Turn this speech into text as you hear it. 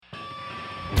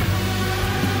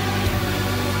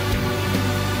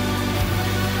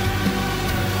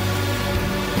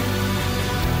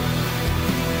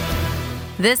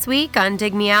This week on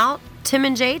Dig Me Out, Tim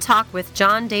and Jay talk with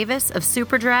John Davis of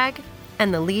Superdrag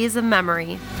and the Lees of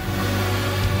Memory.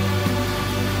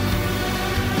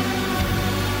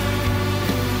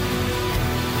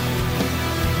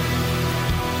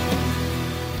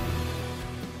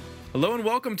 Hello and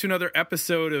welcome to another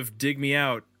episode of Dig Me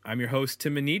Out. I'm your host,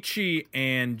 Tim Minichi,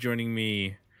 and joining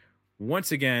me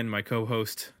once again, my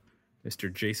co-host,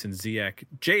 Mr. Jason Ziak.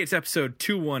 Jay, it's episode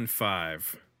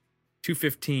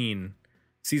 215,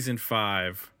 season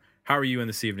 5. How are you in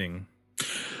this evening?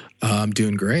 I'm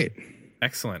doing great.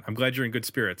 Excellent. I'm glad you're in good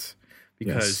spirits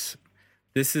because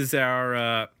This is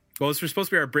our, this was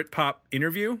supposed to be our Britpop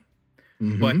interview,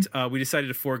 but we decided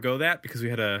to forego that because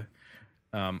we had a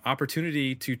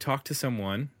opportunity to talk to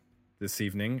someone this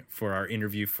evening for our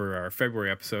interview for our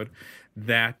February episode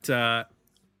that I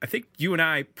think you and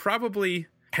I probably,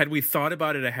 had we thought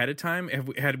about it ahead of time,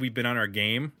 had we been on our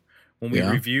game when we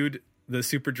reviewed the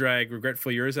Superdrag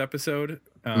Regretful Years episode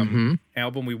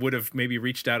album, we would have maybe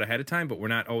reached out ahead of time, but we're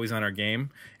not always on our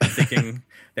game and thinking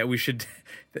that we should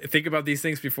think about these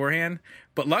things beforehand.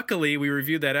 But luckily we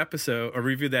reviewed that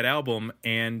album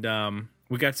and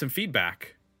we got some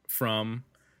feedback from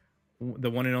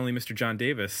the one and only Mr. John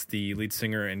Davis, the lead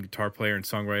singer and guitar player and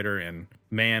songwriter and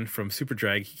man from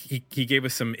Superdrag. He gave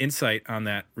us some insight on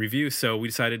that review, so we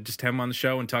decided to just have him on the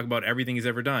show and talk about everything he's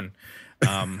ever done.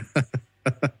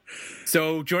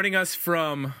 So joining us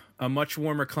from a much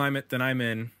warmer climate than I'm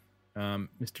in,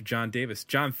 Mr. John Davis.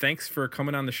 John, thanks for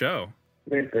coming on the show.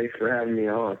 Man, thanks for having me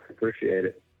on. Appreciate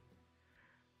it.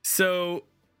 So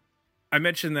I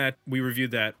mentioned that we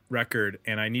reviewed that record,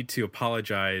 and I need to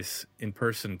apologize in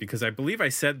person because I believe I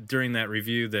said during that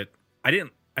review that I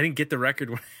didn't get the record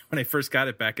when I first got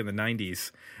it back in the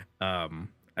 90s.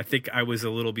 I think I was a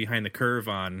little behind the curve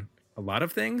on a lot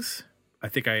of things. I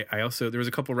think I also, there was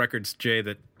a couple records, Jay,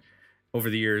 that over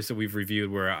the years that we've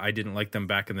reviewed where I didn't like them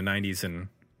back in the 90s, and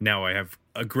now I have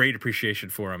a great appreciation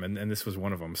for them, and this was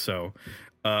one of them. So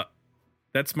that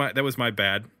was my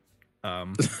bad.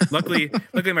 Luckily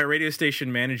my radio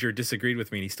station manager disagreed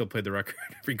with me and he still played the record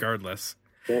regardless.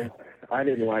 Yeah, I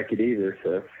didn't like it either,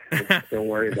 so don't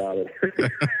worry about it.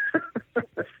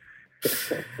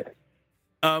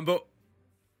 But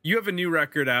you have a new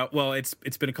record out. Well, it's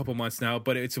been a couple months now,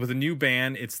 but it's with a new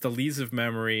band. It's the Lees of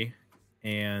Memory,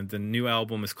 and the new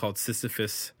album is called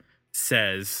Sisyphus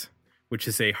Says, which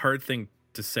is a hard thing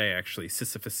to say, actually.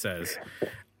 Sisyphus Says.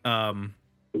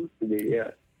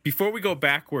 Yeah. Before we go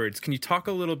backwards, can you talk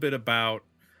a little bit about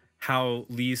how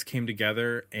Lees came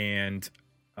together and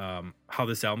how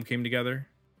this album came together?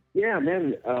 Yeah,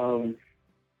 man.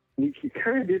 We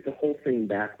kind of did the whole thing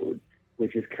backwards,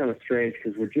 which is kind of strange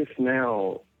because we're just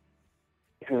now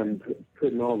kind of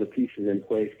putting all the pieces in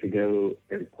place to go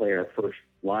and play our first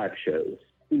live shows.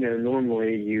 You know,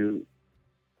 normally you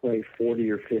play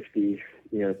 40 or 50,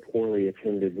 poorly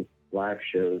attended live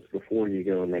shows before you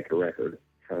go and make a record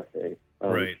kind of thing.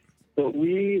 Right. But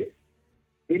we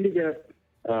ended up,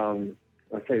 I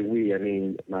say we, I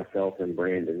mean myself and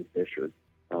Brandon Fisher,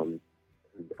 who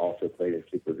also played in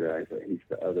Superdrag, but he's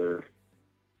the other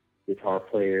guitar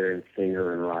player and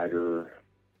singer and writer,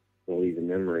 the Lees of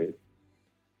Memory.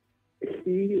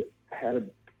 He had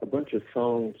a bunch of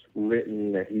songs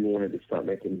written that he wanted to start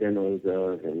making demos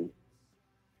of, and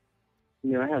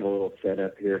I have a little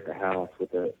setup here at the house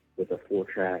with a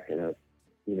 4-track and a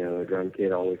drum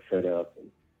kit always set up,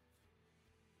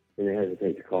 and I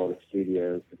hesitate to call it a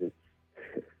studio because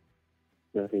it's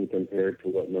nothing compared to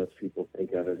what most people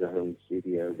think of as a home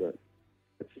studio, but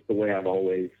it's just the way I've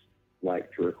always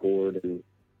liked to record, and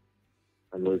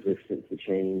I'm resistant to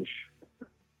change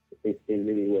in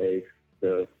many ways.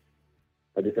 So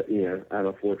I just, I have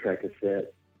a 4-track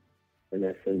cassette, an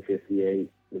SM58,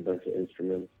 and a bunch of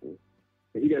instruments.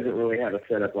 But he doesn't really have a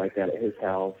setup like that at his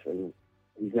house, and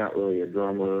he's not really a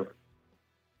drummer,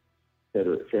 et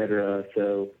cetera, et cetera.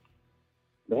 So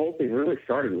the whole thing really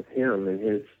started with him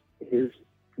and his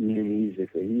new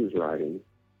music that he was writing.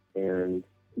 And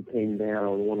he came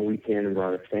down one weekend and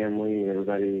brought his family, and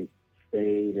everybody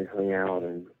stayed and hung out,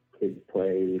 and kids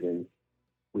played. And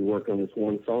we worked on this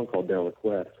one song called Della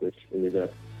Quest, which ended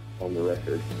up on the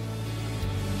record.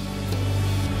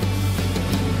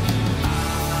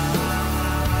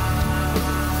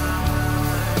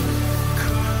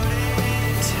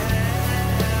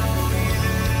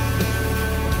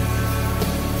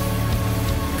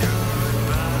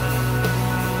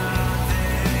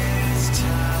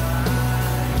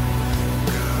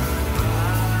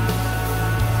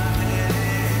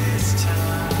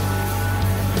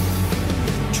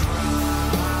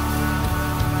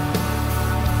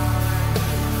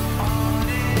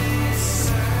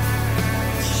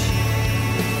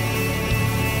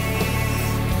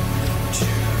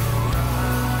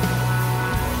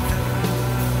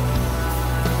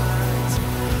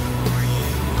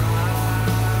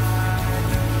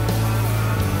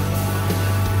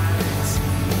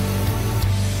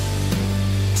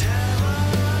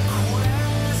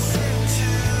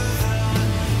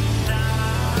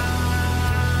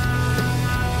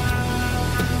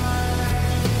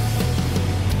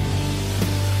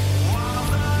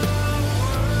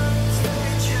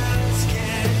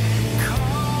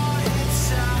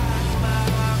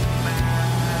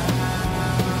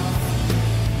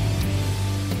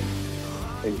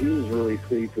 he was really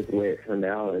pleased with the way it turned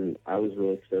out, and I was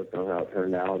really stoked on how it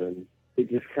turned out, and it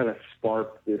just kind of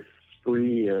sparked this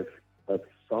spree of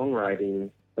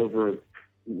songwriting over a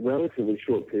relatively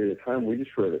short period of time. We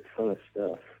just wrote a ton of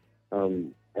stuff.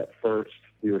 At first,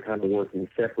 we were kind of working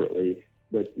separately,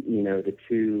 but, you know, the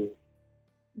two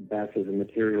batches of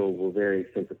material were very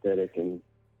sympathetic and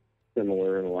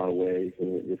similar in a lot of ways,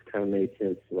 and it just kind of made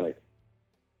sense to, like,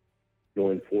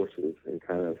 join forces and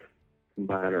kind of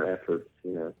combine our efforts,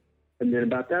 you know. And then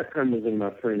about that time was when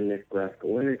my friend Nick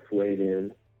Brascolinix weighed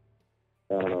in.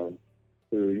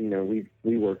 Who, you know,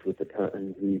 we worked with a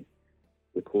ton. We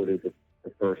recorded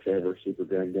the first ever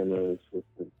Superdrag demos with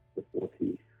the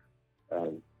four-piece.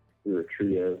 We were a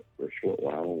trio for a short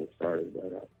while when we started,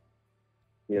 but,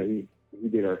 you know, he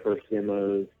did our first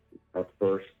demos, our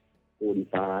first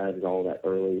 45s, all that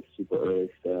super early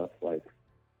stuff, like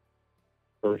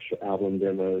first album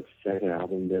demos, second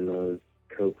album demos,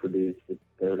 co-produced the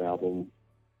third album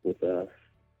with us.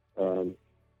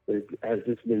 It has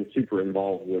just been super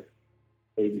involved with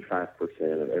 85%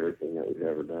 of everything that we've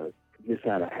ever done. Just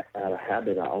out of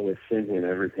habit, I always send him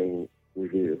everything we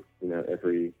do, you know,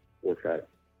 every 4-track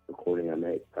recording I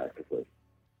make practically.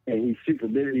 And he's super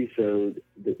busy, so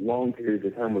the long periods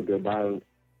of time would go by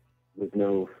with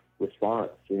no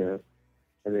response, you know.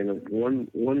 And then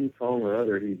one song or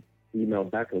other, he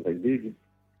emailed back and was like, dude,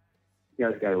 you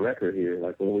guys got a record here.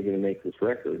 Like, when are we going to make this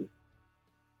record?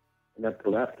 And up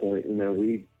to that point, you know,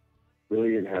 we really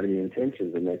didn't have any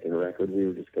intentions of making a record. We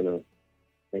were just going to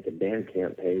make a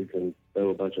Bandcamp page and throw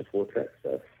a bunch of 4-track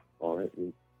stuff on it,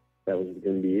 and that was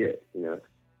going to be it, you know.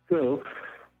 So,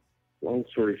 long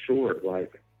story short,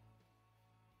 like,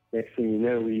 next thing you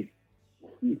know,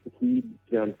 he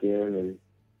jumped in, and,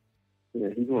 you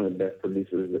know, he's one of the best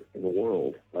producers in the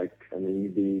world. Like, I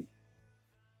mean,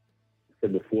 I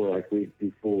said before, like, we'd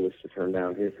be foolish to turn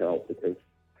down his help because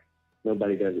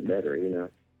nobody does it better, you know.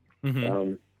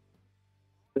 Mm-hmm.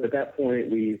 So at that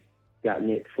point, we got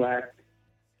Nick Slack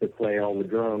to play all the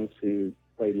drums, who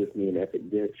played with me in Epic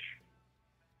Ditch.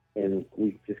 And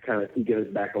we just he goes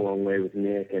back a long way with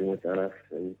Nick and with us.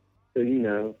 And so, you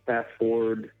know, fast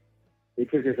forward, it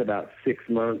took us about 6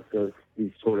 months of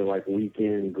these sort of like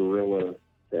weekend guerrilla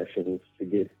sessions to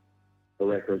get the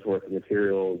record's worth of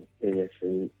material finished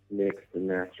and mixed and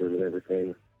mastered and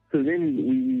everything. So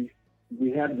then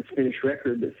we had this finished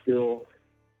record, but still,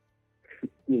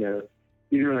 you know,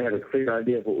 we didn't really have a clear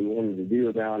idea of what we wanted to do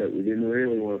about it. We didn't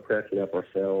really want to press it up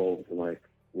ourselves and, like,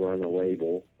 run a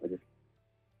label. I just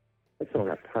don't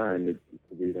have time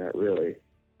to do that, really,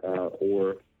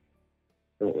 or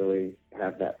don't really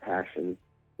have that passion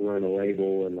to run a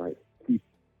label and, like, keep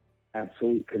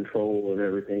absolute control of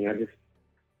everything. I just,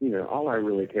 you know, all I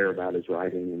really care about is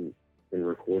writing and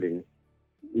recording.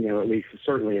 You know, at least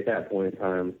certainly at that point in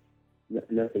time,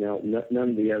 nothing else, none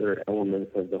of the other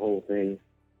elements of the whole thing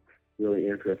really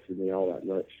interested me all that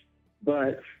much.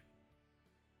 But,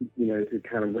 you know, to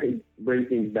kind of bring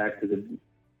things back to the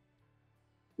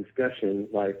discussion,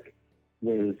 like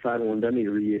when Sidle and Dummy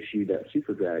reissued that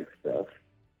Superdrag stuff,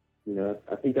 you know,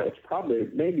 I think that was probably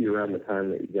maybe around the time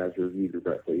that you guys reviewed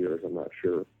Regretful Years, I'm not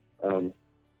sure. You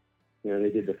know, they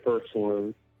did the first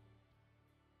one,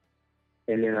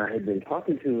 and then I had been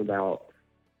talking to him about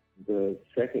the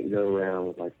second go-around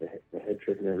with, like, the Head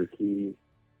Trip in Every Key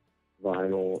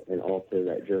vinyl, and also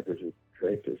that Jokers and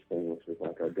Tracers thing, which was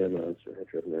like our demos for Head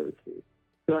Trip in Every Key.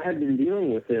 So I had been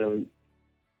dealing with them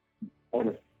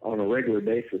on a regular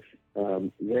basis,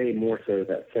 way more so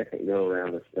that second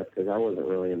go-around and stuff, because I wasn't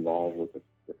really involved with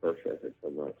the first record so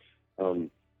much.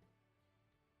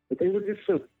 But they were just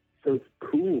so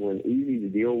cool and easy to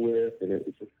deal with, and it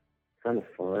was just kind of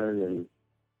fun. And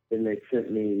then they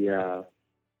sent me the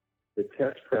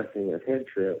test pressing of Head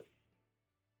Trip,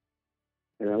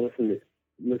 and I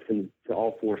listened to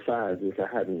all 4 sides, which I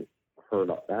hadn't heard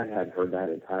that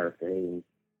entire thing in,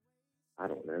 I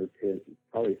don't know,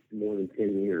 probably more than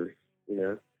 10 years, you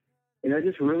know. And I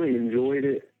just really enjoyed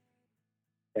it.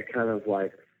 I kind of,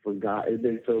 like, forgot. It had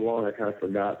been so long, I kind of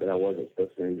forgot that I wasn't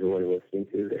supposed to enjoy listening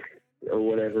to it or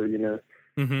whatever, you know.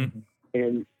 Mm-hmm.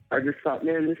 And I just thought,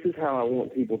 man, this is how I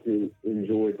want people to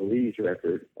enjoy the Lees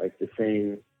record, like the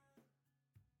same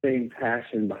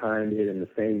passion behind it and the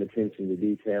same attention to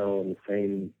detail and the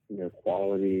same, you know,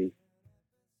 quality.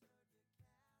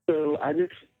 So I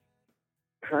just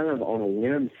kind of on a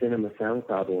whim sent him a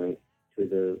SoundCloud link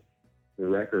to the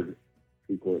record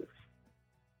sequence.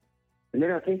 And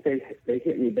then I think they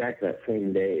hit me back that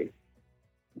same day,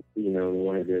 you know, and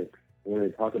wanted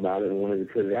to talk about it and wanted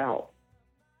to put it out.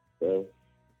 So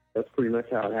that's pretty much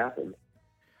how it happened.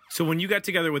 So when you got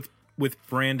together with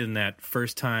Brandon that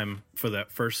first time for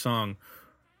that first song,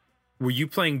 Were you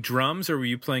playing drums or were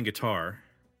you playing guitar?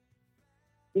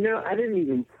 I didn't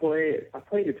even play it. I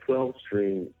played a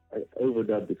 12-string. I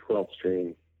overdubbed the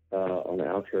 12-string on the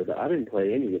outro, but I didn't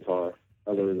play any guitar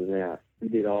other than that. We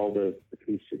did all the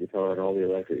acoustic guitar and all the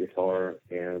electric guitar,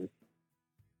 and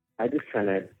I just kind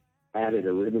of added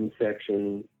a rhythm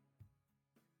section.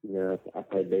 I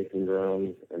played bass and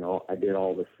drums, and I did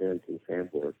all the synths and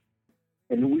samplers.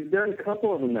 And we've done a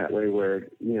couple of them that way where,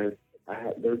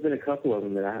 there's been a couple of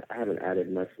them that I haven't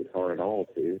added much guitar at all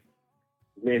to.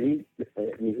 Man,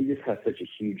 he just has such a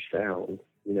huge sound.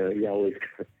 He's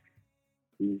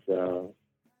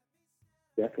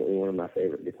definitely one of my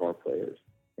favorite guitar players.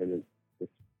 And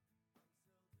it's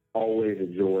always a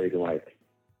joy to,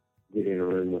 get in a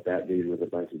room with that dude with a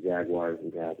bunch of Jaguars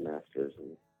and Jazzmasters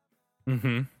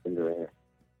and Durant.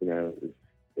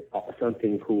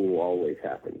 Something cool always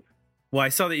happens. Well, I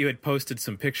saw that you had posted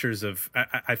some pictures of,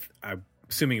 I'm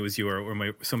assuming it was you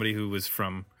or somebody who was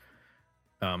from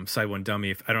Side One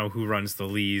Dummy. I don't know who runs the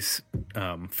Lee's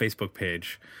Facebook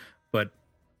page, but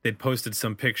they'd posted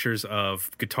some pictures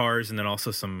of guitars and then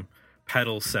also some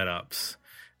pedal setups.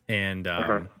 And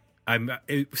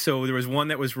so there was one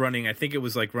that was running, I think it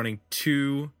was running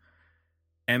 2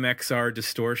 MXR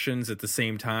distortions at the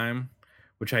same time,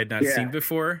 which I had not seen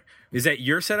before. Is that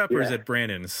your setup or is it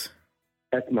Brandon's?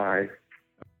 That's mine.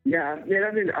 Yeah,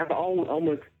 man, I've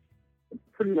almost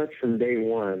pretty much from day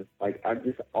one, I've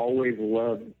just always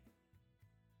loved,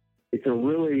 it's a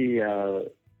really, I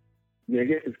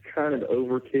guess it's kind of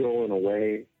overkill in a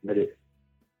way, but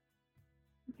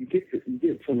you get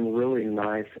some really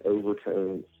nice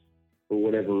overtones for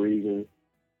whatever reason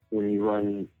when you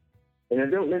run, and I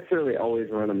don't necessarily always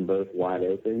run them both wide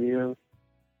open,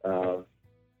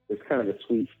 it's kind of a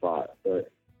sweet spot,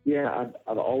 but yeah,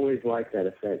 I've always liked that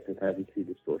effect of having 2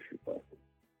 distortion pluses.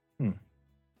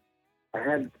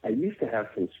 I used to have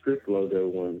some script logo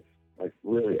ones,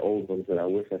 really old ones that I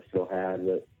wish I still had,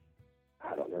 but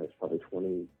I don't know, it's probably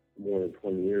more than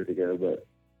 20 years ago, but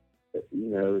it's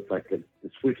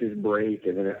the switches break,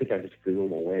 and then I think I just threw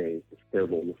them away. It's a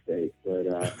terrible mistake, but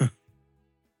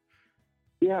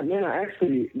yeah, man,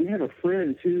 we have a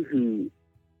friend too who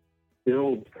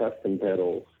builds custom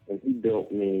pedals, and he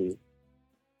built me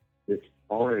this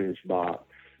orange box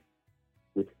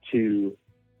with 2,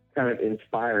 kind of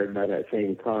inspired by that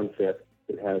same concept.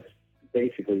 It has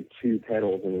basically 2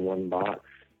 pedals in one box,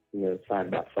 side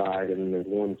by side, and then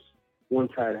one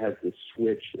side has this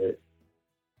switch that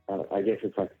I guess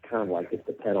it's kind of like if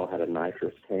the pedal had a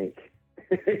nitrous tank.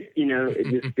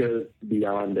 It just goes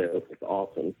beyond it. It's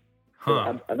awesome.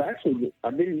 Huh. So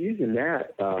I've been using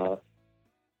that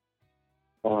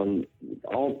on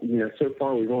all. So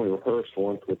far we've only rehearsed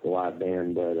once with the live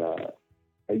band, but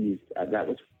that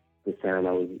was the sound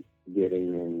I was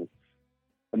getting, and it's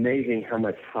amazing how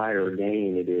much higher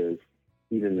gain it is,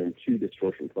 even than 2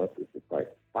 distortion pluses. It's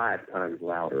 5 times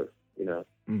louder,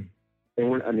 And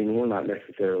we're not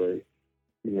necessarily,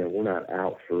 we're not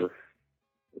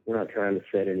trying to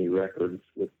set any records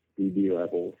with dB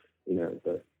levels,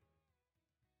 but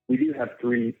we do have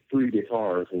three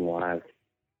guitars in live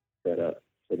setup.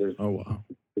 So there's,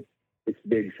 it's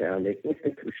big sounding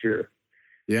for sure.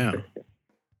 Yeah.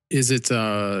 Is it,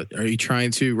 are you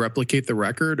trying to replicate the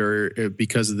record, or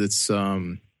because of its,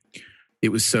 it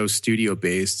was so studio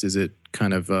based, is it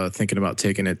kind of thinking about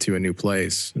taking it to a new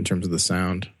place in terms of the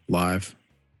sound live?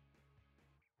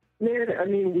 Man,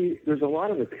 there's a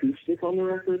lot of acoustic on the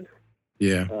record.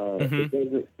 Yeah.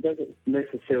 It doesn't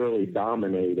necessarily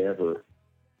dominate ever,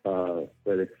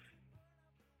 but it's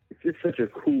just such a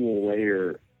cool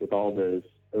layer with all those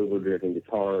overdriven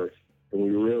guitars, and we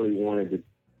really wanted to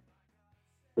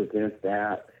present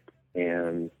that.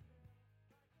 And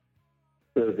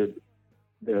so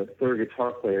the third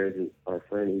guitar player is our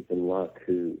friend Ethan Luck,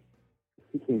 who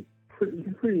you can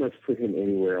pretty much put him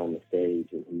anywhere on the stage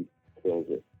and he kills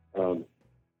it.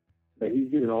 But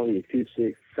he's doing all the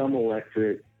acoustics, some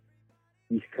electric.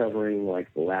 He's covering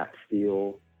the lap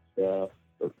steel stuff.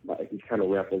 He's kind of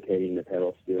replicating the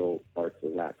pedal steel parts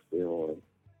of lap steel.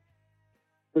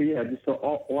 So yeah, just a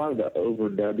lot of the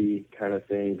overdubby kind of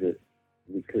things that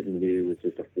we couldn't do with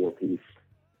just a 4-piece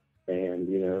band,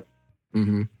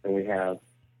 And we have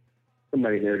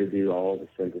somebody there to do all the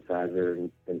synthesizer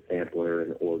and sampler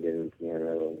and organ and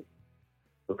piano and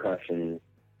percussion.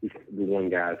 The one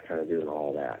guy's kind of doing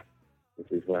all that,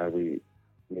 which is why we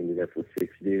ended up with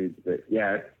 6 dudes. But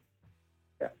yeah,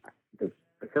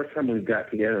 the first time we got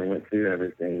together and went through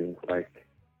everything,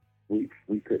 we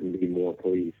couldn't be more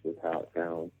pleased with how it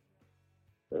sounds.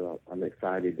 So I'm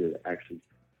excited to actually,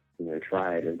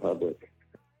 try it in public.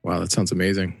 Wow, that sounds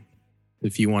amazing.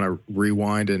 If you want to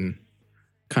rewind and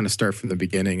kind of start from the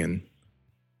beginning and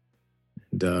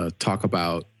talk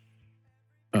about,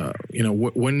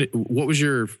 what was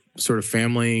your sort of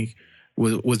family?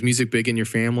 Was music big in your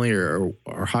family, or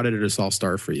how did it all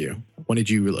start for you? When did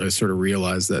you sort of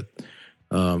realize that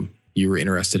you were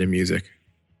interested in music?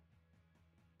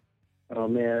 Oh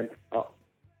man,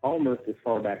 almost as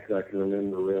far back as I can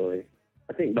remember, really.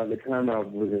 I think by the time I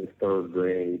was in third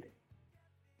grade,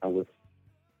 I was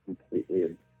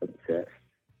completely obsessed.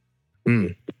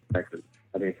 Mm.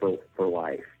 I mean, for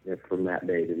life, from that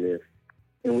day to this.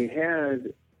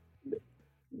 And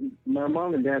my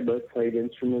mom and dad both played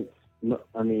instruments.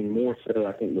 I mean, more so,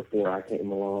 I think, before I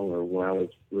came along or when I was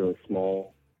really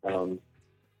small. My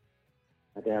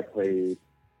dad played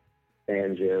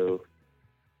banjo,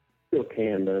 still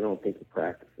can, but I don't think he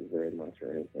practices very much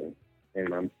or anything.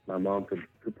 And my mom could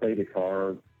play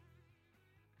guitar,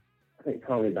 I think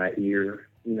probably by ear,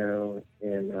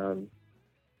 and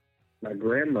my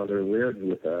grandmother lived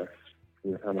with us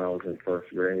from the time I was in first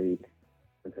grade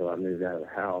until I moved out of the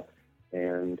house.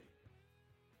 And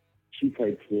she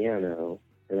played piano,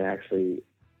 and actually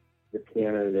the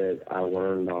piano that I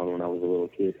learned on when I was a little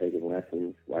kid taking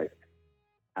lessons,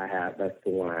 that's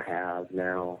the one I have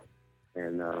now.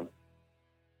 And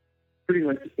pretty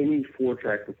much any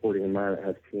 4-track recording of mine that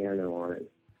has piano on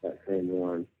it, that same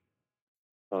one.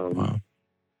 Wow.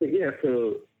 But yeah,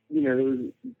 so,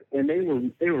 and they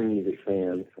were music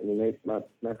fans. I mean,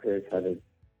 my parents had a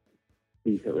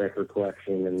decent record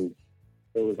collection, and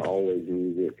there was always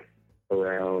music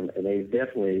around. And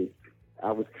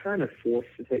I was kind of forced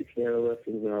to take piano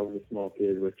lessons when I was a small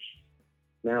kid, which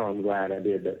now I'm glad I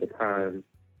did. But at the time,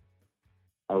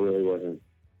 I really wasn't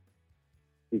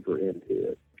super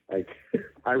into it.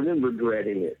 I remember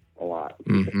dreading it a lot,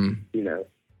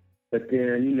 But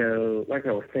then, like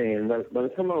I was saying, by the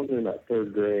time I was in about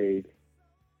third grade,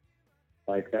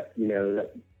 that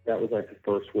was like the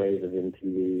first wave of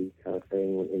MTV kind of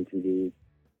thing. When MTV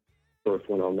first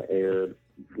went on the air, it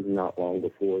was not long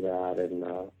before that, and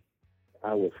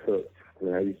I was hooked. I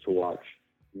mean, I used to watch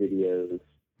videos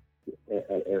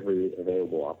at every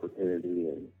available opportunity.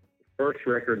 And the first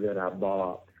record that I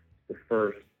bought, the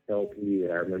first LP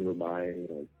that I remember buying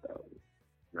was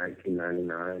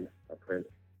 1999 by Prince,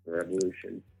 The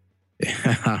Revolution.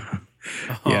 Yeah.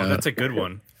 Oh, that's a good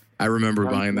one. I remember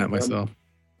buying that myself.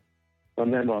 My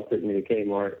mom took me to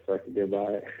Kmart so I could go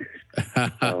buy it.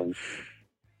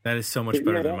 That is so much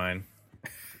better than mine.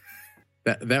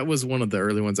 That was one of the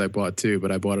early ones I bought too,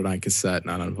 but I bought it on cassette,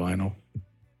 not on vinyl.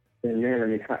 And man, I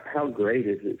mean, how great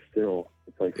is it still?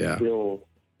 It's still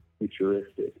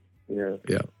futuristic,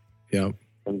 Yeah.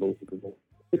 Unbelievable.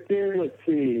 But then, let's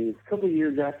see, a couple of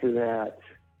years after that,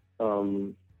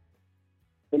 and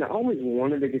I always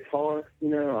wanted a guitar,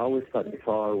 I always thought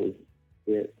guitar was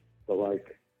it, but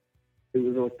it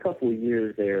was a couple of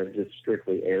years there of just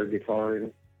strictly air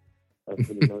guitaring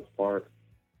for the most part.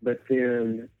 But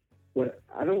then,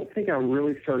 I don't think I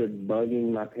really started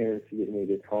bugging my parents to get me a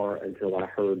guitar until I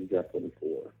heard Zeppelin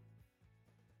 4.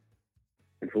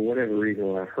 And for whatever reason,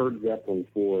 when I heard Zeppelin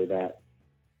 4, that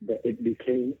it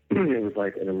became, it was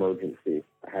like an emergency.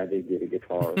 I had to get a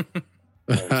guitar.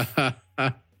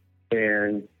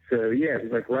 And so, yeah, it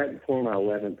was right before my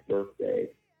 11th birthday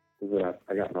was when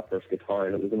I got my first guitar,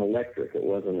 and it was an electric. It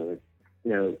wasn't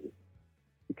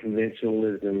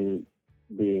conventionalism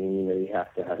being, you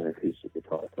have to have an acoustic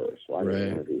guitar first. So I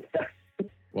didn't want to do that.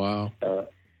 Wow.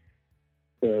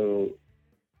 So,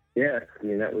 yeah, I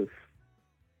mean, that was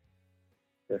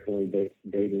definitely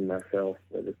dating myself,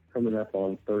 but it's coming up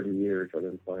on 30 years I've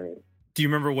been playing. Do you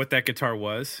remember what that guitar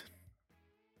was?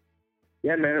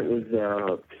 Yeah, man, it was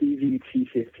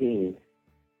PVT-15.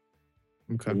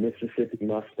 Okay. A Mississippi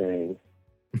Mustang.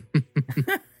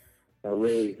 I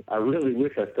really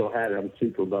wish I still had it. I'm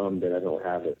super bummed that I don't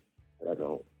have it, but I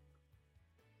don't.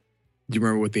 Do you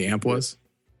remember what the amp was?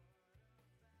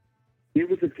 It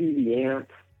was a PV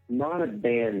amp, not a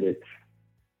Bandit.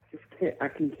 I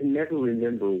can never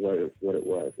remember what it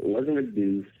was. It wasn't a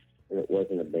Deuce, and it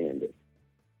wasn't a Bandit.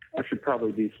 I should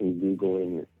probably do some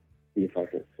Googling and see if I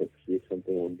can see if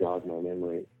something will jog my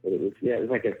memory. But it was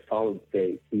like a solid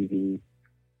state TV.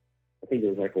 I think it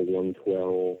was like a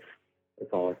 112.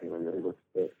 That's all I can remember.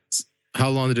 But, how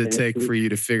long did it take for you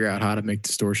to figure out how to make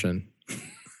distortion?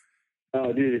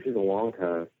 Oh, dude, it took a long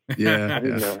time. Yeah. I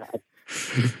didn't know.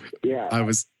 Yeah. I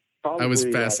was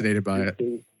fascinated by it.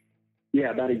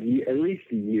 Yeah, about a year, at least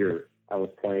a year, I was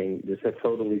playing just a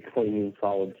totally clean,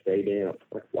 solid state amp.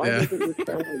 Why doesn't this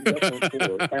sound like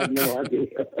Zeppelin 4? I have no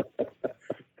idea.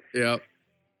 Yeah.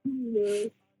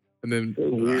 And then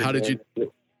weird, how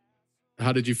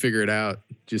did you figure it out?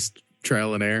 Just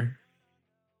trial and error?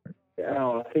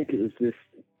 Oh, I think it was just,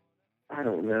 I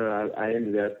don't know. I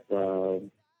ended up,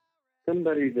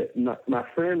 somebody that, my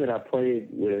friend that I played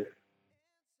with,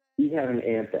 he had an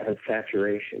amp that had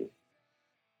saturation.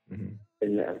 Mm-hmm.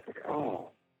 And I was like, oh,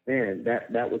 man,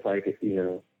 that was like,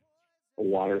 a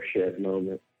watershed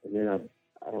moment. And then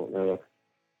I don't know,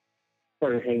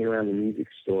 started hanging around the music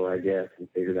store, I guess, and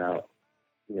figured out,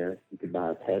 you could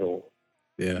buy a pedal.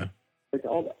 Yeah. Like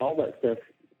all that stuff,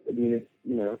 I mean, it's,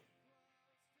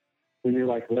 when you're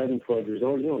like 11, 12 years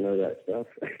old, you don't know that stuff.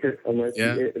 Unless,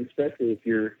 especially if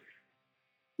you're,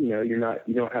 you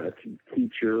don't have a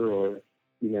teacher or,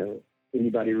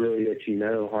 anybody really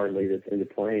that hardly that's into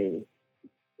playing.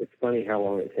 It's funny how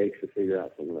long it takes to figure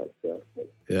out some of that stuff.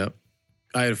 Yeah.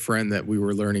 I had a friend that we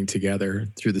were learning together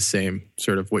through the same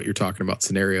sort of what you're talking about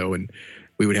scenario. And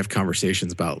we would have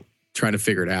conversations about trying to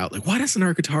figure it out. Like, why doesn't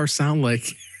our guitar sound like,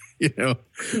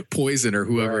 Poison or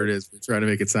whoever it is? We're trying to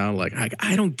make it sound like,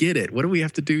 I don't get it. What do we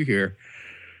have to do here?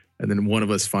 And then one of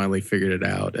us finally figured it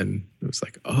out. And it was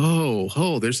like,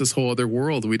 oh, there's this whole other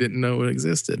world we didn't know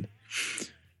existed.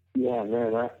 Yeah,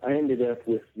 man. I ended up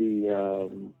with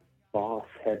the Boss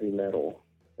Heavy Metal.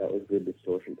 That was the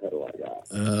distortion pedal I got.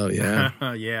 Oh,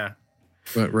 yeah. Yeah.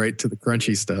 Went right to the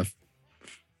crunchy stuff.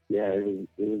 Yeah, it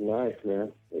was nice,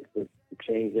 man. It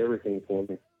changed everything for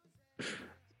me.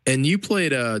 And you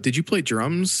played, did you play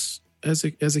drums as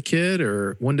a kid,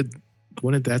 or when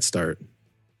did that start?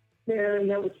 Yeah,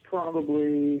 that was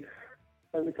probably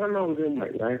at the time I was in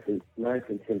like ninth and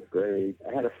 10th grade.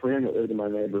 I had a friend that lived in my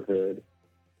neighborhood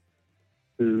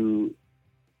who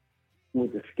was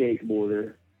a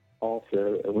skateboarder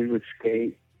also, and we would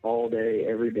skate all day,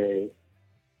 every day.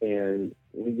 And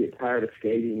when we get tired of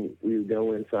skating, we would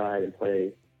go inside and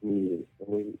play music. And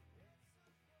we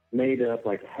made up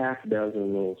like half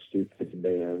dozen little stupid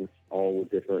bands, all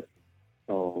with different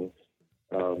songs.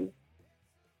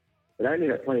 But I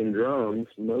ended up playing drums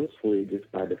mostly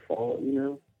just by default,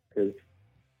 because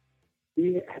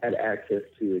he had access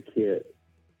to a kit.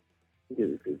 It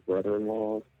was his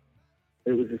brother-in-law.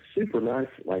 It was a super nice,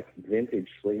 like, vintage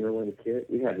Slingerland kit.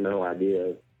 We had no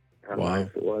idea how nice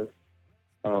it was.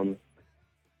 But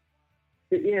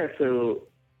yeah, so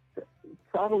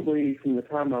probably from the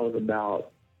time I was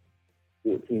about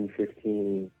 14,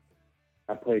 15,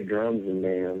 I played drums in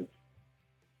bands.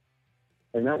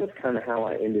 And that was kind of how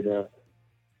I ended up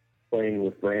playing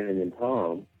with Brandon and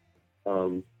Tom.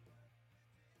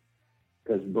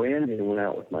 Because Brandon went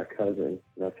out with my cousin.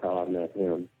 And that's how I met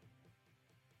him.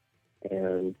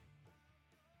 And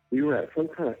we were at some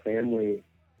kind of family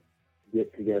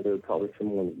get-together, probably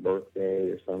someone's birthday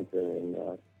or something.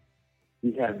 And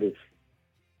we had these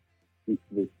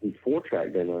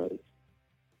 4-track demos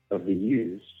of the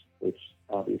Used, which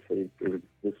obviously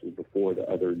this was before the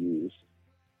other Used.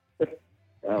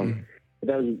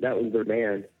 That was their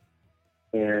band,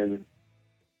 and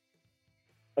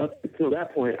up until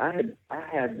that point, I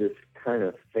had this kind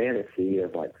of fantasy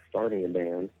of like starting a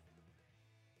band,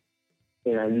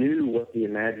 and I knew what the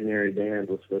imaginary band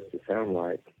was supposed to sound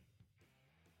like.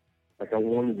 Like I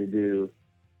wanted to do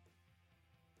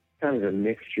kind of a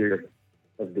mixture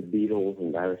of the Beatles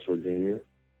and Dinosaur Jr.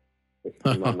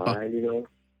 in my mind,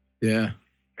 Yeah.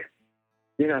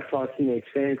 Then I saw Teenage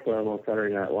Fan Club on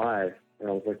Saturday Night Live. And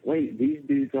I was like, wait, these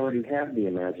dudes already have the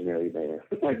imaginary band.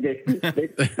 Like, they're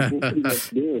pretty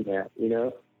much doing that,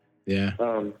 Yeah.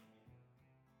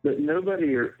 But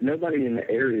nobody in the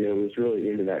area was really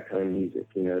into that kind of music.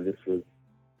 This was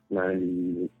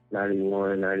 90,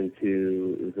 91,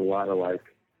 92. It was a lot of, like,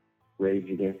 Rage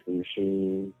Against the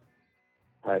Machine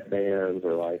type bands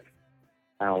or, like,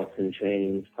 Alice in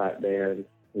Chains type bands.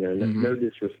 No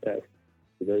disrespect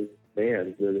to those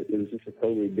bands, but it was just a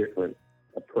totally different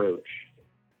approach.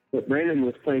 But Brandon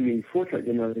was playing me 4-track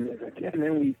demos, and I was like, yeah,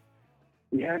 man,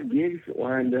 we have gigs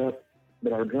lined up,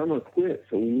 but our drummer quit,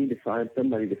 so we need to find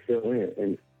somebody to fill in.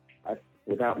 And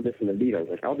without missing a beat, I was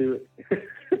like, I'll do it.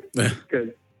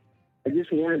 Because I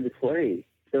just wanted to play.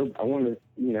 So I wanted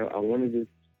to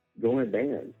go in a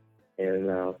band.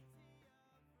 And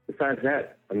besides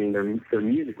that, I mean, their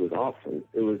music was awesome.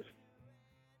 It was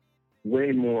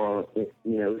way more, it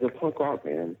was a punk rock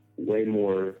band, way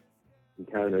more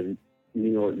kind of New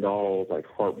York Dolls, like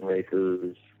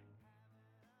Heartbreakers,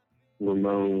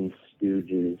 Ramones,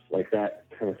 Stooges, like that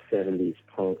kind of 70s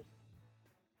punk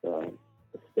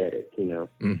aesthetic,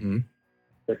 Mm-hmm.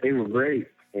 But they were great.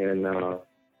 And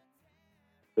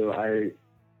so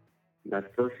my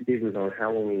first gig was on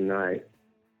Halloween night,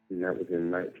 and that was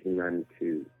in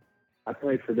 1992. I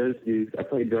played for those dudes. I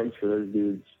played drums for those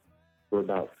dudes for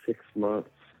about 6 months,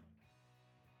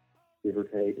 give or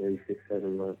take, maybe 6,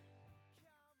 7 months.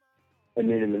 And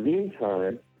then in the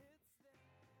meantime,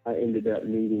 I ended up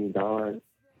meeting Don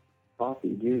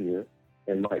Coffey Jr.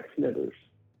 and Mike Smithers,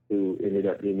 who ended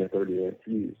up being a 30-man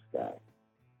Fuse guy.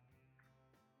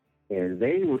 And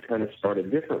they were kind of start a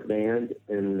different band,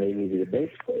 and they needed a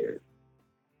bass player,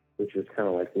 which was kind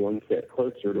of like one step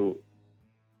closer to,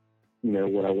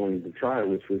 what I wanted to try,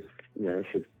 which was, I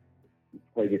should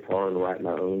play guitar and write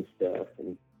my own stuff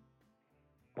and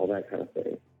all that kind of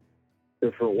thing.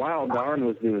 So for a while, Don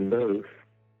was doing both.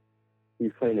 He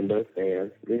was playing in both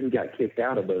bands. Then he got kicked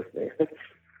out of both bands.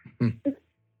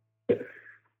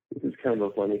 This is kind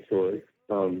of a funny story.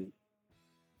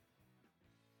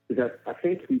 Because I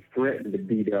think he threatened to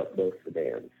beat up both the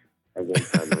bands at one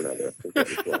time or another. I think that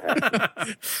was what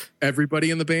happened. Everybody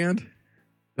in the band?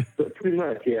 But pretty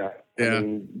much, yeah. Yeah. I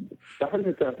mean, Don's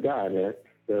a tough guy, man.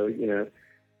 So,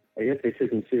 I guess they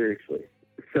took him seriously.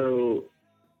 So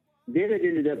then it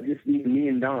ended up just being me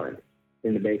and Don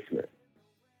in the basement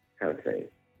kind of thing.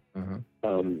 Uh-huh.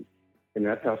 And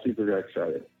that's how Superdrag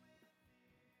started.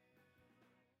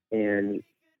 And,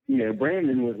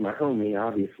 Brandon was my homie,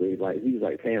 obviously. Like, he was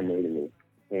like family to me.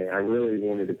 And I really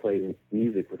wanted to play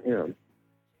music with him.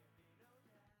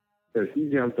 So he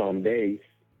jumped on bass,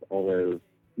 although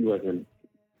he wasn't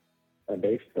a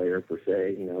bass player per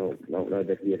se. I don't know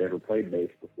that he had ever played bass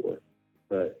before.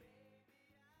 But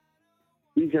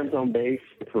he jumped on bass.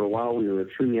 For a while, we were a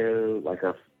trio. Like,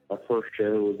 our first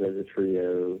show was as a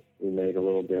trio. We made a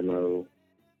little demo,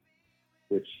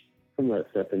 which some of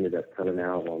that stuff ended up coming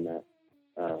out on that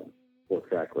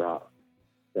 4-track rock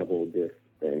double disc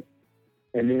thing.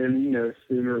 And then,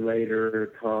 sooner or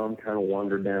later, Tom kind of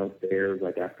wandered downstairs,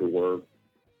 like after work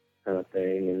kind of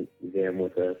thing, and jammed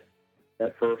with us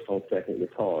at first on second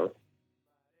guitar.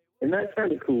 And that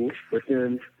sounded cool, but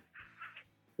then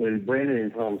when Brandon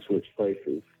and Tom switched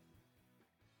places,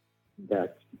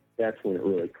 that's when it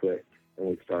really clicked, and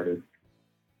we started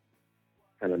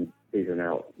kind of figuring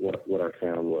out what our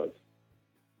sound was.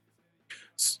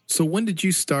 So when did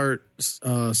you start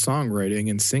songwriting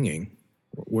and singing?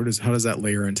 How does that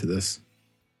layer into this?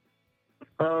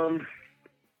 Man,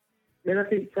 I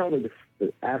think probably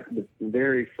the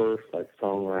very first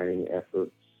songwriting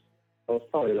efforts, I was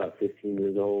probably about 15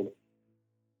 years old,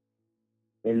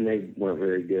 and they weren't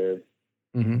very good.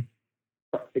 Mm-hmm.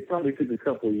 It probably took a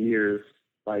couple of years.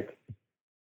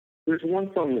 There's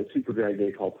one song that Superdrag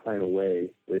did called "Pine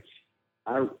Away," which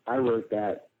I wrote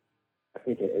that I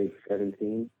think at age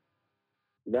 17.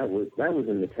 That was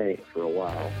in the tank for a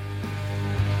while.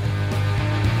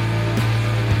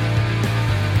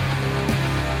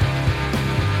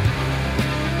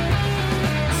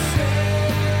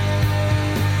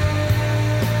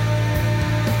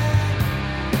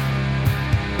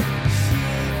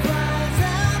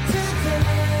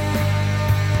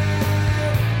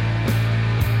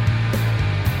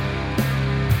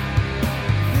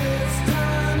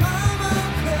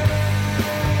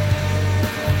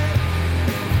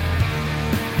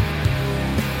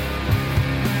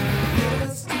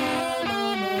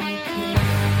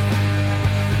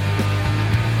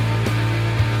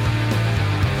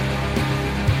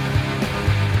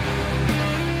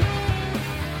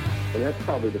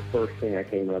 Probably the first thing I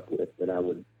came up with that I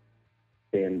would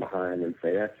stand behind and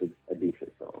say that's a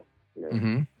decent song,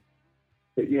 Mm-hmm.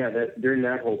 But yeah, during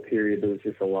that whole period, there was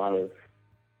just a lot of.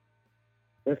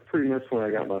 That's pretty much when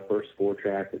I got my first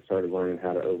 4-track and started learning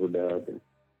how to overdub. And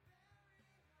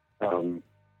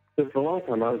so for a long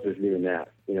time, I was just doing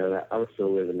that. I was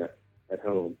still living at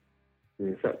home.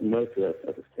 And most of that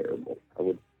stuff was terrible.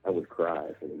 I would cry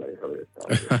if anybody heard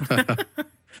it.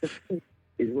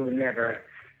 It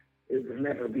would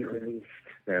never be released.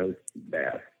 That was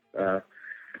bad. But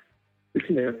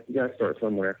you gotta start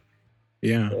somewhere.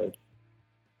 Yeah.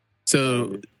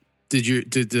 So did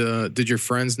your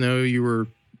friends know you were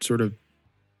sort of,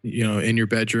 in your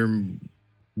bedroom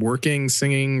working,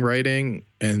 singing, writing,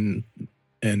 and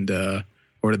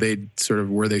or did they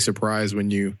were they surprised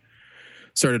when you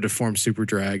started to form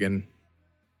Superdrag? And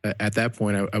at that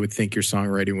point, I would think your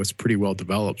songwriting was pretty well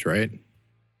developed, right?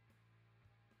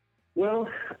 Well,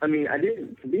 I mean, I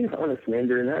didn't, to be honest, man,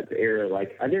 during that era,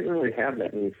 I didn't really have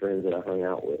that many friends that I hung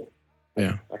out with.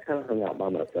 Yeah. I kind of hung out by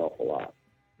myself a lot.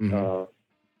 Mm-hmm.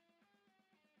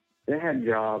 And I had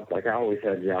jobs, I always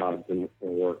had jobs and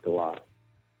worked a lot.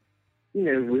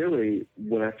 Really,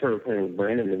 when I started playing with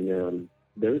Brandon and them,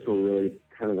 those were really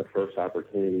kind of the first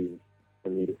opportunities for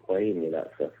me to play any of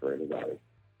that stuff for anybody.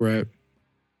 Right.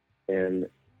 And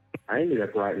I ended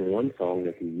up writing one song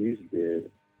that Fuse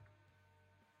did.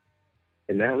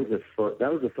 And that was the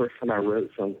first time I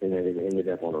wrote something and it ended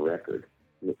up on a record.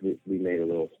 We made a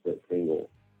little split single.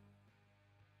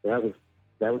 That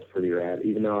was pretty rad,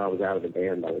 even though I was out of the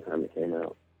band by the time it came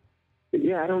out. But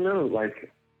yeah, I don't know.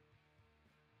 Like,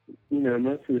 you know,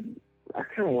 I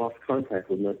kind of lost contact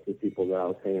with most of the people that I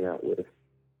was hanging out with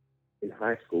in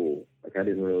high school. Like, I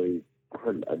didn't really,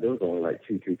 there was only like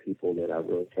 2 people that I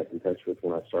really kept in touch with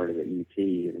when I started at UT,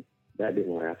 and that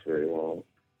didn't last very long.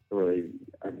 I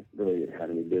really didn't have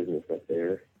any business up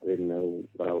there. I didn't know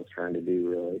what I was trying to do,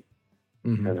 really.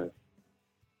 Mm-hmm. Kind of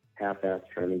half-assed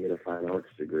trying to get a fine arts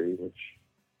degree, which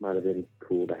might have been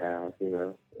cool to have, you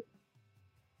know.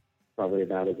 Probably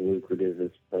about as lucrative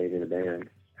as playing in a band.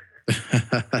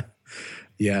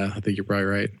 Yeah, I think you're probably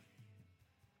right.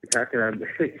 How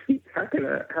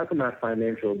can my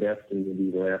financial destiny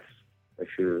be less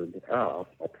assured? Oh,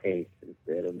 I'll paint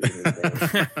instead of being in a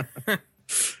band.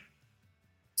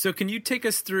 So can you take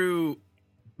us through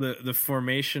the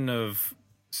formation of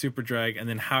Superdrag and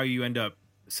then how you end up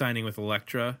signing with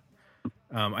Elektra?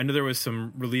 I know there was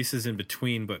some releases in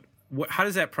between, but how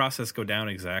does that process go down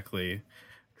exactly?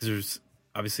 Because there's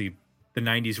obviously the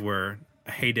 90s were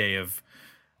a heyday of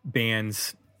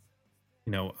bands,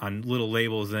 you know, on little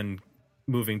labels, then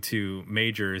moving to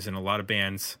majors, and a lot of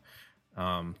bands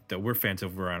that we're fans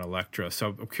of were on Elektra.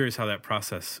 So I'm curious how that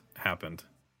process happened.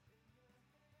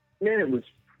 Man, it was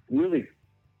really,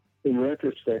 in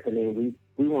retrospect, I mean,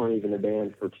 we weren't even a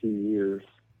band for 2 years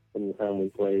from the time we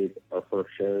played our first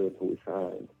show until we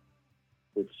signed,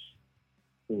 which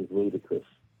seems ludicrous,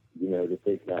 you know, to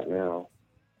think about now.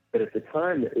 But at the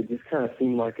time, it just kind of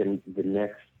seemed like the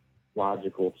next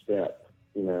logical step,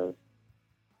 you know.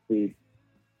 Of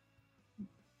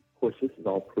course, this is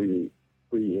all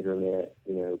pre-internet,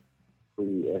 you know,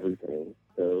 pre-everything.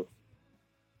 So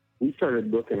we started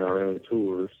booking our own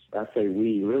tours. I say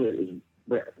we, really it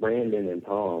was Brandon and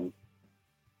Tom,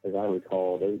 as I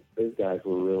recall. Those guys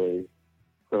were really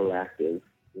proactive,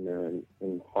 you know,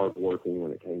 and hardworking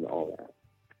when it came to all that.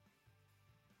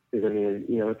 Because, I mean,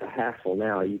 you know, it's a hassle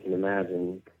now. You can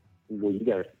imagine. Well, you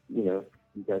guys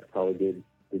probably did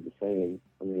the same.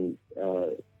 I mean,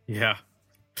 yeah,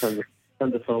 tons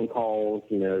of phone calls.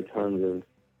 You know, tons of,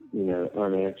 you know,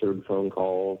 unanswered phone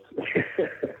calls.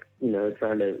 You know,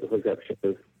 trying to hook up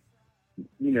shows.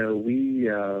 You know, we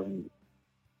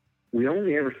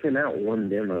only ever sent out one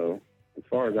demo, as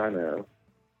far as I know,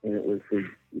 and it was the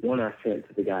one I sent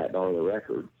to the guy at Darla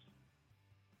Records.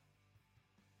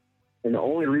 And the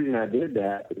only reason I did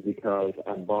that is because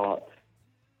I bought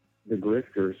the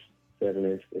Grifters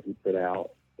 7-inch that he put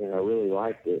out, and I really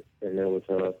liked it. And there was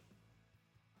a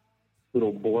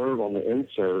little blurb on the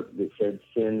insert that said,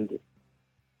 send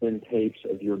tapes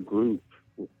of your group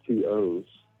with 2 O's,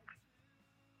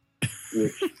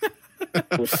 which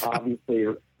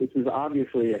is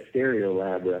obviously a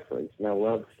Stereolab reference, and I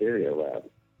love Stereolab.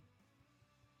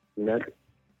 And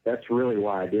that's really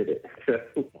why I did it. So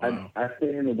wow. I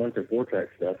sent him a bunch of 4-track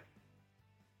stuff,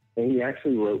 and he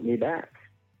actually wrote me back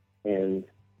and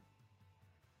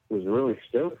was really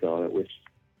stoked on it, which,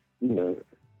 you know,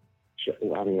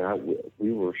 I mean,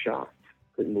 we were shocked,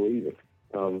 couldn't believe it.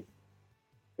 And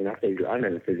I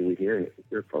never figured we'd hear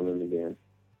from him again.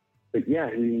 But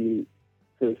yeah, he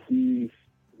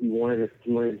wanted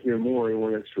to hear more. He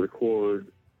wanted us to record.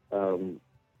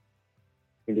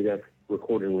 Ended up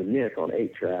recording with Nick on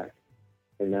 8-track,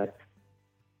 and that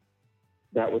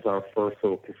was our first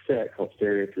little cassette called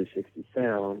Stereo 360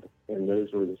 Sound, and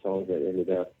those were the songs that ended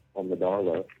up on the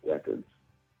Darla records.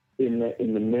 In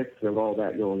the midst of all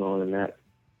that going on and that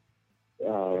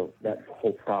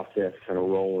whole process kind of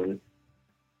rolling,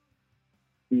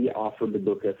 he offered to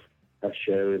book us a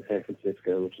show in San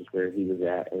Francisco, which is where he was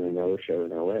at, and another show in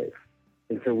LA.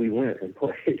 And so we went and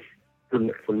played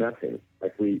for nothing.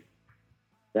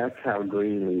 That's how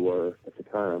green we were at the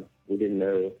time. We didn't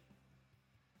know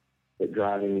that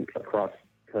driving across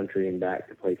country and back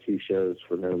to play 2 shows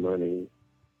for no money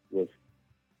was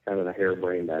kind of a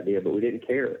harebrained idea, but we didn't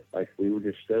care. We were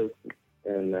just stoked.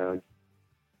 And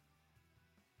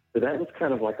so that was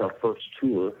kind of like our first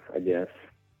tour, I guess.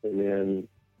 And then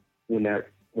when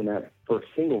that first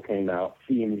single came out,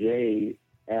 CMJ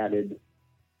added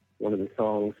one of the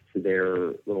songs to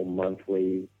their little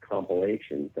monthly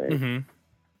compilation thing. Mm-hmm.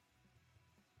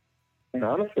 And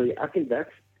honestly, I think that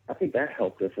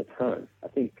helped us a ton. I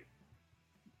think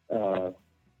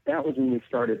that was when we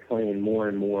started playing more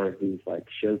and more of these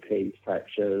showcase type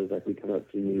shows. Like we come up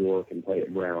to New York and play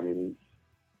at Brownies.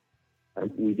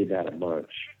 We did that a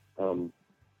bunch. You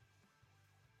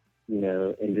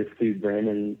know, and just through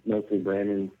mostly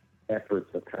Brandon's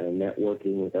efforts of kind of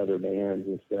networking with other bands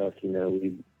and stuff. You know,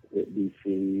 we'd hit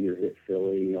DC or hit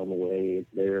Philly on the way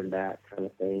there and back kind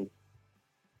of thing.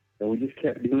 And we just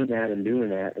kept doing that, and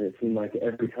it seemed like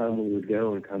every time we would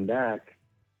go and come back,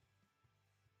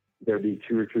 there'd be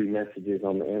 2 or 3 messages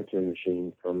on the answering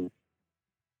machine from,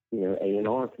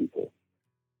 A&R people.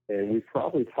 And we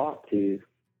probably talked to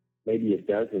maybe a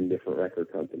dozen different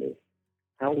record companies.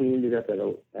 How we ended up at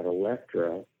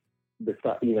Elektra,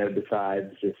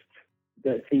 besides just,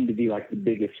 that seemed to be like the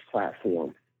biggest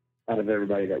platform out of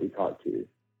everybody that we talked to.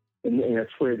 And I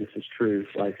swear this is true.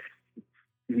 Like,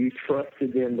 you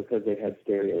trusted them because they had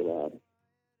stereo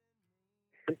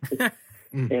lab.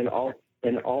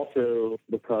 and also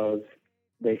because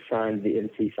they signed the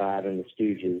MC5 and the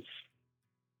Stooges,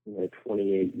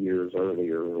 28 years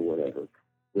earlier or whatever.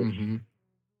 Which,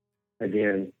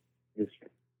 again, just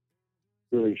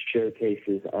really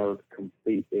showcases our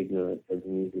complete ignorance of the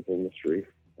music industry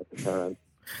at the time.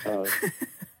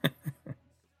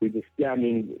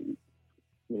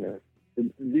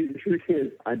 The truth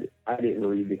is, I didn't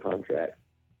read the contract.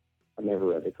 I never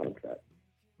read the contract.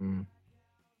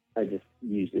 I just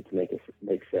used it to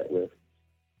make set lists.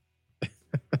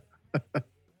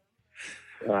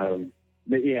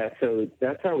 But yeah, so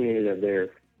that's how we ended up there.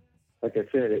 Like I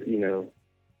said, at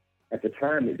the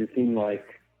time, it just seemed like,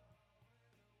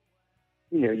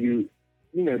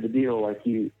 the deal, like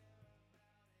you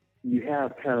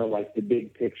have kind of like the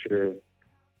big picture of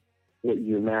what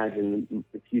you imagine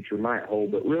the future might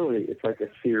hold, but really it's like a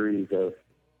series of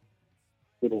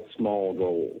little small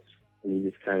goals, and we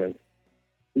just kind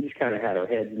of had our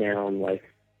heads down, like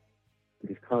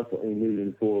just constantly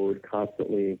moving forward,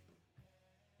 constantly,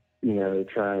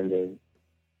 trying to.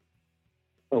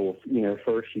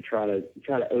 First you try to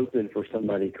open for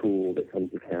somebody cool that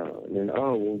comes to town, and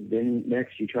then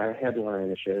next you try to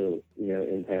headline a show,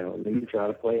 in town. Then you try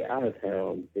to play out of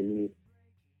town. Then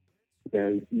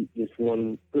you just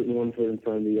putting one foot in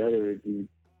front of the other. You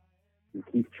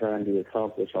keep trying to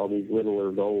accomplish all these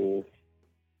littler goals,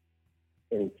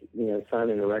 and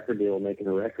signing a record deal, making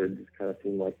a record, just kind of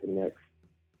seemed like the next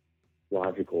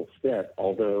logical step.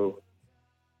 Although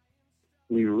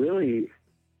we really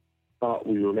thought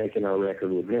we were making our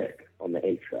record with Nick on the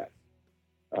 8-track.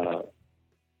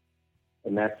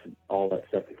 And that's all that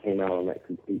stuff that came out on that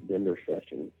Complete Bender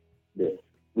session.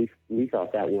 We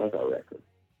thought that was our record.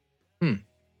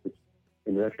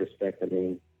 In retrospect, I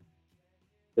mean,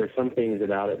 there's some things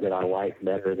about it that I like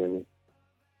better than,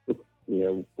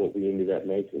 what we ended up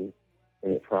making.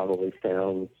 And it probably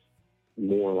sounds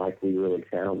more like we really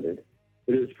sounded.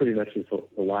 But it was pretty much just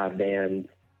a live band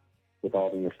with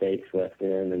all the mistakes left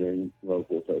in, and then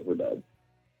vocals overdubbed.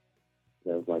 It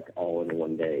was like all in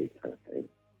one day kind of thing.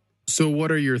 So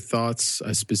what are your thoughts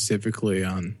specifically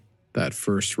on that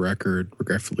first record,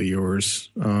 Regretfully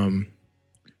Yours?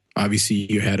 Obviously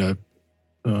you had a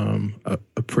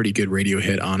pretty good radio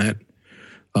hit on it.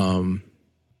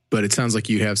 But it sounds like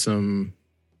you have some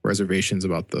reservations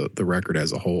about the record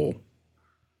as a whole.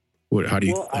 How do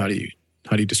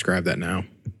you describe that now?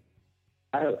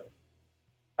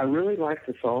 I really like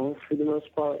the songs for the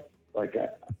most part. Like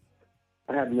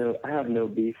I have no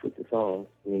beef with the songs.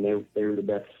 I mean, they were the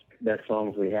best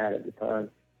songs we had at the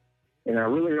time. And I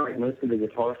really like most of the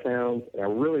guitar sounds, and I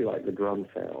really like the drum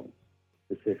sound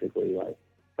specifically. Like,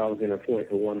 if I was going to point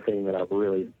to one thing that I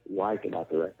really like about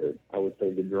the record, I would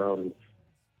say the drums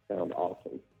sound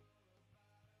awesome.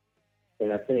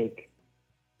 And I think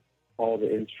all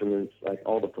the instruments, like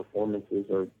all the performances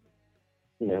are,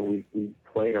 we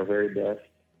played our very best.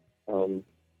 Again,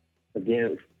 it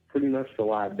was pretty much the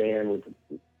live band with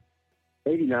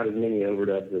maybe not as many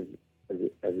overdubs as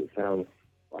it sounds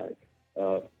like.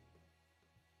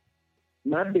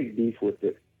 My big beef with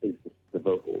it is the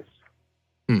vocals,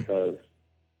 because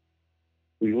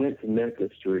we went to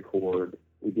Memphis to record.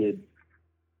 We did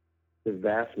the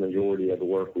vast majority of the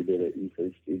work we did at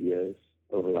ESO Studios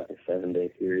over like a 7-day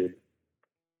period.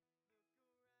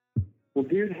 Well,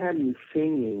 dude had me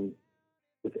singing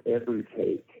with every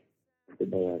take of the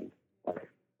band, like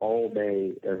all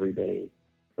day, every day,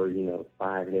 for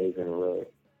 5 days in a row.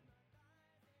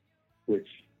 Which,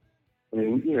 I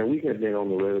mean, we had been on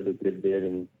the road a good bit,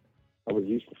 and I was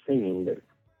used to singing, but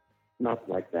not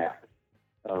like that.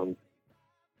 So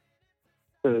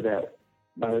that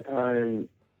by the time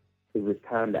it was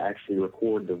time to actually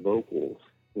record the vocals,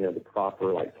 the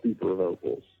proper like keeper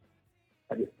vocals,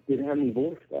 I just didn't have any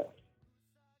voice left.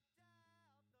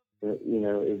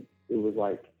 It was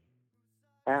like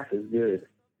half as good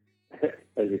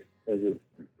as it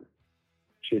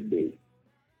should be.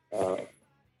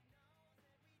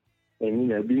 And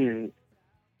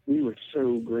we were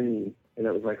so green, and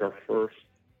it was like our first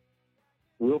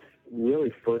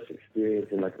really first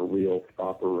experience in like a real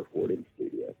proper recording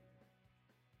studio.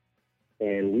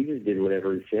 And we just did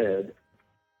whatever he said.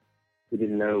 We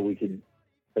didn't know we could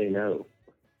say no,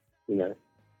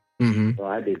 So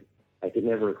I Like, it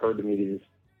never occurred to me to just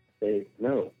say,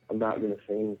 no, I'm not going to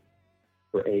sing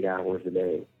for 8 hours a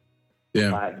day,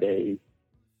 Yeah. 5 days,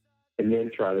 and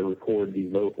then try to record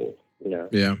these vocals, you know?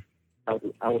 Yeah.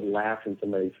 I would laugh in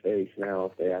somebody's face now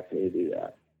if they asked me to do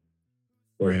that.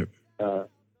 But, Right.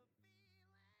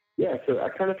 yeah, so I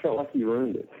kind of felt like he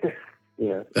ruined it. You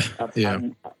know,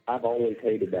 I've always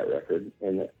hated that record,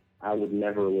 and I would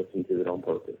never listen to it on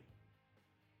purpose.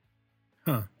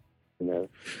 Huh. You know,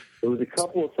 there was a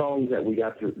couple of songs that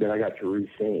I got to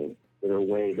re-sing that are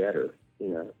way better. You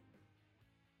know,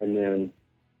 and then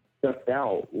Stuffed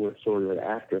Out was sort of an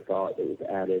afterthought that was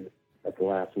added at the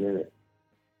last minute.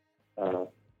 It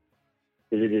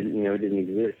didn't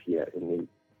exist yet when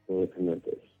we went to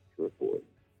Memphis to record.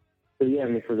 So yeah, I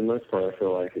mean, for the most part, I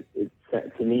feel like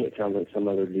to me it sounds like some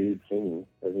other dude singing.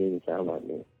 It doesn't even sound like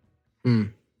me.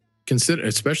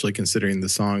 Especially considering the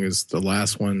song is the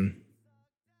last one,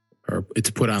 or it's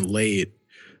put on late.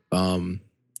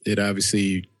 It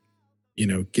obviously,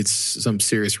 gets some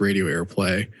serious radio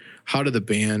airplay. How did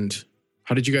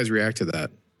you guys react to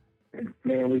that?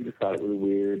 Man, we just thought it was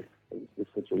weird. It was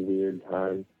just such a weird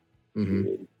time.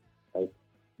 Mm-hmm. Like,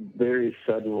 very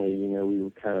suddenly, we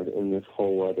were kind of in this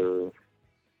whole other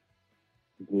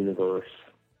universe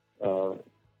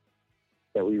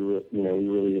that we really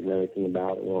didn't know anything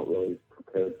about and weren't really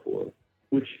prepared for,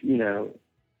 which, it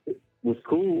was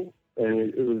cool. And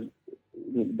it was,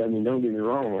 I mean, don't get me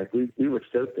wrong, like, we were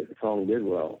stoked that the song did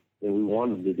well, and we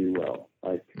wanted to do well.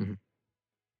 Like,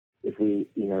 if we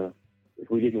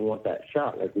didn't want that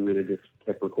shot, like, we would have just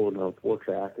kept recording on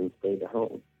 4-track and stayed at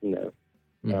home,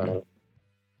 So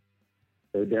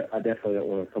I definitely don't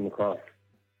want to come across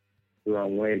the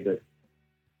wrong way, but,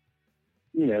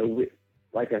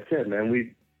 like I said, man,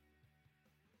 we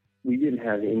didn't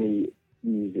have any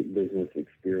music business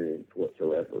experience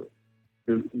whatsoever.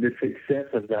 The success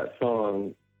of that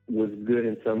song was good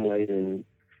in some ways and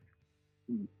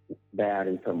bad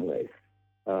in some ways.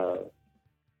 I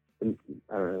don't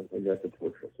know, maybe that's a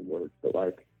poor choice of words, but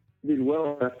like, did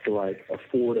well enough to like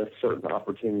afford us certain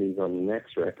opportunities on the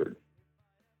next record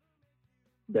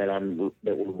that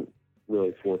we're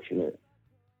really fortunate.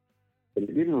 But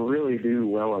it didn't really do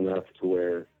well enough to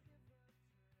where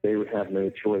they would have no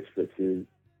choice but to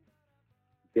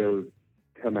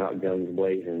come out guns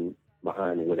blazing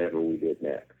behind whatever we did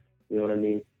next. You know what I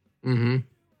mean? Mm-hmm.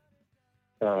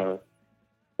 So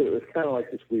it was kind of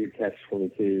like this weird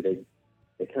catch-22.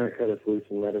 They kind of cut us loose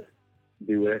and let us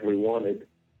do whatever we wanted,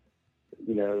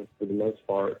 for the most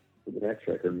part, for the next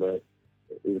record, but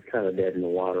it was kind of dead in the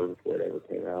water before it ever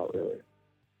came out, really.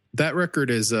 That record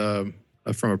is, from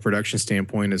a production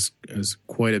standpoint, is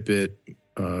quite a bit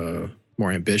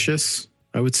more ambitious,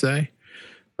 I would say.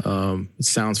 It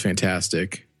sounds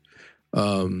fantastic.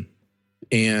 And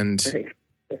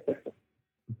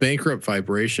Bankrupt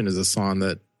Vibration is a song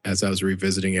that, as I was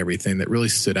revisiting everything, that really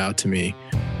stood out to me.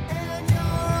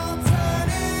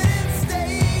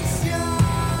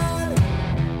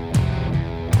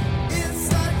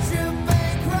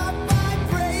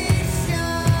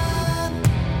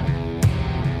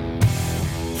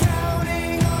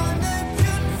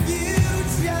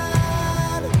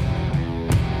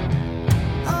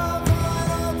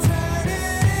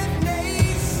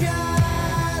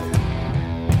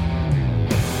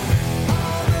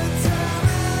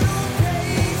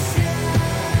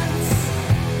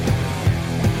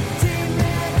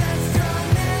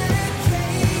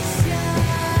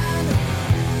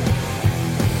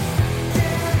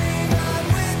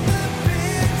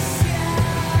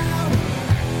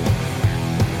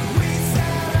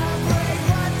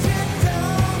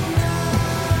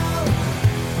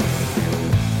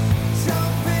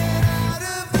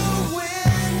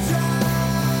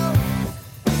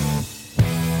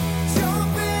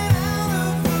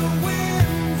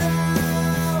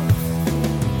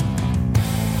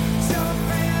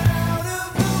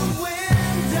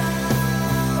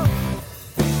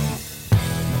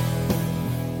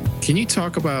 Can you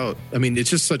talk about, I mean, it's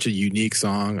just such a unique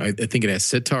song. I think it has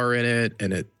sitar in it,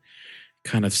 and it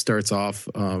kind of starts off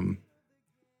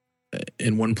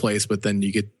in one place, but then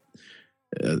you get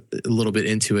a little bit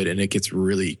into it and it gets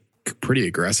really pretty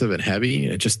aggressive and heavy.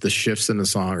 And just the shifts in the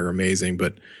song are amazing,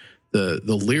 but the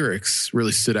lyrics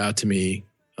really stood out to me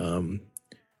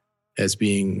as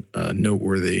being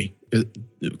noteworthy.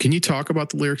 Can you talk about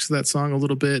the lyrics of that song a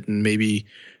little bit, and maybe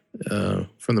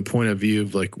from the point of view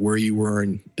of like where you were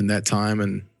in that time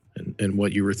and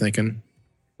what you were thinking?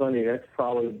 Funny, that's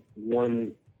probably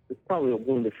one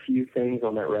of the few things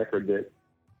on that record that,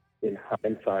 in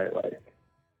hindsight, like,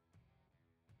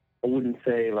 I wouldn't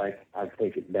say like I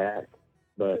take it back,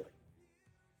 but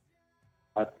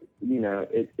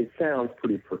it sounds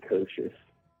pretty precocious.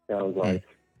 Sounds like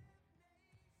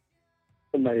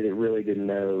somebody that really didn't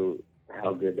know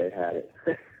how good they had it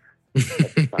at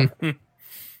the time.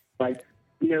 Like,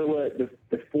 you know what? The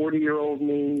 40-year-old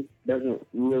me doesn't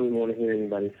really want to hear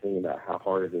anybody sing about how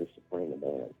hard it is to play in a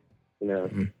band. You know?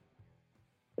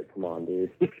 Like, come on,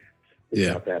 dude.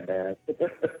 It's not that bad.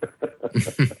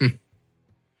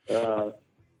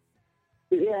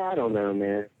 Yeah, I don't know,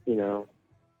 man. You know,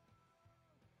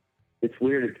 it's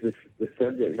weird. The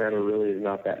subject matter really is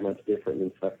not that much different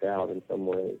than Sucked Out in some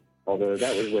ways. Although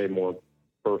that was way more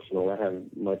personal. That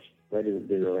didn't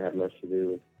really have much to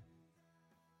do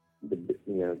with the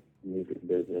music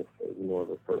business. It was more of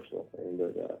a personal thing.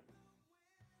 But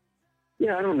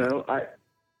yeah, I don't know. I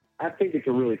think it's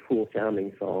a really cool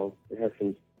sounding song. It has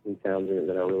some sounds in it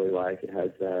that I really like. It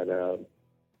has that,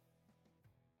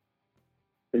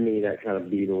 to me, that kind of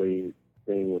Beatle-y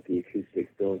thing with the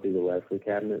acoustics going through the Leslie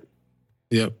cabinet.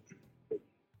 Yep.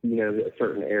 You know, a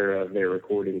certain era of their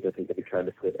recordings, I think they tried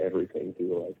to put everything through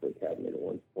the Leslie cabinet at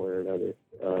one point or another.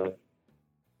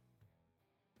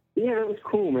 Yeah, it was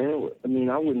cool, man. I mean,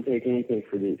 I wouldn't take anything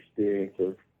for the experience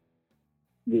of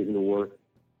getting to work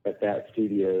at that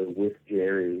studio with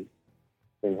Jerry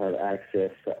and have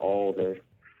access to all the,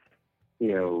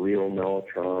 real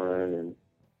Mellotron and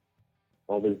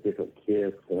all those different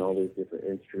kits and all those different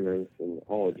instruments and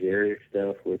all of Jerry's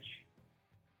stuff, which,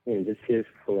 just his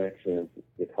collection of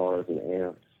guitars and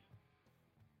amps.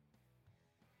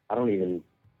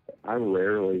 I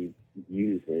rarely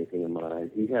use anything of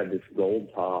mine. He had this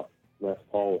gold top Les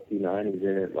Paul with P90s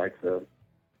in it, like the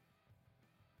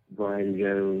Brian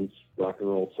Jones Rock and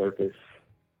Roll Circus,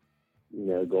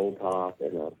 gold top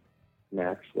and a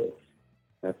matchless.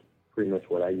 That's pretty much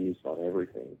what I use on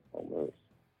everything, almost.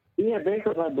 Yeah,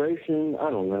 Bankrupt Vibration, I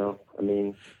don't know. I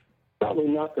mean, probably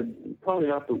not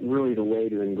really the way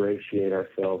to ingratiate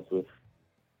ourselves with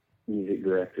music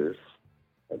directors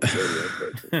at the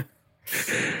radio station.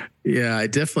 Yeah,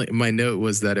 my note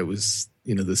was that it was,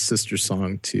 the sister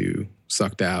song to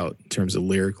Sucked Out in terms of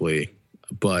lyrically,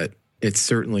 but it's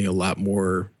certainly a lot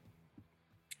more,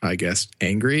 I guess,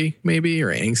 angry maybe,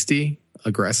 or angsty,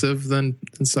 aggressive than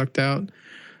Sucked Out.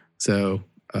 So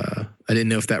I didn't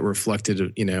know if that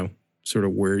reflected, sort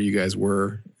of where you guys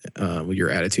were with your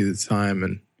attitude at the time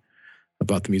and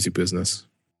about the music business.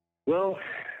 Well,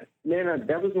 man,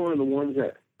 that was one of the ones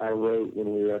that I wrote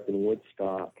when we were up in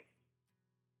Woodstock.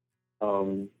 I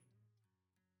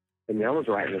was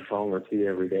writing a song or two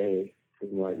every day,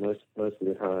 like most of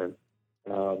the time.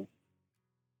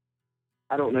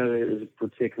 I don't know that it was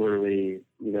particularly,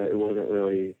 it wasn't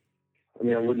really,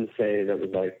 I wouldn't say that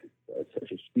was like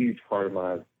such a huge part of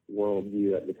my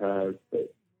worldview at the time,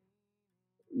 but,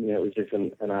 it was just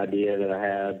an idea that I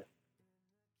had.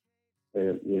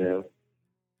 And,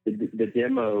 the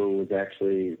demo was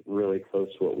actually really close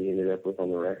to what we ended up with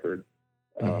on the record.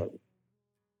 But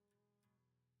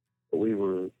we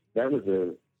were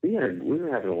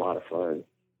having a lot of fun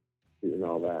doing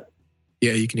all that.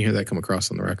 Yeah, you can hear that come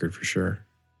across on the record for sure.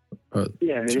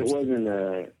 Yeah, it wasn't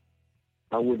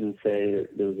I wouldn't say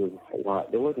that there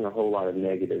wasn't a whole lot of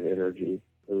negative energy.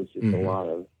 There was just a lot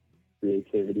of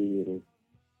creativity, and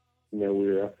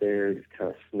we were up there just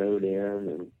kind of snowed in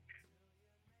and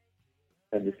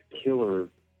had this killer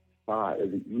spot.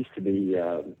 It used to be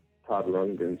Todd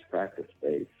Rundgren's practice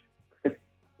space.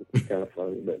 It's kind of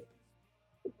funny, but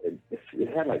it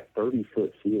had like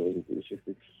 30-foot ceilings. It was just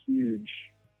this huge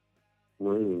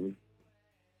room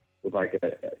with like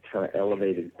a kind of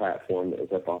elevated platform that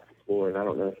was up off the floor, and I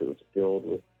don't know if it was filled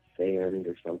with sand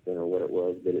or something or what it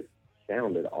was, but it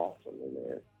sounded awesome in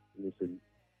there. It was a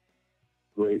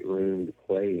great room to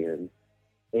play in,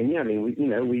 and yeah,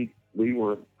 we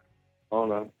were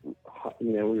on a,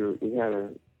 we had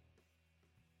a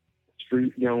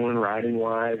street going riding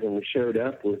wise, and we showed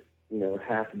up with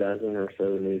half a dozen or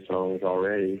so new songs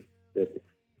already that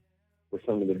were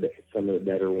some of the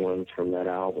better ones from that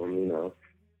album,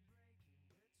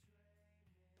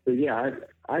 So yeah,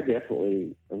 I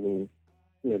definitely,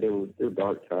 there were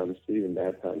dark times too and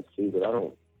bad times too, but I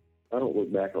don't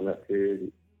look back on that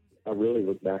period. I really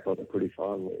look back on it pretty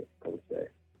fondly, I would say.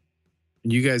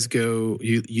 You guys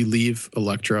you leave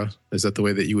Elektra. Is that the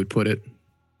way that you would put it?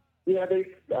 Yeah, they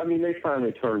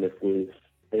finally turned us loose.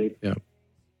 They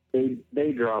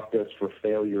dropped us for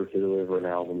failure to deliver an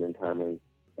album in timely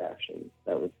fashion.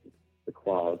 That was the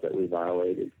clause that we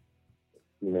violated.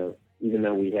 Even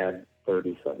though we had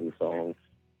 30-something songs,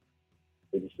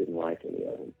 they just didn't like any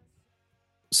of them.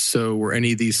 So were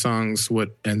any of these songs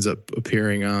what ends up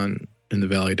appearing on In the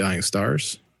Valley of Dying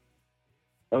Stars?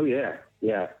 Oh yeah.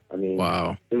 Yeah.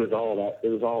 Wow. It was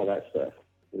all of that stuff.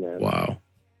 You know, Wow.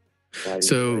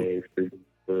 so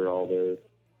for all those.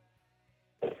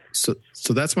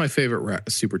 So that's my favorite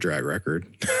Superdrag record,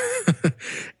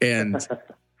 and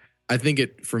I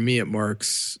think for me it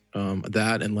marks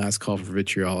that and Last Call for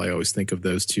Vitriol. I always think of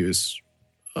those two as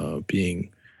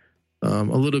being a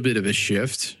little bit of a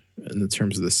shift in the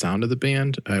terms of the sound of the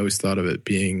band. I always thought of it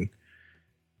being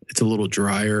it's a little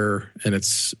drier and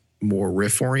it's more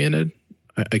riff oriented.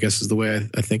 I guess is the way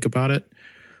I think about it.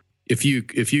 If you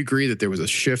agree that there was a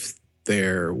shift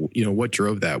there, you know, what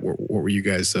drove that? What were you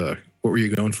guys? What were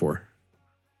you going for?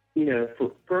 You know,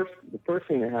 the first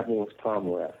thing that happened was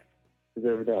Tom left. Because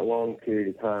over that long period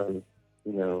of time,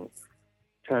 you know,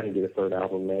 trying to get a third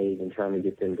album made and trying to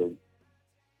get them to,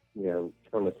 you know,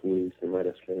 turn us loose and let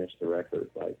us finish the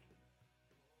record. Like,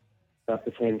 at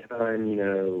the same time, you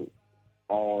know,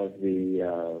 all of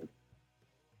the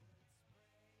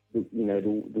you know,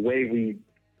 the way we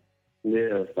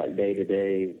lived, like day to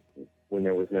day, when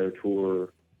there was no tour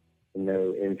and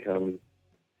no income,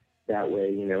 that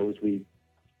way, you know, as we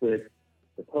split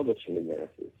the publishing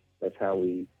advances. That's how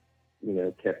we, you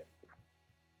know, kept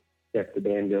the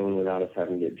band going without us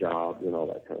having to get jobs and all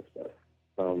that kind of stuff.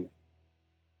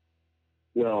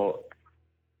 Well,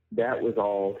 that was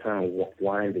all kind of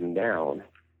winding down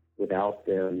without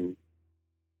them,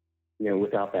 you know,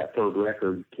 without that third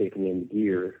record kicking into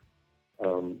gear.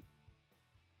 But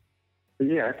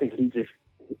yeah, I think he just,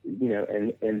 you know,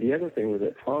 and the other thing was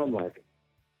that Tom, like,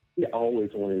 he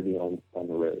always wanted to be on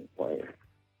the road playing.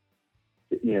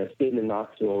 You know, sitting in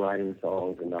Knoxville writing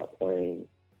songs and not playing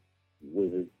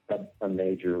was a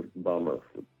major bummer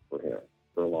for him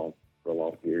for a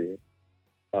long period.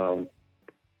 So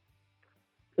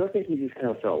I think he just kind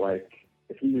of felt like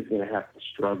if he was going to have to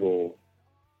struggle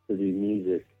to do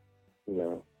music, you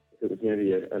know, if it was going to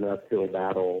be an uphill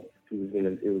battle, it was going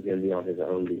to be on his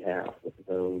own behalf with his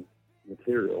own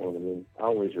material. And I mean, I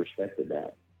always respected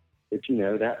that. But you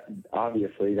know, that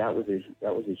obviously that was a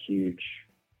huge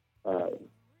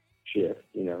shift.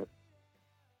 You know,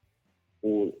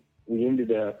 well, we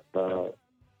ended up, you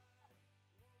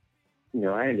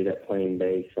know, I ended up playing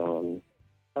bass on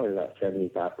probably about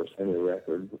 75% of the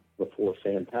record before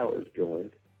Sam Powers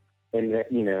joined, and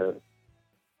that, you know,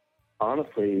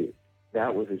 honestly,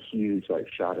 that was a huge like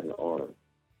shot in the arm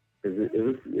because we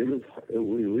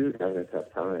were having a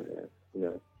tough time, man. You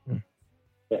know.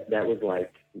 That was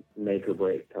like make or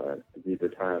break time. It's either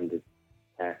time to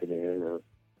pack it in or,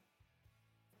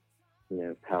 you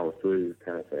know, power through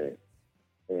kind of thing.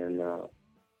 And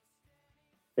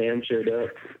Sam showed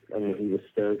up. I mean, he was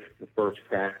stoked. The first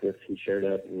practice, he showed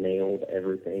up, nailed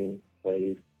everything,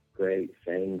 played great,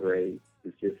 sang great. He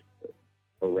was just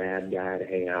a rad guy to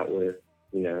hang out with,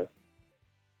 you know.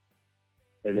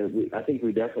 And then I think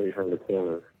we definitely turned the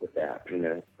corner with that, you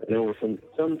know. And there were some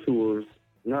tours,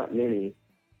 not many,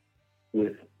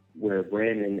 where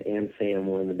Brandon and Sam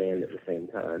were in the band at the same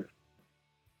time,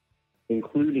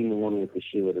 including the one with the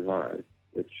Sheila Divine,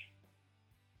 which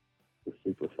was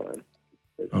super fun.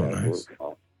 Oh, nice.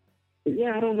 But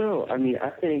yeah, I don't know. I mean, I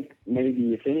think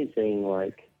maybe if anything,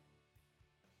 like,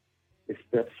 this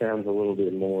stuff sounds a little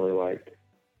bit more like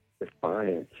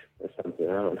defiant or something.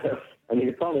 I don't know. I mean,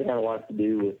 it probably had a lot to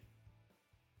do with,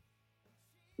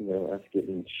 you know, us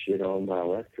getting shit on by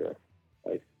Elektra.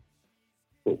 Like,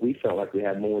 but we felt like we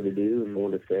had more to do and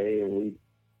more to say, and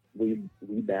we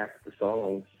backed the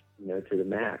songs, you know, to the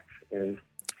max, and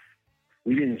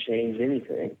we didn't change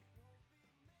anything.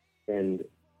 And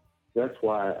that's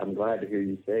why I'm glad to hear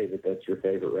you say that that's your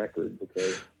favorite record,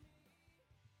 because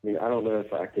I mean, I don't know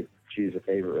if I could choose a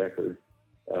favorite record.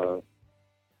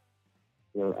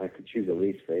 You know, I could choose a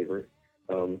least favorite,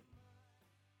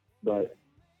 but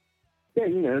yeah,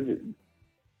 you know,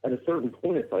 at a certain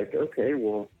point, it's like, okay,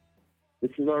 well,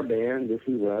 this is our band, this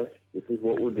is us, this is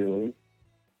what we're doing.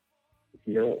 If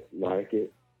you don't like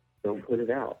it, don't put it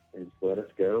out, and just let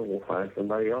us go, and we'll find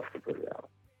somebody else to put it out.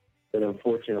 But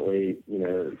unfortunately, you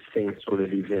know, things sort of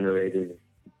degenerated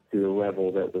to a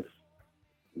level that was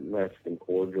less than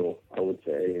cordial, I would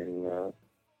say. And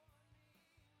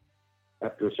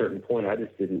after a certain point, I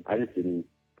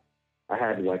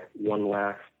had like one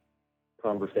last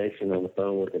conversation on the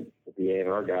phone with the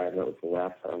A&R guy, and that was the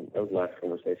last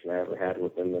conversation I ever had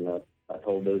with him. And I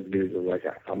told those dudes, I was like,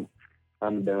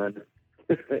 I'm done.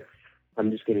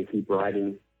 I'm just going to keep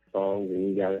writing songs, and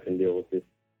you guys can deal with this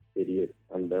idiot.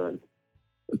 I'm done.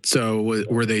 So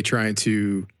were they trying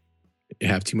to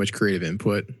have too much creative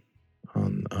input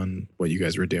on what you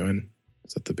guys were doing?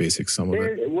 Is that the basic sum of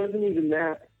it? It wasn't even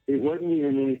that. It wasn't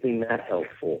even anything that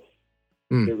helpful.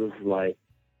 It was like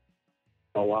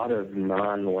a lot of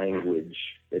non-language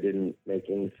that didn't make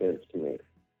any sense to me.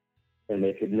 and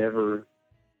he could never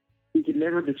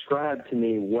describe to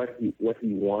me what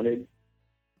he wanted.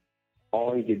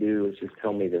 All he could do was just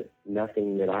tell me that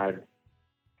nothing that I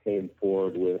came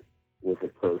forward with was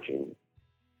approaching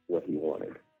what he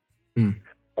wanted.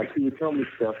 Like, he would tell me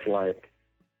stuff like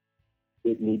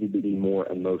it needed to be more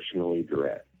emotionally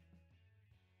direct.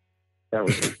 That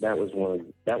was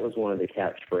one of the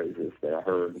catchphrases that I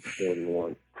heard more than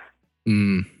once.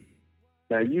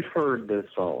 Now, you've heard those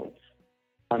songs.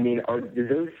 I mean, do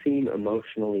those seem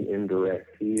emotionally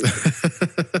indirect to you?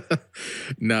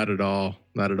 Not at all.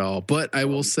 Not at all. But I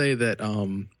will say that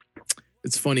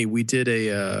it's funny. We did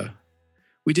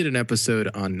an episode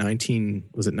on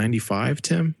 95,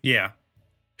 Tim? Yeah.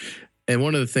 And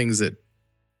one of the things that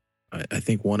I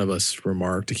think one of us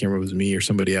remarked, I can't remember if it was me or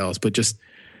somebody else, but just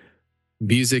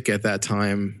music at that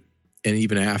time and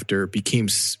even after became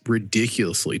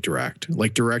ridiculously direct,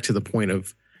 like direct to the point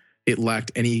of it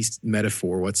lacked any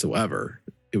metaphor whatsoever.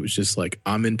 It was just like,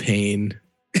 I'm in pain.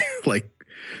 Like,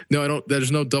 no, I don't,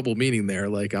 there's no double meaning there.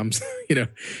 Like, I'm,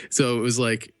 so it was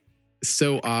like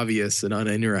so obvious and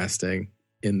uninteresting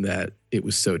in that it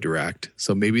was so direct.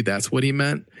 So maybe that's what he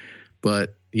meant.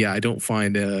 But yeah, I don't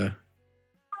find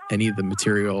any of the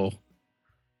material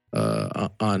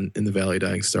on In the Valley of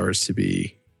Dying Stars to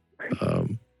be,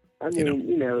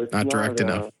 it's not direct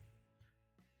enough.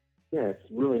 Yeah, it's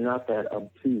really not that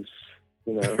obtuse,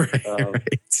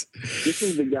 Right. This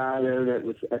is the guy, though, that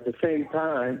was, at the same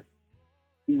time,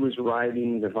 he was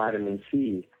writing the Vitamin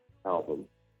C album,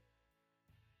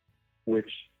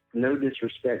 which, no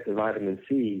disrespect to Vitamin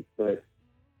C, but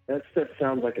that stuff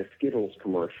sounds like a Skittles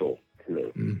commercial to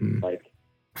me. Mm-hmm. Like,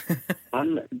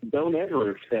 don't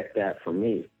ever expect that from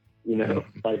me,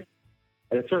 Like,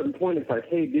 at a certain point, it's like,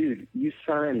 hey, dude, you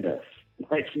signed us.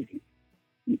 Like,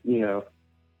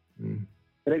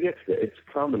 But I guess it's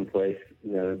commonplace,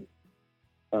 that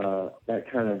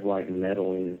kind of like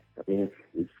meddling. I mean,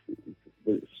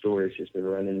 the story's just been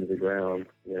run into the ground.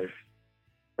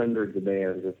 Hundreds of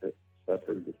bands have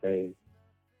suffered the same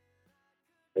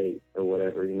fate or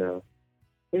whatever, And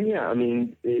yeah, I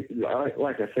mean,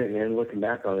 like I said, man, looking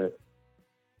back on it,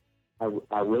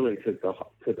 I really took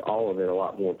all of it a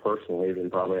lot more personally than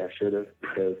probably I should have,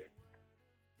 because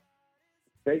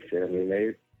face it, I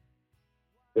mean,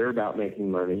 they're about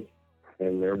making money,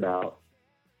 and they're about,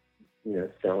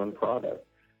 selling products.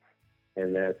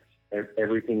 And that's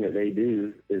everything that they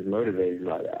do is motivated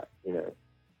by that,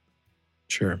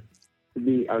 Sure. To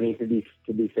be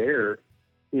fair,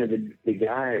 the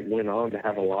guy went on to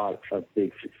have a lot of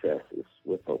big successes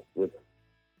with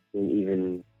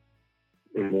even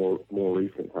in more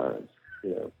recent times.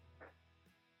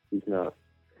 He's not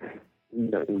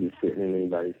going to be sitting in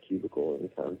anybody's cubicle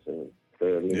anytime soon.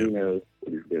 So, He knows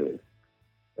what he's doing.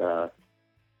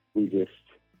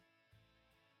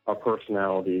 Our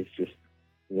personalities just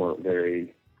weren't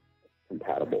very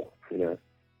compatible,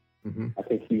 Mm-hmm. I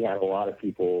think he had a lot of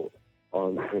people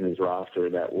in his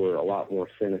roster that were a lot more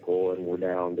cynical and were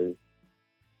down to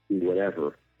do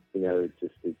whatever,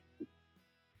 just to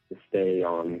stay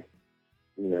on,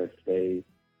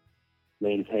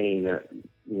 maintain that,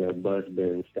 buzz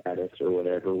bin status or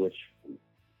whatever, which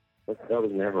that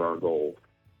was never our goal.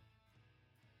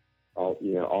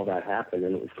 All that happened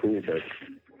and it was cool, but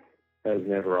that was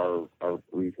never our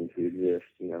reason to exist,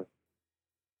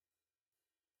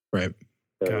 Right.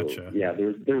 So, Gotcha. Yeah,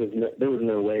 there was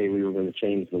no way we were going to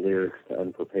change the lyrics to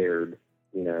Unprepared,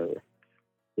 in an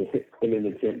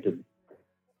attempt to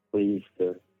please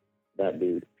that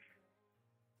dude.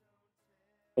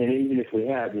 And even if we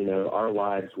had, our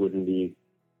lives wouldn't be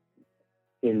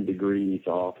 10 degrees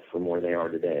off from where they are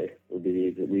today. We'd be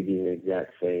in the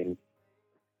exact same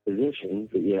position,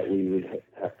 but yet we would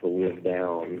have to live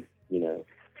down,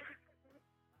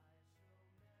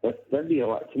 That'd be a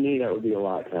lot. To me, that would be a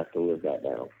lot to have to live that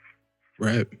down.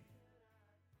 Right.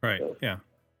 Right. So, yeah.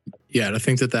 Yeah. And I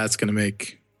think that's going to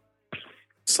make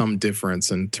some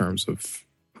difference in terms of,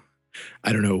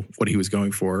 I don't know what he was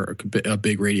going for. A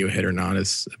big radio hit or not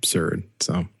is absurd.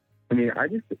 So, I mean, I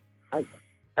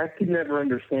could never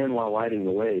understand why Lighting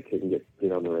the Way couldn't get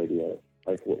on the radio.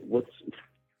 Like,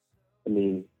 to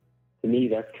me,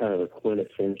 that's kind of a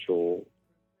quintessential,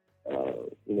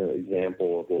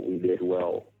 example of what we did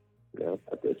well,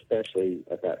 especially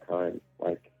at that time.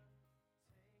 Like,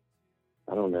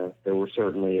 I don't know, there were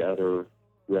certainly other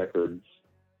records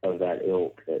of that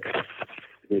ilk that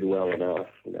did well enough,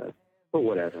 but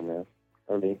whatever, man.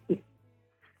 I mean,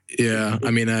 yeah,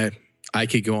 I mean, I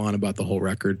could go on about the whole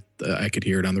record. I could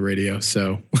hear it on the radio.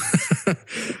 So,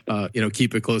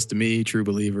 Keep It Close to Me, True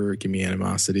Believer, Give Me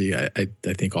Animosity. I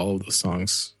think all of those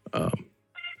songs,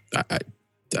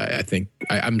 I think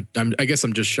I guess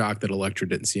I'm just shocked that Elektra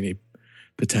didn't see any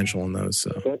potential in those.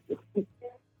 So.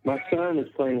 My son is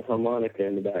playing harmonica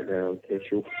in the background. In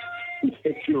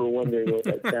case you were wondering what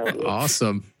that sound was.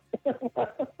 Awesome.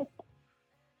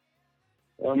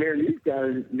 Well, man,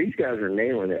 these guys are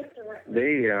nailing it.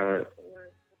 They,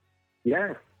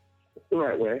 yeah, it's the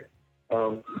right way.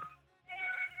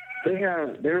 They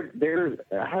have,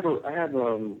 I have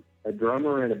a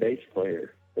drummer and a bass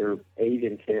player. They're 8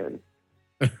 and 10.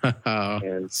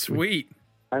 And sweet.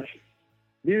 I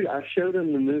showed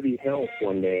them the movie Help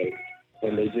one day,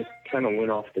 and they just kind of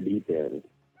went off the deep end.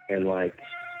 And like,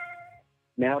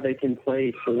 now they can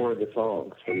play 4 of the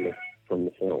songs from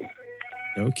the film.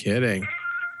 No kidding.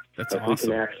 That's like awesome.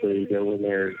 We can actually go in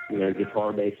there,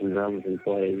 guitar, bass, and drums and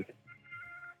play.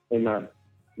 And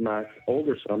my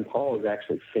older son, Paul, is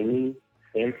actually singing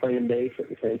and playing bass at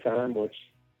the same time, which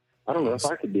I don't know if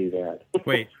I could do that.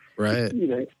 Wait. Right.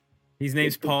 His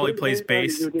name's Paul. He plays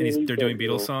bass, and they're doing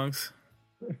Beatles songs.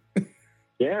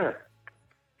 Yeah.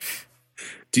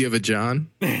 Do you have a John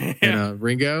and a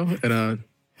Ringo and a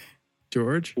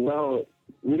George? No,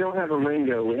 we don't have a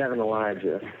Ringo. We have an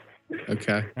Elijah.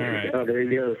 Okay. All right. Oh, there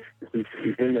he goes.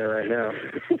 He's in there right now.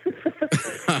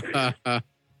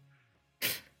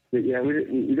 But yeah,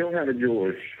 we don't have a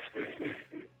George.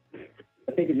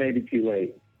 I think it may be too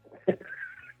late.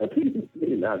 I think it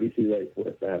may not be too late for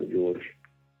us to have a George.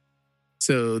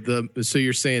 So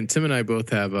you're saying Tim and I both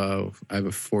have I have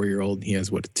a 4-year-old and he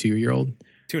has what, a 2-year-old?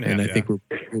 2.5. And I think we're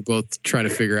both trying to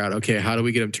figure out, okay, how do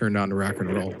we get him turned on to rock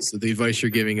and roll? So the advice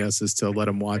you're giving us is to let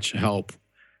him watch Help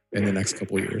in the next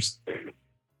couple of years.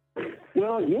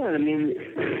 Well, yeah, I mean,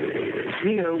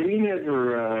 we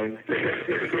never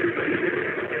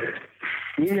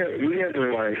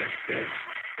like.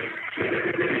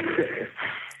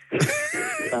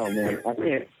 Oh man,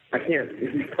 I can't.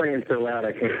 He's playing so loud,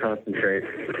 I can't concentrate.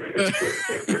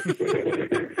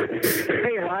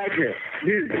 Hey, Elijah,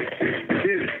 dude,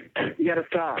 you gotta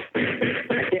stop.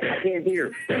 I can't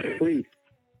hear. Please.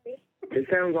 It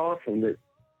sounds awesome, but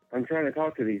I'm trying to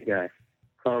talk to these guys.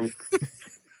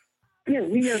 Yeah,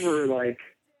 we never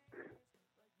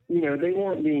they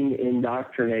weren't being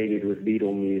indoctrinated with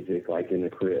Beatle music like in the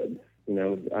crib. I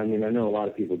mean, I know a lot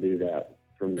of people do that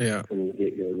from the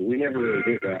get-go. But we never really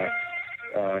did that.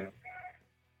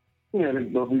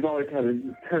 But we've always had a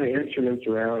ton of instruments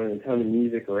around and a ton of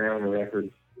music around and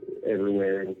records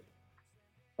everywhere. And,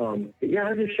 but yeah,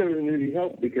 I just showed the movie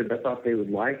Help because I thought they would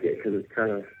like it because it's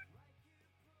kind of,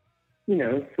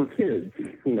 for kids.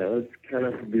 It's kind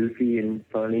of goofy and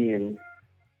funny and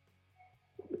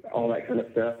all that kind of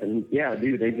stuff. And yeah,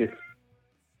 dude, they just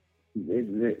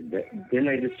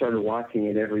started watching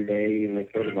it every day, and they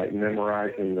started like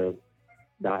memorizing the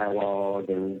dialogue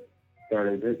and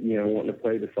started, wanting to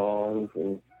play the songs.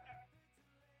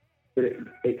 But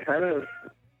it kind of,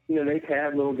 they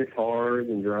had little guitars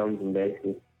and drums and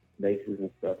basses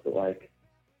and stuff. But like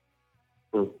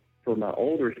for my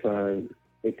older son,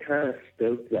 it kind of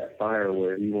stoked that fire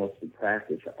where he wants to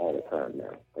practice all the time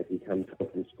now. Like he comes home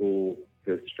from school,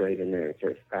 goes straight in there and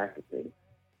starts practicing.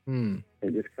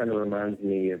 It just kind of reminds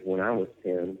me of when I was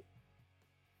 10.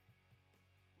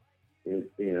 It's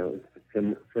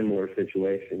a similar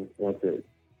situation. Once it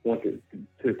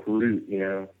took root,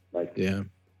 like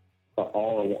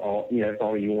all that's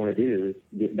all you want to do is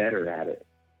get better at it.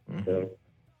 Mm-hmm. So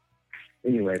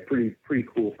anyway, pretty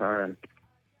cool time.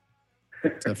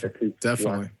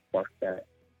 Definitely. Watch that.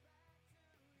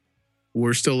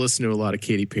 We're still listening to a lot of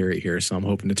Katy Perry here, so I'm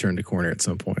hoping to turn the corner at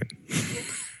some point.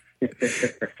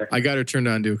 I got her turned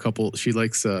on to a couple. She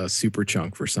likes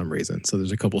Superchunk for some reason, so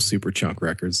there's a couple Superchunk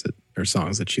records or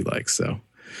songs that she likes. So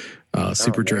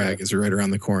Superdrag is right around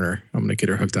the corner. I'm gonna get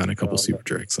her hooked on a couple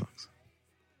Superdrag songs.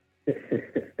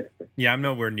 Yeah, I'm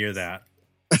nowhere near that.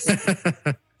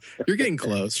 You're getting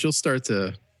close. She'll start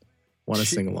to want to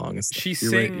sing along and stuff. She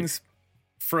sings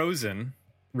Frozen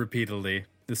repeatedly,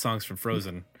 the songs from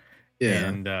Frozen. Yeah.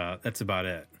 And that's about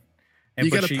it. And,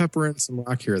 you got to pepper in some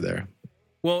rock here or there.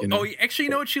 Well, actually,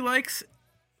 you know what she likes?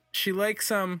 She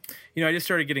likes I just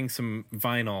started getting some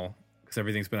vinyl because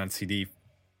everything's been on CD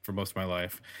for most of my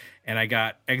life. And I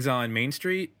got Exile on Main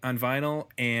Street on vinyl,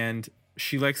 and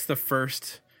she likes the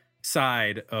first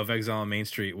side of Exile on Main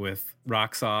Street with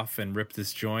Rocks Off and Rip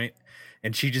This Joint.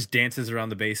 And she just dances around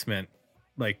the basement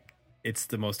like it's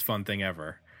the most fun thing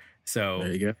ever. So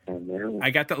there you go.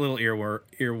 I got that little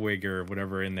earwig or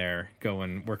whatever in there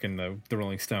going, working the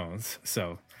Rolling Stones.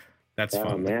 So that's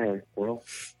fun. Oh, man. Well,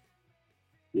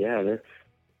 yeah, that's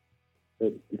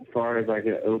as far as like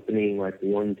an opening, like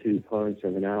 1-2 punch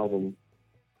of an album,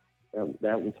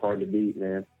 that was hard to beat,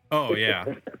 man. Oh, yeah.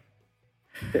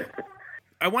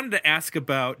 I wanted to ask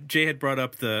about, Jay had brought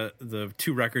up the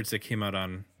two records that came out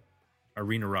on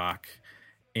Arena Rock,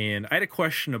 and I had a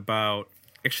question about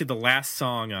actually the last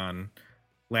song on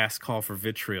Last Call for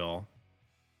Vitriol.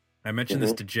 I mentioned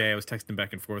this to Jay. I was texting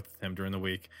back and forth with him during the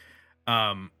week.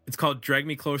 It's called Drag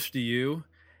Me Closer to You.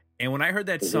 And when I heard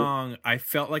that song, I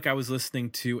felt like I was listening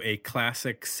to a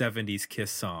classic 70s Kiss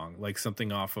song, like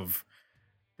something off of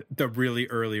the really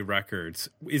early records.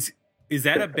 Is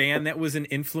that a band that was an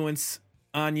influence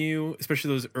on you, especially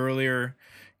those earlier,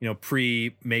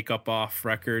 pre-Makeup Off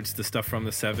records, the stuff from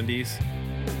the 70s?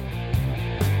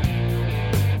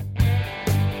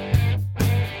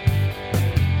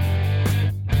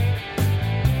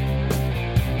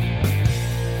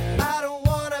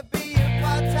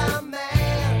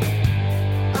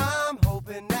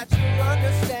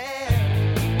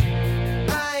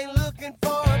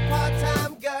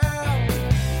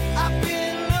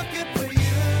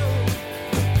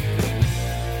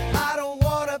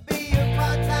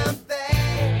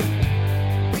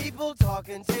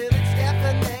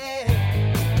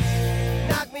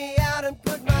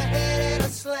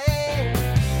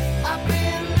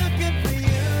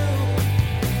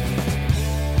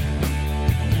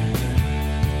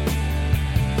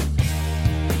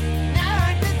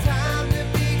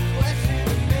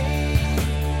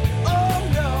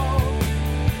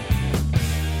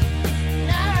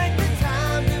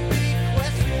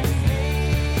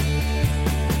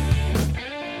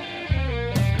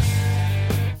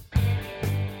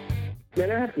 And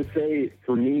I have to say,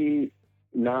 for me,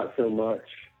 not so much,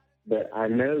 but I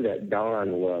know that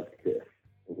Don loved Kiss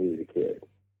when he was a kid.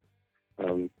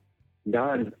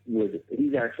 Don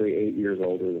he's actually 8 years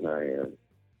older than I am.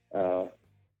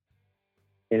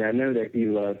 And I know that he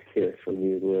loved Kiss when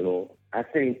he was little. I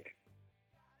think,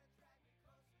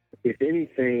 if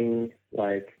anything,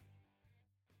 and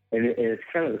it's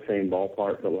kind of the same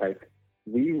ballpark, but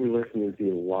we were listening to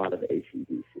a lot of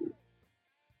AC/DC.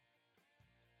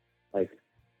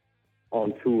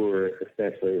 On tour,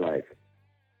 especially,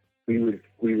 we would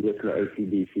listen to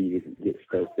AC/DC to get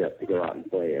stoked up to go out and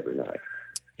play every night.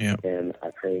 Yeah. And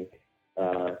I think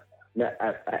that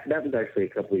was actually a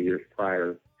couple of years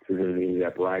prior to when we ended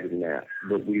up writing that,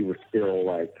 but we were still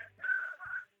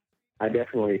I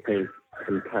definitely think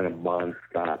some kind of Bon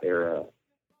Scott era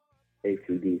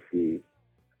AC/DC.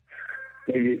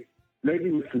 Maybe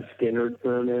with some Skinner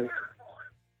thrown in.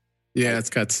 Yeah, it's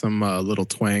got some little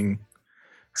twang.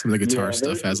 Some of the guitar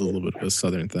stuff has a little bit of a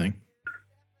southern thing.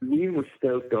 We were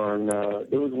stoked on,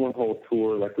 there was one whole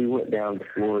tour, we went down to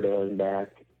Florida and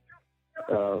back.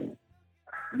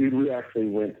 We actually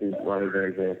went to Ronnie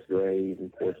Van Zant's grave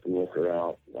and forced him with her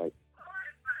out.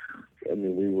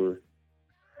 We were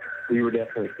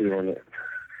definitely feeling it.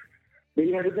 But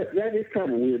yeah, that is kind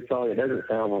of a weird song. It doesn't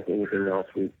sound like anything else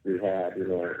we had, It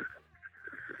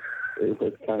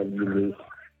was kind of unique.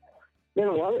 And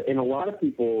a lot of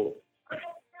people,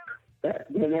 that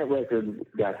record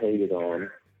got hated on.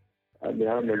 I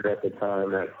remember at the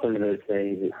time, some of those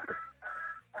things,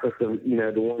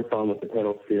 the one song with the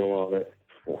pedal steel on it,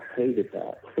 I hated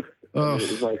that. Oh. It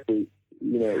was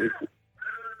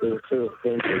it was so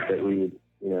offensive that we would,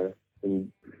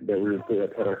 that we would put a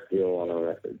pedal steel on our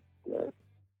record.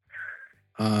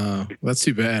 That's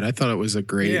too bad. I thought it was a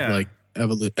great,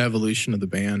 evolution of the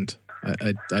band.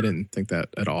 I didn't think that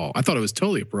at all. I thought it was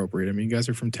totally appropriate. You guys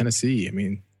are from Tennessee.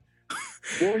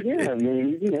 Well, yeah,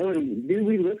 dude,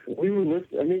 we were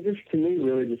listening. Just to me,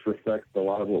 really just reflects a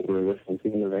lot of what we were listening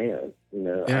to in the van.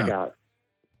 Yeah. I got,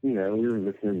 we were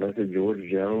listening to a bunch of George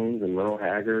Jones and Merle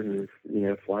Haggard and,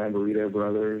 Flying Burrito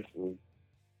Brothers and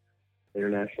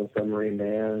International Submarine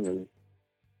Band, and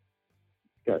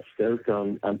got stoked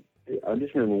on. I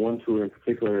just remember one tour in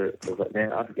particular. I was like,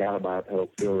 man, I've got to buy a pedal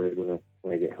steel rig when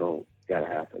I get home. It's got to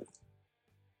happen.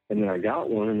 And then I got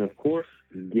one, and of course,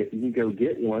 you go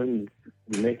get one,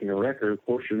 you're making a record, of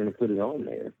course you're going to put it on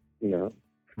there,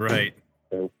 Right.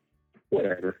 So,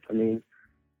 whatever. Can't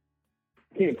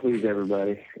please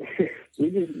everybody.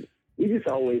 we just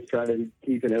always try to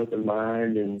keep an open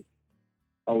mind and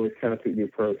always kind of take the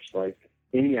approach,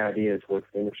 any idea is worth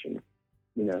finishing,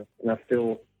 and I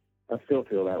still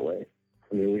feel that way.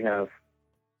 We have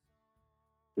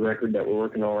the record that we're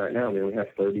working on right now. We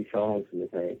have 30 songs in the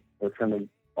tank. We're kind of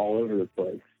all over the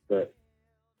place, but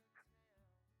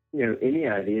any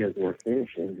idea is worth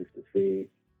finishing just to see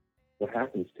what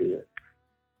happens to it.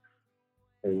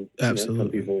 And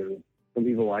absolutely, some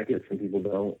people like it, some people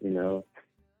don't.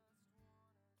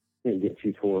 Can't get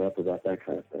too tore up about that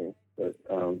kind of thing. But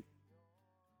at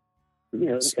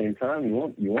the same time, you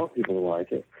want people to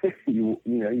like it. you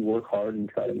work hard and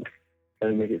try to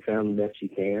make it sound the best you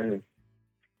can. And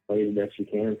play the best you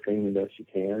can, sing the best you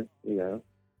can, you know.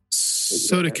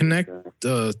 So to connect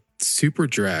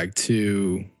Superdrag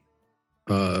to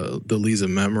the Lees of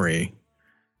Memory,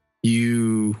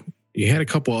 you had a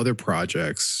couple other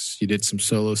projects. You did some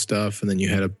solo stuff, and then you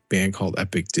had a band called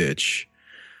Epic Ditch.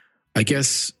 I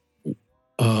guess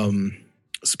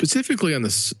specifically on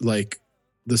this, like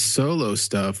the solo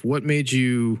stuff, what made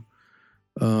you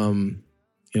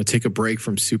take a break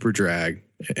from Superdrag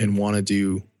and want to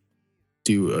do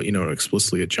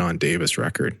explicitly a John Davis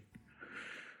record?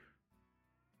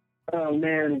 Oh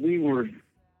man, we were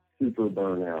super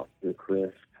burnt out to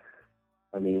crisp.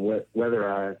 I mean, whether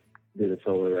I did a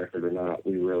solo record or not,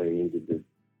 we really needed to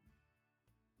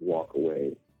walk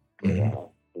away for a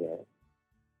while. Yeah.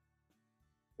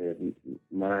 And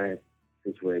my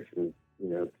situation,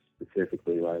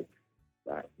 specifically, like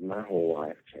my whole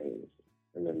life changed,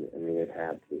 and then it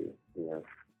had to,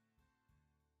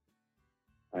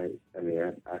 I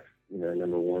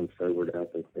number one, sobered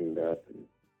up and cleaned up and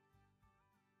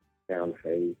found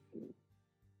faith. And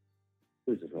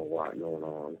there's just a lot going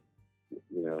on,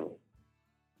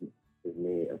 with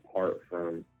me, apart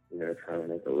from, trying to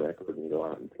make a record and go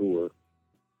out and tour.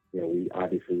 We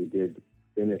obviously did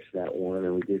finish that one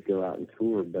and we did go out and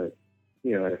tour, but,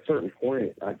 at a certain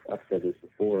point, I've said this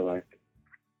before, like,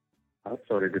 I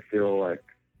started to feel like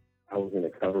I was in a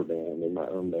cover band, in my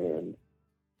own band,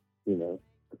 because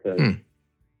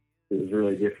it was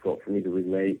really difficult for me to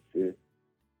relate to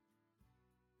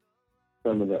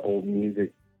some of the old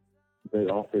music, but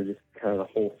also just kind of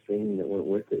the whole scene that went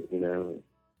with it,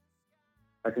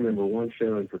 I can remember one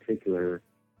show in particular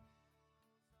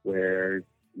where,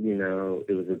 it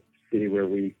was a city where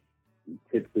we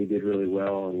typically did really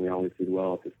well, and we always did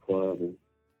well at this club, and,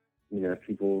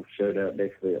 people showed up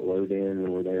basically at load in and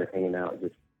were there hanging out,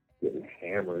 just getting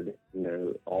hammered,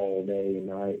 all day and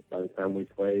night by the time we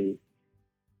played.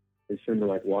 I just remember,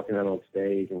 like, walking out on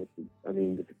stage, and,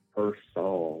 the first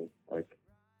song, like,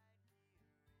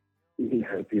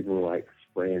 people were, like,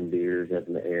 spraying beers up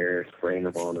in the air, spraying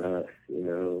them on us,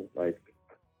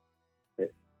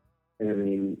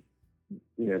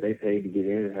 they paid to get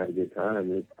in and have a good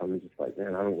time. I'm just like,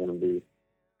 man, I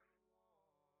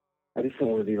just don't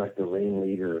want to be like the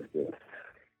ringleader of this,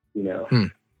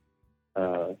 It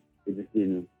just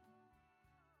didn't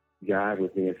jive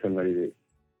with me as somebody that,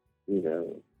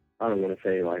 I don't want to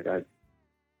say like I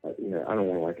don't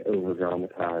want to like over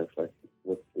dramatize like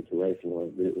what the situation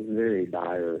was, but it was very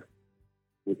dire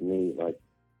with me, like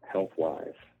health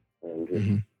wise and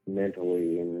just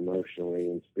mentally and emotionally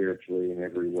and spiritually in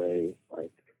every way,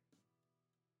 like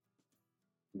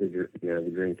the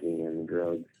drinking and the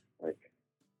drugs. Like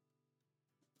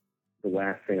the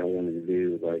last thing I wanted to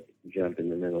do was like jump in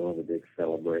the middle of a big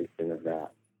celebration of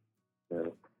that,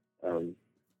 and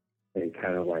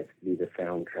kind of like be the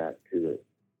soundtrack to it,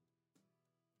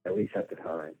 at least at the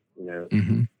time,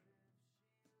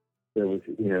 So it was,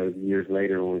 years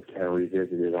later when we kind of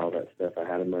revisited all that stuff, I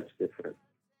had a much different,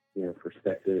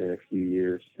 perspective in a few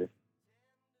years to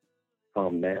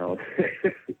calm down,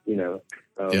 Yeah.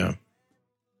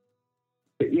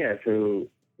 But yeah, so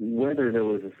whether there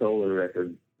was a solo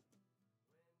record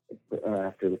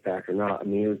after the fact or not,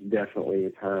 it was definitely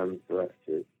a time for us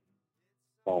to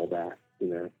fall back,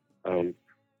 and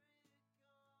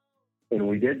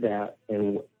we did that,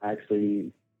 and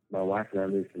actually my wife and I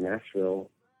moved to Nashville,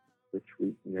 which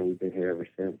we've been here ever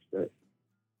since, but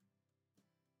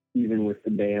even with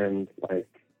the band, like,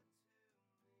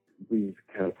 we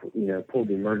kind of, pulled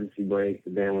the emergency brake. The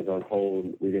band was on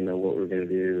hold. We didn't know what we were going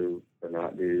to do or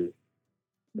not do.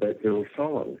 But there were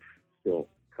songs still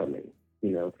coming,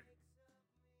 And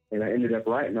I ended up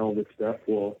writing all this stuff.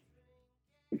 Well,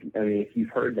 if you've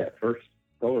heard that first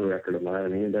solo record of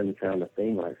mine, it doesn't sound a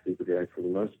thing like Superdrag for the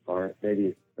most part.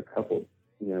 Maybe a couple,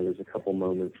 there's a couple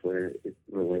moments where it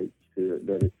relates to it,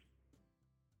 but it's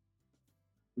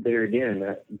there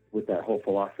again, with that whole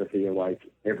philosophy of like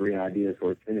every idea is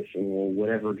worth finishing. Well,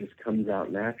 whatever just comes out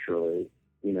naturally,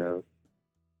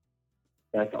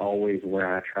 that's always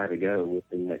where I try to go with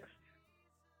the next,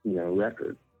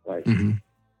 record. Like,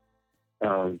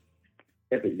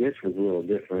 Epic Ditch was a little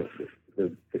different.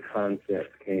 The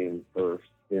concept came first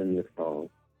in the song.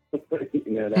 That was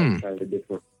kind of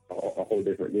a whole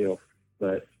different deal.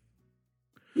 But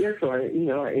yeah, so I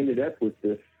ended up with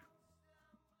this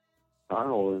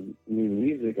style of new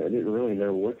music. I didn't really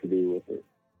know what to do with it.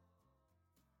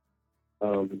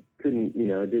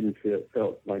 It didn't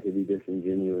felt like it'd be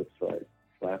disingenuous to like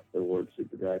slap the word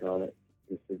Superdrag on it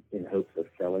just in hopes of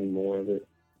selling more of it.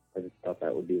 I just thought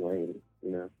that would be lame,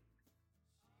 and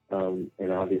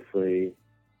obviously,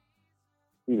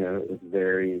 it was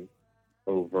very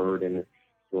overt in its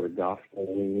sort of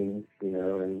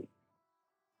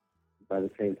by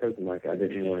the same token, like I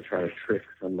didn't want to try to trick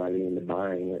somebody into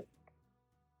buying it,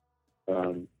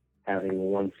 having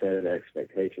one set of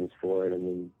expectations for it, and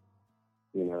then,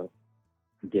 you know,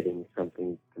 getting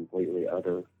something completely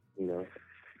other, you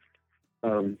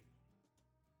know.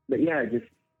 But yeah,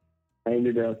 I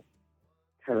ended up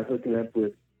kind of hooking up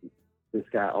with this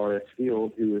guy, R.S.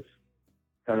 Field, who was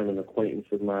kind of an acquaintance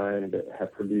of mine, but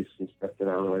had produced some stuff that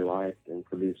I really liked, and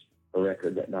produced a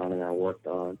record that Don and I worked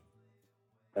on.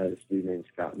 This dude named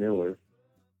Scott Miller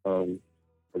from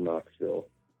Knoxville.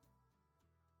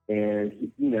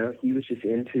 And, he was just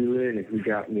into it, and he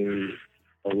got me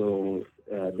a little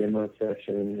demo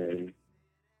session, and,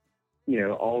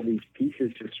 all these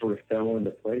pieces just sort of fell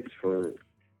into place for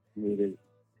me to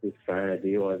sign a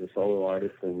deal as a solo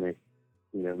artist and make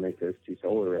those 2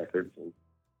 solo records. And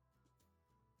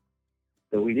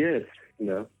so we did,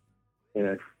 and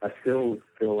I still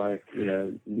feel like,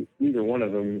 neither one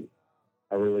of them,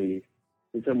 I really,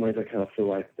 in some ways, I kind of feel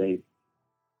like I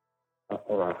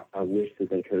wish that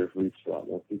they could have reached a lot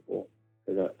more people.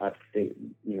 Because I think,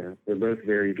 they're both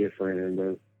very different and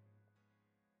both,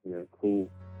 cool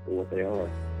for what they are.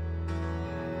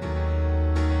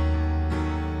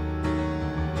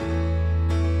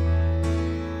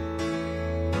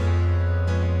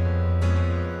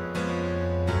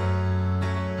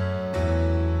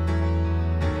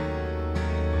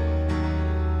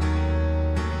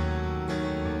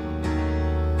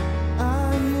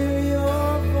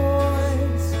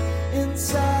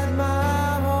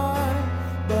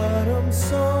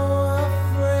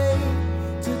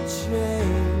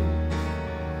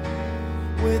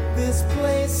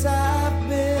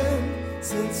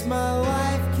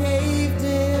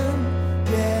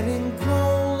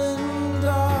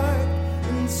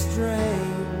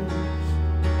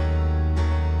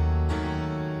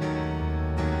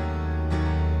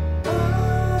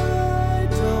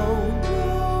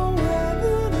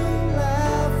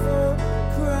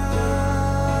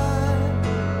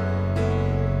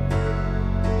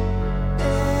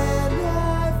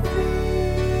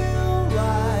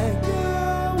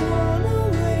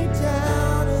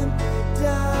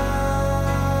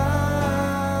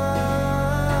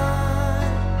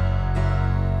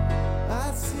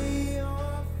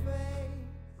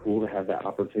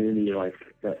 Opportunity, like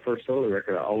that first solo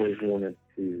record, I always wanted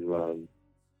to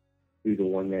do the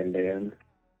one-man band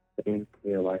thing,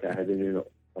 like I had been doing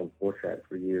on 4-track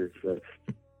for years, but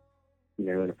in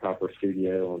a proper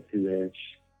studio on 2-inch,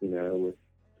 with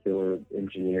killer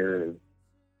engineer, and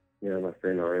my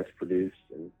friend RS produced,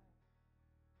 and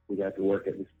we got to work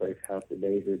at this place, House of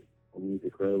David on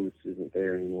Music Row, which isn't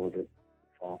there anymore, but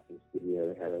awesome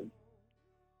studio. They had an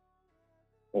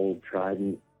old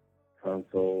Trident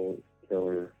console,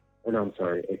 killer,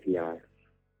 API.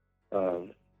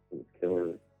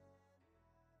 Killer,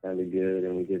 sounded good,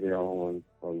 and we did it all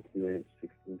on 2-inch,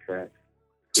 16 tracks.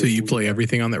 So you play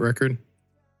everything on that record?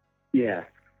 Yeah,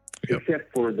 yep.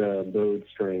 Except for the bowed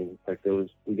strings. Like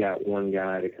we got one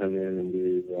guy to come in and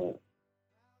do.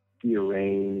 He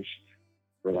arranged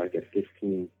for like a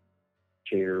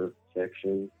 15-chair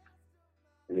section,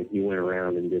 and then he went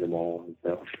around and did them all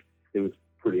himself. It was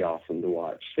pretty awesome to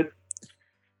watch.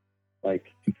 Like,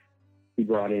 he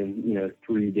brought in,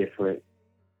 3 different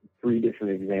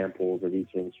examples of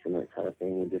each instrument kind of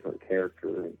thing with different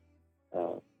character.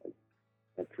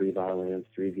 Like 3 violins,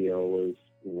 3 violas,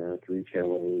 3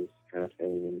 cellos kind of thing,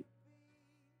 and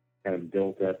kind of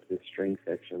built up this string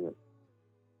section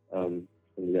that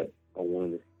ended up on one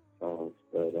of the songs,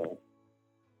 but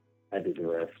I did the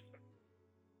rest.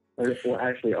 Well,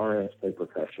 actually, RS played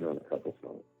percussion on a couple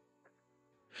songs.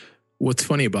 What's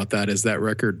funny about that is that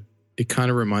record, it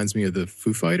kind of reminds me of the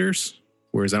Foo Fighters,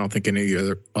 whereas I don't think any of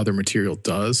the other material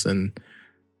does. And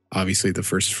obviously the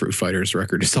first Foo Fighters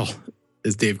record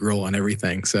is Dave Grohl on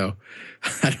everything. So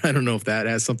I don't know if that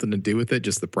has something to do with it,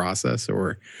 just the process,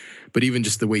 but even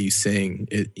just the way you sing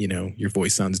it, your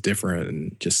voice sounds different,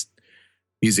 and just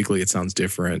musically it sounds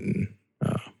different. And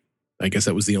I guess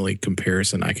that was the only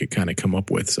comparison I could kind of come up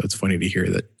with. So it's funny to hear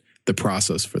that the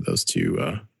process for those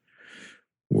 2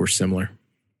 were similar.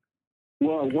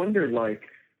 Well, I wondered,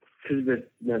 because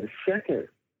the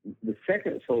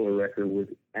second solo record was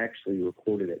actually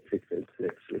recorded at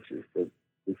 606, which is the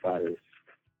Foo Fighters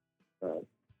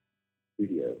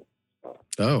studio spot.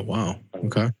 Oh, wow.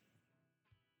 Okay.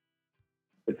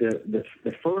 But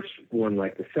the first one,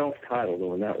 like the self-titled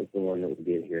one, that was the one that we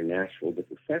did here in Nashville. But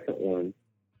the second one,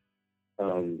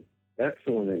 that's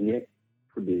the one that Nick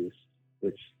produced,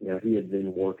 which, he had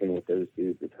been working with those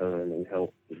dudes a ton and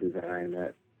helped to design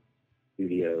that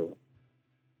studio.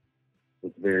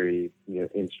 Was very,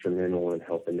 instrumental in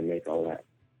helping to make all that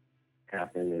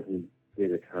happen. And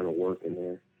did a ton of work in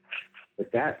there.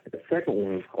 But the second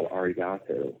one was called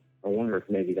Arigato. I wonder if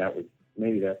maybe that's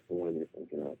the one you're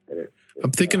thinking of.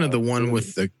 I'm thinking of the one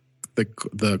with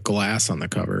the glass on the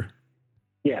cover.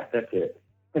 Yeah, that's it.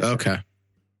 Okay.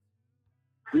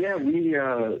 Yeah,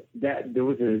 there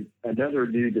was another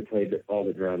dude that played all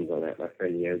the drums on that, my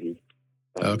friend Yogi.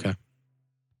 Okay.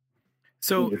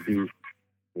 So he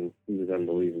was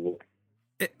unbelievable.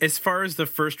 As far as the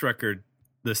first record,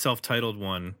 the self-titled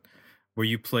one, where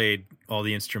you played all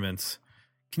the instruments,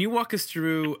 can you walk us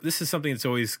through? This is something that's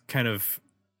always kind of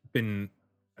been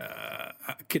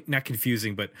not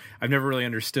confusing, but I've never really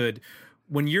understood.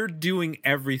 When you're doing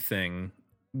everything,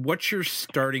 what's your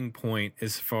starting point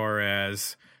as far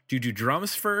as, do you do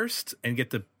drums first and get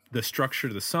the structure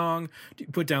of the song? Do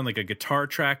you put down like a guitar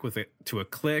track to a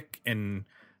click, and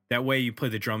that way you play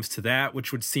the drums to that,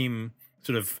 which would seem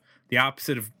sort of the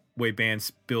opposite of way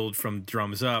bands build from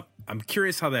drums up. I'm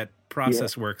curious how that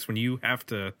process works when you have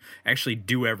to actually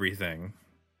do everything.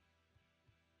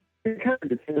 It kind of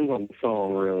depends on the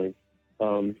song, really.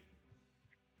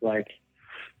 Like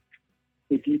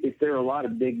if there are a lot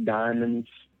of big diamonds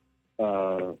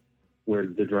where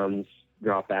the drums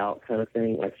drop out, kind of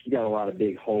thing. Like if you got a lot of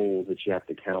big holes that you have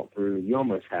to count through, you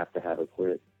almost have to have a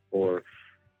click. Or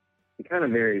it kind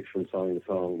of varies from song to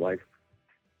song. Like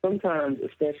sometimes,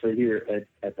 especially here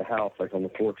at the house, like on the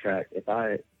 4-track, if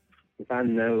I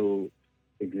know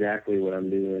exactly what I'm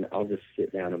doing, I'll just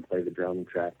sit down and play the drum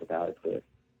track without a click,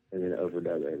 and then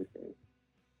overdub everything,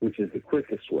 which is the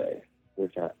quickest way,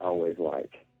 which I always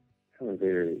like. Kind of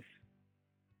varies.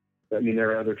 But, I mean,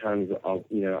 there are other times I'll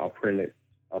print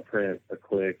a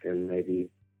click and maybe,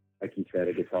 like you said,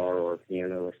 a guitar or a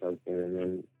piano or something, and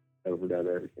then overdub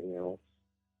everything else.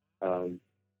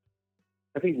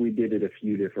 I think we did it a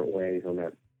few different ways on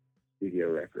that studio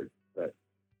record, but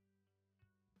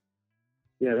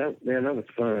yeah, that was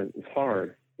fun. It's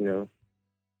hard, 4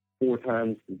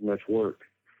 times as much work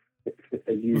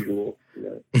as usual,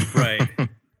 Right.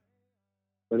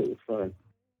 But it was fun.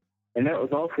 And that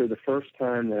was also the first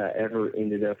time that I ever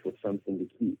ended up with something to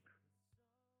keep.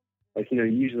 Like,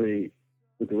 usually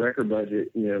with the record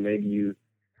budget, maybe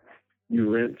you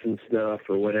rent some stuff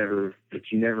or whatever, but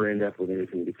you never end up with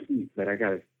anything to keep. But I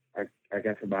got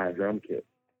to buy a drum kit,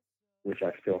 which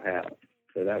I still have.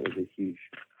 So that was a huge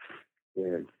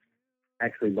win. I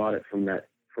actually bought it from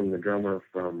the drummer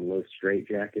from Low Straight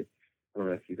Jackets. I don't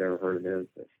know if you've ever heard of them.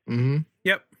 But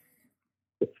Yep.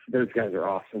 Those guys are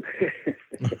awesome.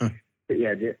 But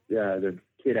yeah, the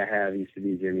kid I have used to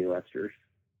be Jimmy Lester's.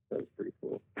 So it's pretty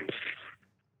cool.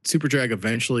 Superdrag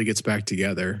eventually gets back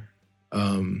together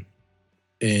and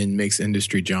makes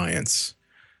Industry Giants.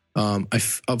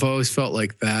 I've always felt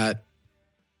like that.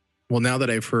 Well, now that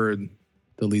I've heard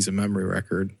the Lees of Memory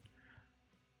record,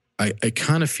 I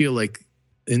kind of feel like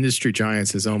Industry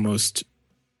Giants is almost,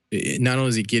 not only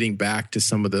is he getting back to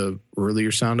some of the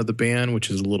earlier sound of the band, which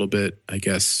is a little bit, I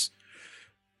guess,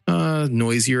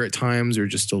 noisier at times, or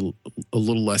just a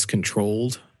little less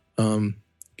controlled,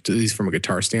 at least from a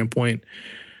guitar standpoint.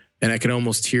 And I can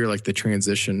almost hear like the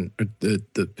transition,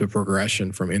 the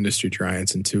progression from Industry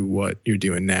Giants into what you're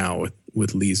doing now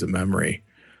with Lees of Memory.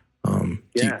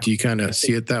 Do you kind of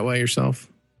see it that way yourself?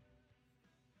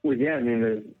 Well, yeah, I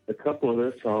mean, a couple of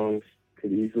those songs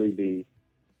could easily be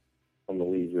on the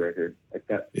Lees record. Like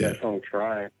that song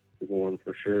 "Try" is one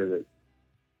for sure that,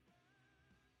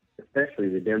 especially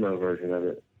the demo version of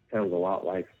it, sounds a lot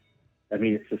like. I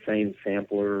mean, it's the same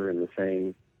sampler and the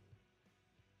same,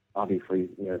 obviously,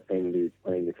 same dudes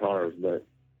playing guitars, but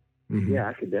yeah,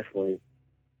 I could definitely.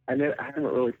 I haven't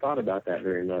really thought about that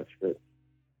very much, but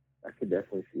I could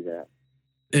definitely see that.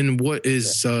 And what is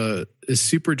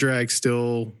Superdrag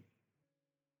still?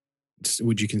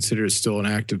 Would you consider it still an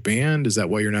active band? Is that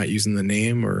why you're not using the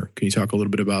name, or can you talk a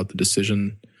little bit about the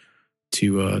decision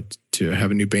to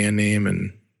have a new band name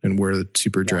and where the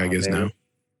Superdrag is now?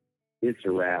 It's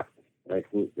a wrap. Like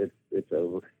it's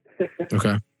over.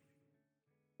 Okay.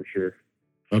 For sure.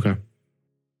 Okay.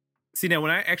 See, now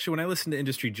when I listened to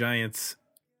Industry Giants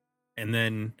and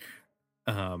then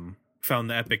found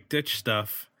the Epic Ditch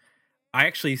stuff, I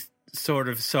actually sort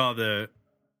of saw the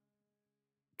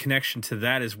connection to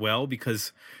that as well,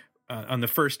 because on the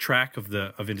first track of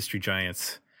Industry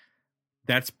Giants,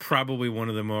 that's probably one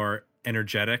of the more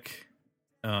energetic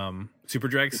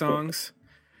Superdrag songs,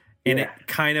 and it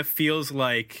kind of feels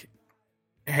like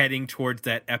heading towards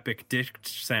that Epic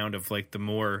Ditch sound of like the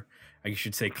more, I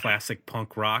should say, classic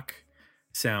punk rock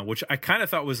sound, which I kind of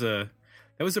thought was a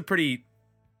pretty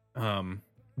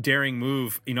daring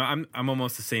move. I'm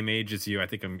almost the same age as you. I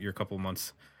think you're a couple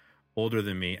months older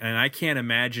than me, and I can't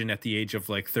imagine at the age of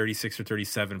like 36 or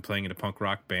 37 playing in a punk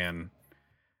rock band,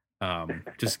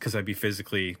 just because I'd be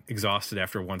physically exhausted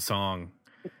after one song.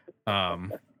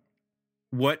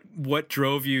 What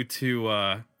drove you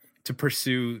to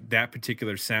pursue that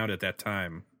particular sound at that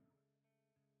time?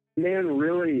 Man,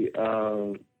 really,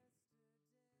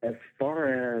 as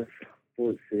far as,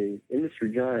 let's see,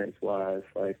 industry giants wise,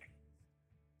 like,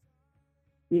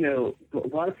 you know, a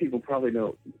lot of people probably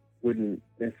wouldn't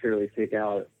necessarily take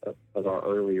out of our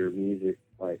earlier music,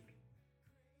 like,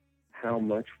 how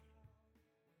much,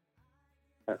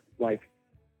 like,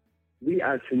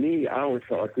 to me, I always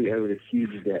felt like we owed a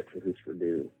huge debt to Husker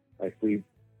Du. Like, we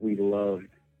loved,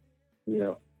 you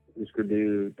know, Husker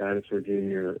Du, Dinosaur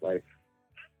Jr., like,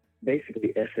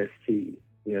 basically SST, you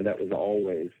know, that was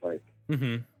always, like,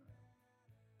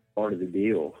 part of the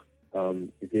deal.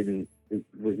 It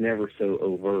was never so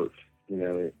overt, you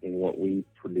know, in what we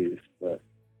produced, but,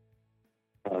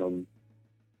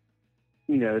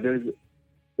 you know, those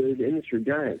industry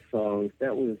giant songs,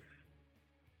 that was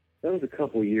a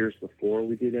couple years before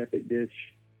we did Epic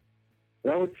Ditch.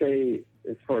 But I would say,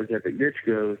 as far as Epic Ditch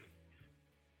goes,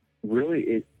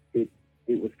 really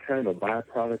it was kind of a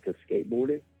byproduct of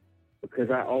skateboarding, because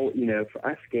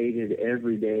I skated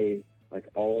every day, like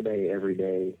all day, every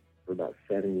day for about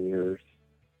 7 years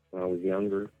when I was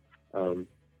younger. Then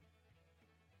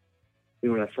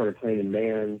when I started playing in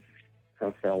bands,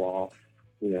 kind of fell off.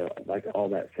 You know, like all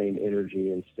that same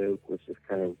energy and stoke was just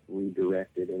kind of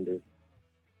redirected into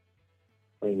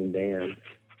playing in bands.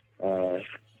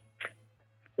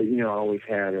 But, you know, I always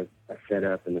had a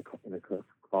setup in a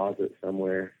closet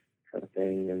somewhere kind of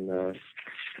thing. And,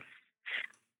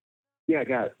 yeah,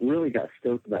 I really got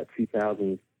stoked about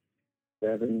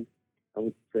 2007, I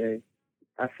would say.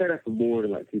 I set up a board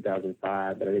in like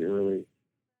 2005, but I didn't really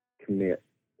commit,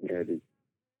 you know, to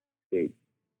skate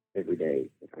every day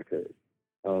if I could.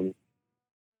 But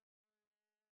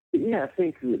yeah, I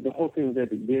think the whole thing with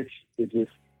Epic Ditch, it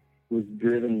just was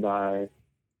driven by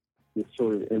this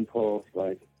sort of impulse,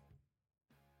 like,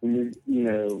 when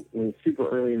when it's super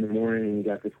early in the morning and you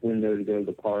got this window to go to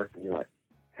the park and you're like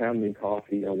pounding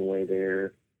coffee on the way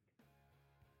there.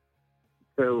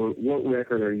 So what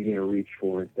record are you going to reach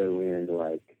for and throw in to,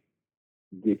 like,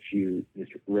 get you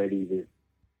just ready to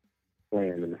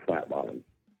slam in the flat bottom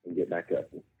and get back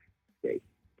up and skate?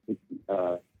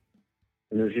 And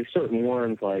there's just certain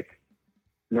ones like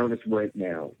Nervous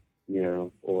Breakdown, you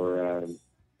know, or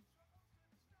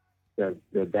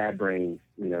the Bad Brains,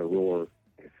 you know, Roar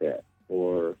cassette,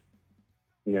 or,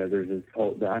 you know, there's this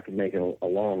whole, I could make a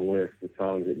long list of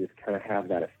songs that just kind of have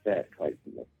that effect, like,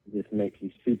 just makes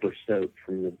you super stoked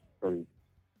from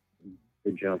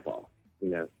the jump off, you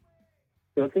know.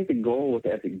 So I think the goal with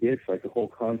Epic Ditch, like the whole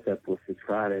concept, was to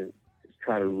try to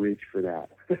reach for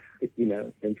that, you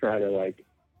know, and try to, like,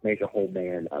 make a whole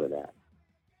band out of that.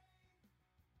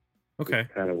 Okay.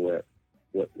 That's kind of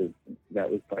that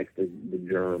was like the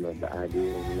germ of the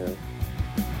idea, you know.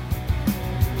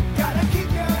 Gotta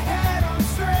keep your head on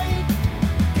straight.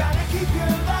 Gotta keep your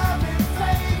love in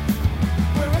faith.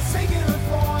 We're a singular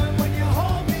form when you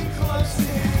hold me close to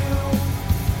you.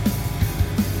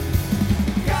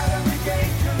 Gotta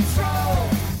regain control.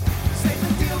 Save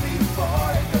the deal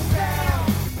before it goes down.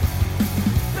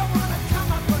 Don't wanna come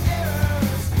up with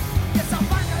errors. Guess I'll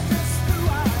find out just who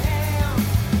I am.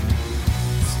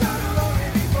 Stutter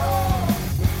already roll.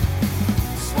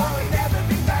 Swore we'd never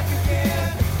be back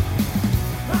again.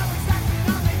 I was knocking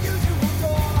on the usual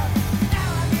door. Now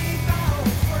I need my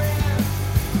old friend.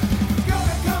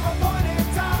 Gonna come a point in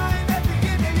time at the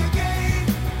end of your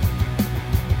game.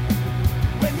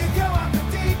 When you go out the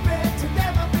deep end to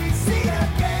never be seen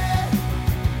again.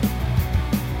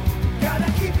 Gotta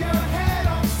keep your head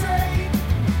on straight.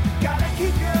 Gotta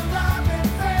keep your love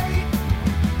and faith.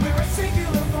 We're a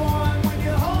singular form when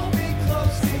you hold me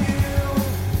close to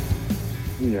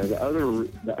you. You know, the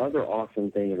other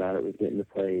awesome thing about it was getting to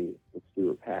play with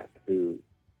Stuart Pack, who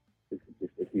is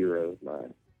just a hero of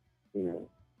mine. You know,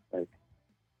 like,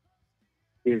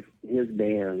 his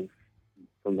bands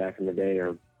from back in the day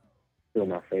are still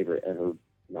my favorite ever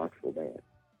Knoxville band,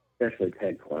 especially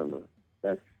Ted Clemmer.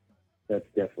 That's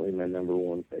definitely my number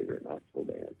one favorite Knoxville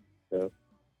band. So,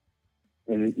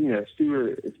 and, you know,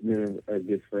 Stuart has been a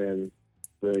good friend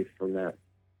really from that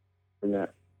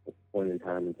point in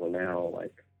time until now.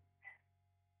 Like,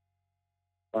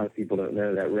 a lot of people don't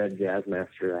know that red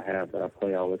Jazzmaster I have that I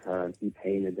play all the time. He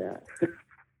painted that.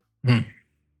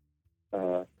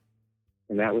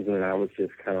 And that was when I was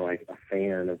just kind of like a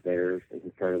fan of theirs, and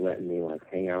he started letting me, like,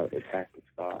 hang out at the Cactus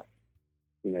Spot,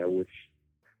 you know, which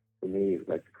for me is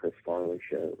like the Chris Farley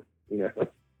show, you know.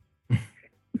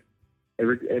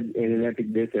 in an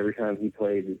Epic Disc, every time he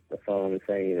played a song and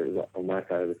sang it was on my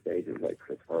side of the stage. It was like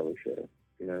Chris Farley show,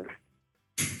 you know.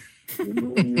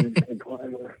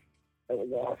 Climber. That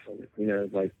was awesome, you know.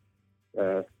 Like,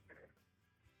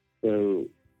 so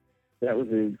that was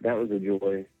a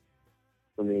joy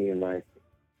for me, and like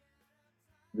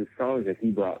the songs that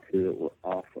he brought to it were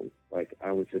awesome. Like,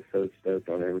 I was just so stoked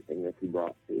on everything that he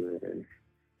brought to it, and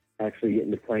actually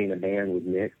getting to play in a band with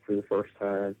Nick for the first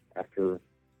time after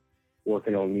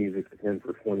working on music with him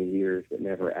for 20 years, but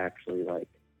never actually like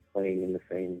playing in the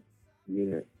same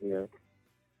unit, you know.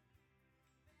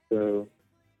 So,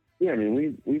 yeah, I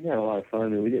mean, we've had a lot of fun. I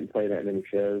mean, we didn't play that many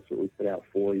shows, but we put out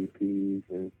 4 EPs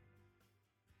and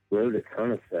wrote a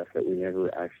ton of stuff that we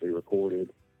never actually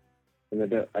recorded. And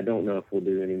I don't know if we'll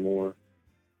do any more.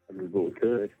 I mean, but we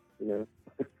could, you know.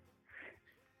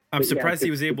 I'm surprised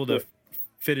he was able to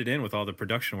fit it in with all the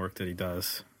production work that he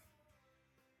does.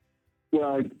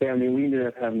 Well, I mean, we ended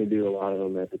up having to do a lot of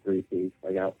them at the 3-piece.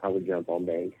 Like, I would jump on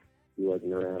bass. He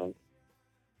wasn't around.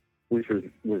 Which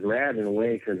was rad in a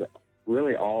way, because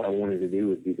really all I wanted to do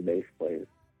was be the bass player.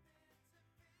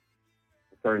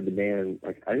 I started the band,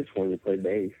 like, I just wanted to play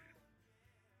bass.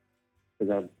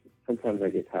 Because sometimes I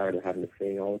get tired of having to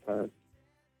sing all the time.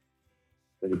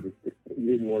 But it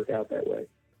didn't work out that way.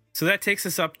 So that takes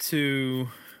us up to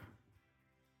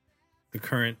the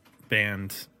current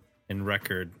band and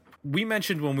record. We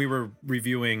mentioned when we were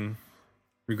reviewing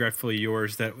Regretfully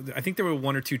Yours that I think there were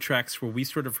 1 or 2 tracks where we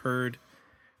sort of heard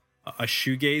a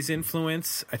shoegaze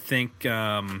influence. I think,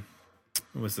 what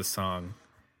was the song?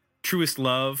 Truest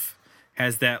Love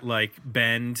has that like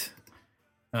bend,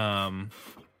 the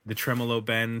tremolo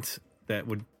bend that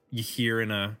you hear in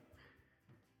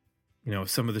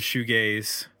some of the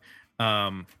shoegaze.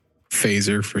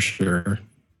 Phaser for sure.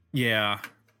 Yeah.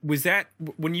 Was that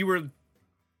when you were,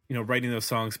 writing those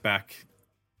songs back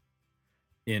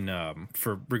in,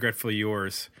 for Regretfully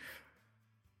Yours,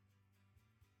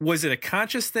 was it a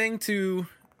conscious thing to,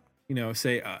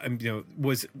 say,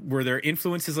 were there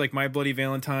influences like My Bloody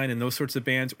Valentine and those sorts of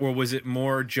bands, or was it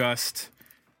more just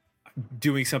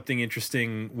doing something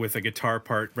interesting with a guitar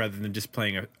part rather than just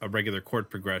playing a regular chord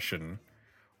progression?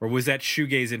 Or was that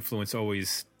shoegaze influence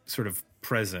always sort of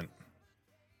present?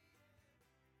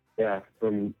 Yeah,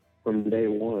 from day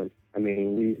one. I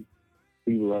mean,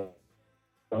 we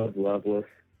loved Loveless.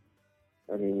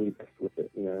 I mean, we messed with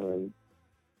it, and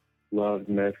loved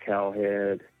Mezcal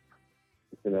Head.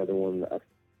 It's another one that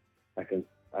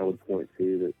I would point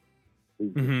to that we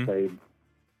just played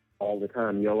all the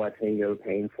time. Yo La Tengo,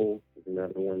 Painful is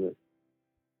another one that,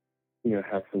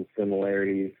 has some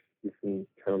similarities just in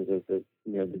terms of the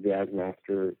Jazz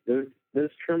Master. Those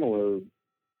tremolo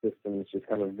systems just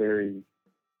have a very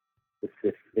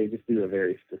specific, they just do a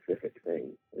very specific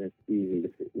thing, and it's easy to,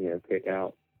 pick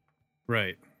out.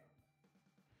 Right.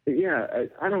 But yeah,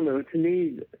 I don't know. To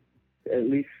me, at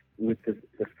least with the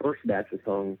first batch of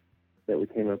songs that we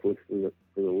came up with for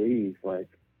the Leaves, like,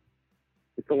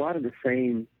 it's a lot of the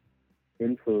same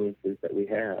influences that we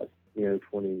had,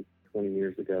 20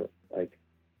 years ago. Like,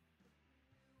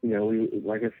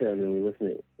 like I said, we listen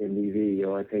to MDV,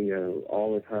 Yo La Tengo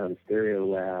all the time, Stereo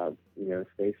Lab,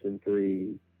 Station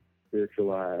 3,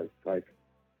 Spiritualized. Like,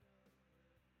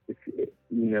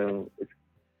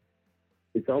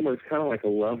 it's almost kind of like a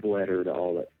love letter to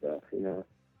all that stuff,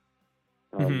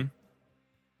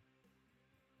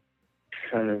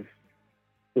 kind of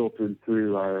filtered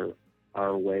through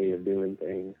our way of doing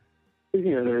things.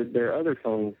 There are other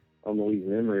songs on the Lee's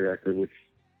Memory record which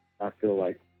I feel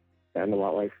like sound a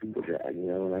lot like Superdrag,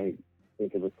 and I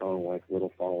think of a song like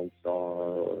Little Fallen Star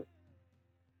or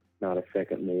Not a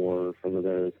Second More, or some of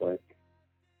those, like,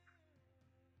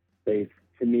 to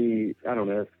me, I don't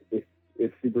know,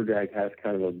 if Superdrag has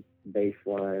kind of a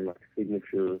baseline, like,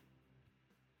 signature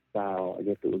style, I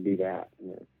guess it would be that,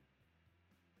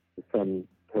 the sum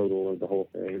total of the whole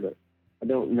thing. But I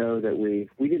don't know that we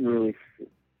didn't really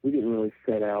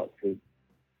set out to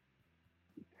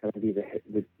kind of be the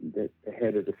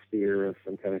head of the spear of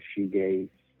some kind of shoegaze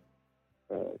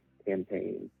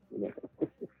campaign.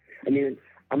 I mean,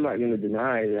 I'm not going to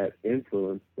deny that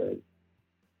influence, but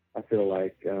I feel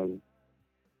like the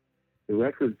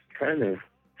record's kind of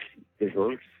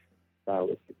diverse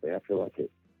stylistically. I feel like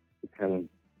it kind of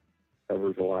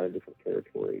covers a lot of different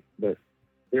territories, but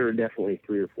there are definitely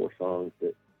 3 or 4 songs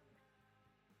that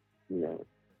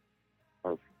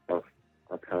are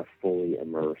kind of fully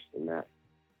immersed in that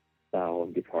style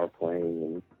of guitar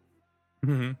playing,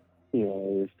 and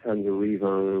there's tons of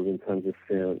reverb and tons of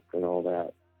synth and all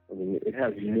that. I mean, it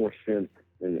has more synth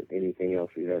than anything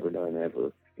else we've ever done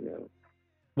ever.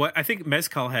 Well, I think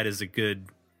Mezcal Head is a good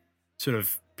sort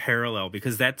of parallel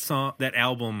because that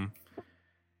album,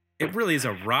 it really is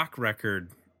a rock record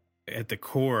at the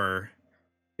core.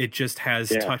 It just has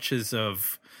touches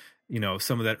of,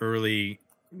 some of that early,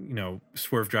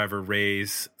 Swerve Driver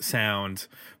Ray's sound,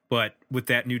 but with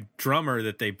that new drummer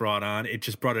that they brought on, it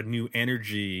just brought a new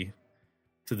energy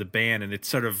to the band, and it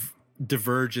sort of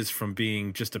diverges from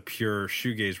being just a pure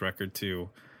shoegaze record to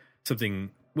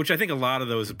something which I think a lot of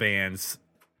those bands,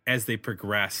 as they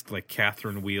progressed, like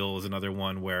Catherine Wheel is another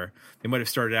one where they might have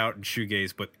started out in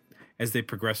shoegaze, but as they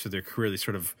progressed through their career, they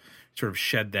sort of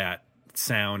shed that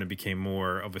sound and became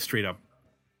more of a straight up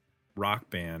rock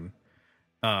band.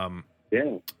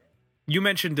 You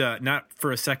mentioned Not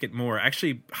for a Second More. I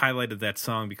actually highlighted that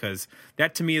song because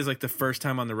that to me is like the first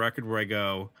time on the record where I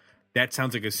go, that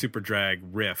sounds like a Superdrag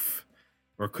riff,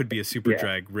 or could be a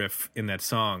Superdrag riff in that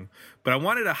song. But I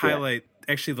wanted to highlight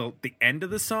actually the end of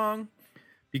the song,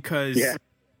 because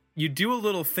you do a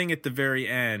little thing at the very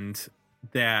end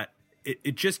that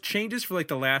it just changes for like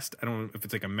the last, I don't know if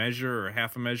it's like a measure or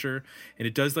half a measure, and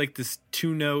it does like this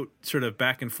 2-note sort of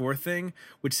back and forth thing,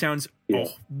 which sounds a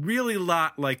really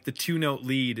lot like the 2-note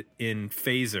lead in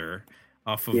Phaser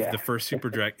off of the first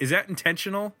Superdrag. Is that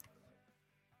intentional?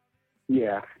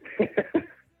 Yeah.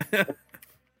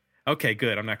 Okay,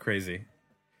 good. I'm not crazy.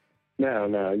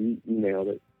 No, you nailed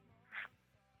it.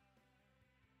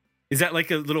 Is that like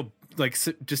a little, like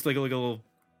just like a little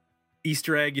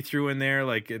Easter egg you threw in there,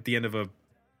 like at the end of a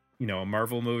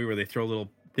Marvel movie where they throw a little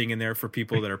thing in there for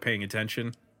people that are paying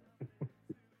attention?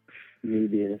 Me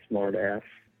being a smart ass.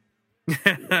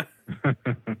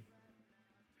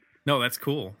 No, that's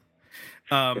cool.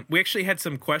 We actually had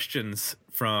some questions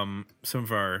from some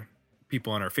of our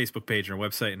people on our Facebook page and our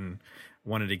website, and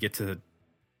wanted to get to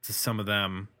some of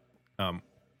them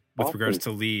with regards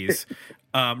to Lee's.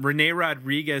 Renee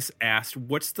Rodriguez asked,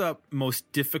 what's the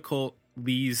most difficult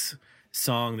Lee's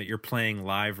song that you're playing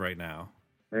live right now?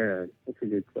 Man, that's a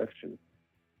good question.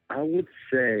 I would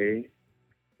say,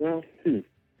 well, I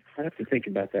have to think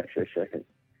about that for a second.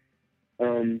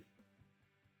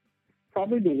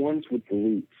 Probably the ones with the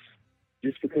loops,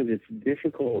 just because it's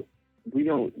difficult. We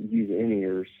don't use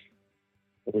in-ears,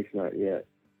 at least not yet.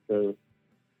 So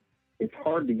it's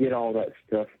hard to get all that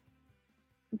stuff.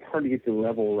 It's hard to get the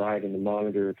level right in the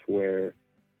monitor to where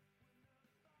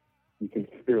you can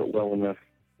hear it well enough,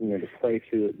 to play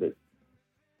to it, but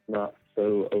not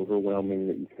so overwhelming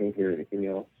that you can't hear anything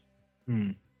else.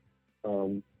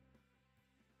 So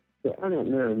I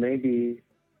don't know, maybe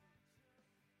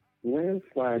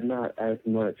Landslide, not as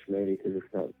much, maybe because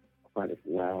it's not quite as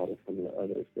loud as some of the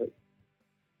others, but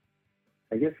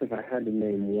I guess if I had to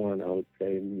name one, I would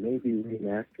say maybe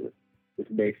Reenactor,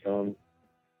 just based on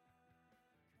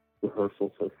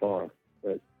rehearsal so far.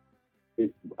 But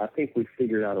I think we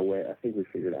figured out a way. I think we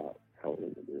figured out how we're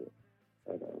going to do it.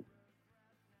 But,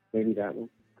 maybe that one.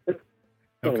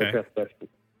 Okay. Tough question.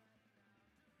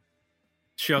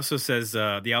 She also says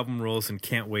the album rules and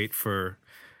can't wait for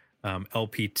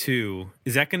LP2.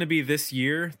 Is that going to be this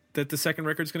year that the second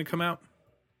record's going to come out?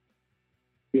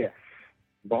 Yes.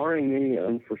 Barring any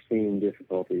unforeseen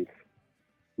difficulties.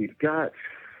 We've got,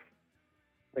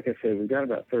 like I said, we've got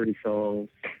about 30 songs,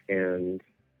 and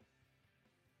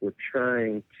we're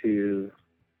trying to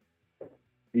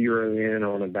zero in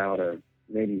on about a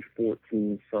maybe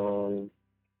 14 song,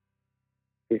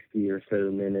 50 or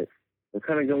so minutes. We're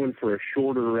kind of going for a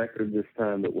shorter record this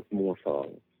time, but with more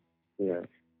songs.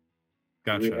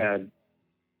 Gotcha. We had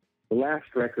the last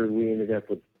record, we ended up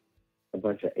with a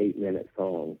bunch of 8-minute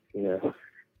songs,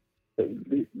 So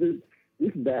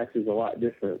this batch is a lot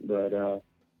different, but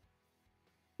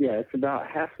it's about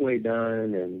halfway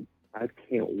done, and I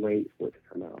can't wait for it to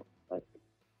come out.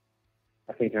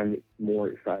 I think I'm more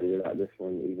excited about this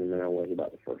one even than I was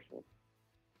about the first one.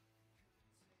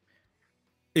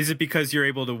 Is it because you're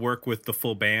able to work with the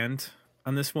full band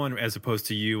on this one, as opposed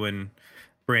to you and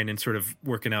Brandon sort of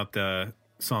working out the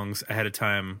songs ahead of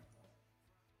time,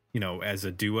 as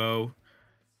a duo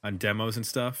on demos and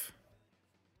stuff?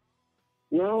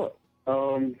 Well,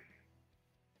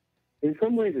 in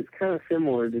some ways it's kind of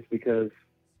similar, just because,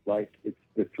 it's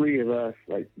the three of us,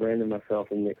 Brandon, myself,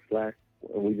 and Nick Slack,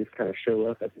 and we just kind of show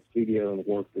up at the studio and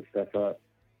work this stuff up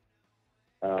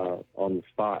on the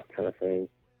spot kind of thing.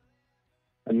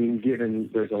 I mean, given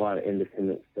there's a lot of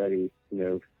independent study,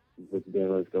 with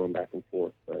demos going back and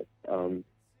forth, but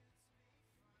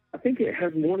I think it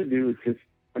has more to do with just,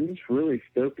 I'm just really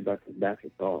stoked about this batch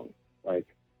of songs.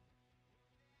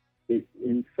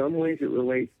 In some ways it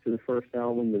relates to the first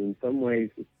album, but in some ways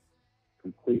it's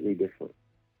completely different.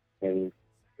 And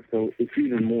so it's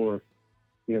even more,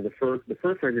 the first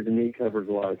record to me covers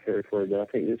a lot of territory, but I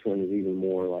think this one is even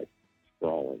more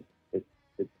sprawling. It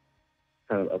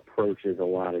kind of approaches a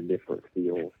lot of different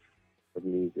feels of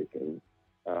music, and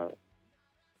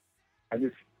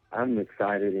I'm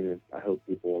excited, and I hope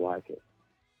people will like it.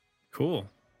 Cool.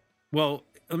 Well,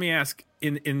 let me ask,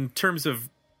 in terms of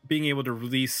being able to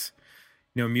release,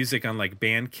 music on like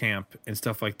Bandcamp and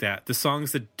stuff like that, the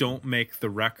songs that don't make the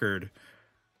record,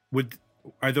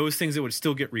 are those things that would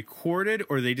still get recorded,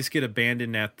 or they just get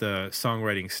abandoned at the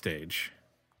songwriting stage?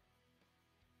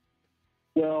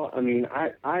 Well, I mean,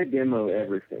 I demo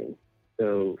everything,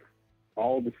 so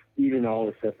even all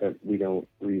the stuff that we don't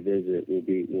revisit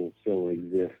will still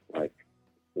exist, like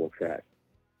 4-track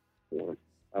form,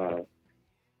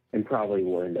 and probably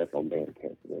will end up on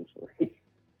Bandcamp eventually.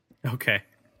 Okay.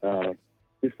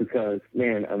 Just because,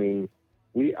 man, I mean,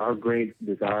 our great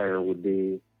desire would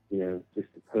be,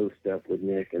 just to post up with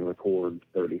Nick and record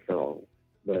 30 songs,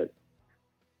 but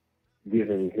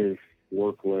given his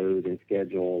workload and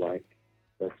schedule, like,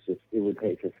 it would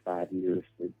take us 5 years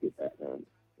to get that done.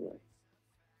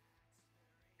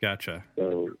 Gotcha.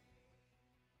 So,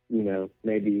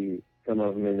 maybe some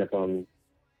of them end up on,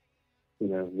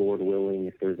 Lord willing,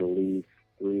 if there's at least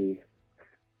 3,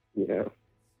 maybe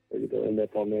they'll end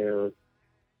up on there, or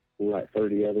we'll write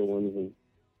 30 other ones, and,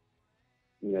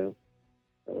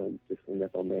 just end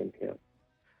up on Bandcamp.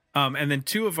 And then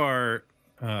 2 of our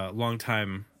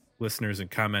longtime listeners and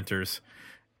commenters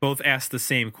both asked the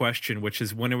same question, which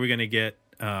is, when are we going to get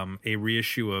a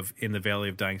reissue of In the Valley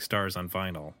of Dying Stars on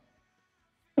vinyl?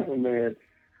 Oh, man,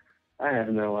 I have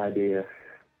no idea.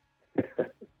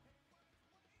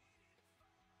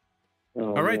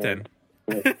 All right, man.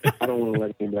 then. I don't want to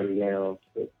let anybody down,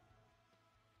 but it's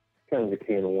kind of a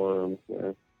can of worms,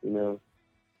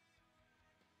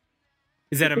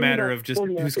 Is that a The thing matter about of just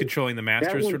who's controlling the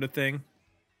masters sort of thing?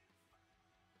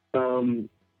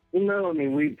 No, I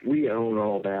mean, we own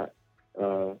all that.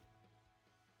 The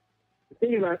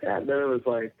thing about that, though, is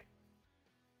like,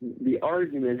 the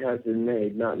argument has been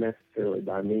made, not necessarily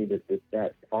by me,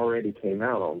 that already came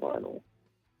out on vinyl,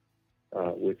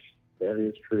 which that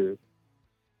is true.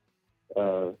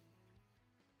 But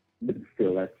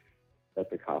still, that's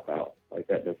a cop-out. Like,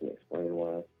 that doesn't explain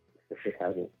why it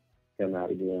hasn't come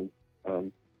out again. I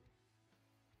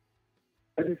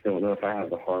just don't know if I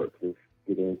have the heart to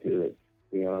get into it,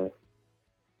 to be honest.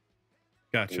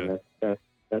 Gotcha. I mean,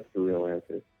 that's the real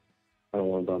answer. I don't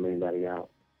want to bum anybody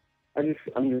out. I'm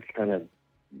just kind of,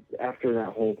 after that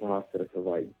whole process of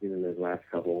like doing those last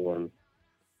couple of ones,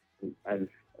 I'm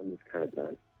just kind of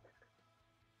done.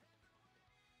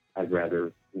 I'd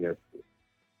rather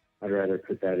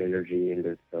put that energy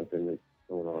into something that's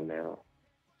going on now.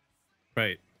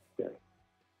 Right. Yeah.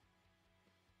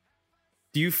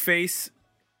 Do you face,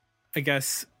 I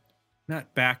guess,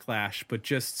 not backlash, but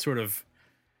just sort of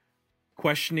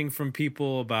questioning from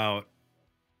people about,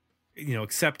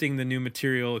 accepting the new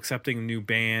material, accepting the new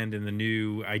band and the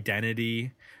new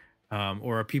identity?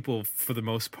 Or are people, for the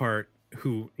most part,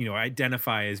 who,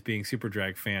 identify as being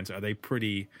Superdrag fans, are they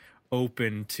pretty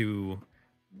open to,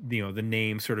 the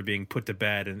name sort of being put to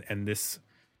bed and this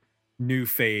new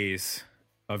phase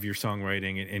of your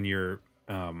songwriting and your,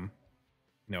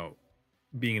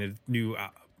 being in a new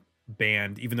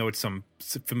band, even though it's some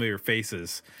familiar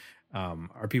faces?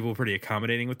 Are people pretty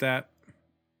accommodating with that?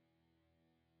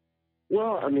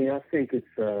 Well, I mean, I think it's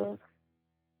the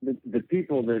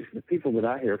people that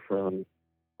I hear from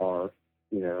are,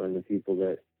 and the people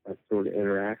that I've sort of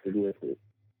interacted with it.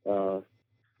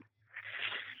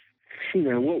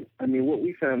 What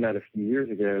we found out a few years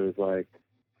ago is like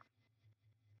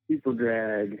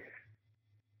Superdrag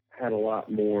had a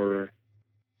lot more.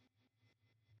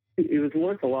 It was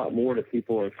worth a lot more to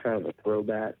people as kind of a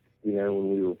throwback,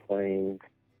 when we were playing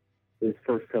those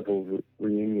first couple of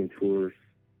reunion tours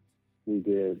we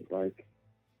did. Like,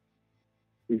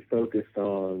 we focused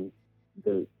on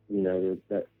the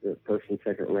first and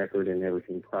second record and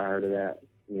everything prior to that,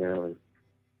 and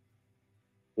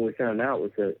what we found out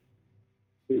was that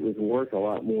it was worth a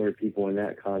lot more to people in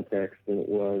that context than it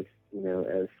was,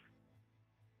 as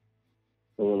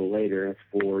a little later, as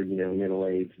for,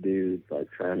 middle-aged dudes, like,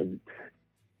 trying to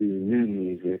do new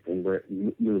music and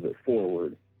move it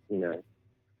forward, And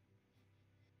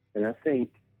I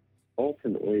think,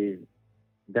 ultimately,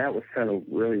 that was kind of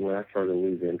really when I started to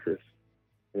lose interest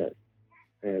in it.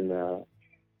 And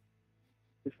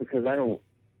just because I don't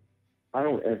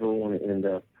ever want to end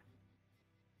up,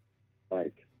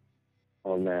 like,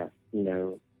 on that,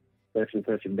 such and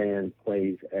such a band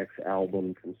plays X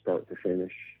album from start to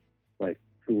finish, like,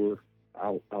 tour.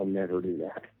 I'll never do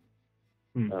that.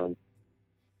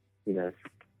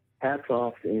 Hats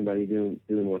off to anybody doing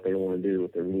what they want to do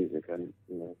with their music.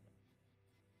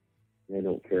 Maybe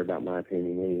care about my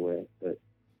opinion anyway. But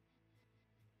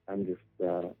I'm just,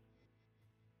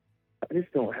 I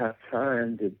just don't have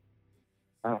time to.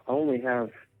 I only have,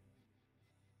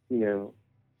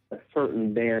 a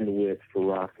certain bandwidth for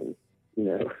rocking.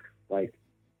 Like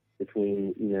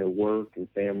between work and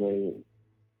family and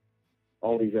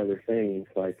all these other things.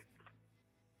 Like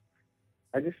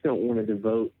I just don't want to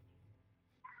devote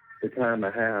the time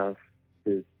I have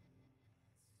to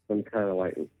some kind of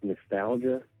like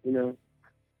nostalgia,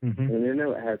 Mm-hmm. And I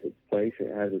know it has its place,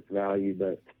 it has its value,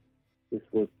 but just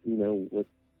what's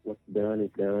done is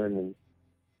done, and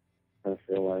I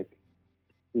feel like,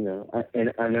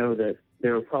 I know that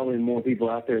there are probably more people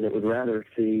out there that would rather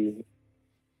see,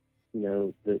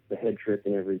 the Head Trip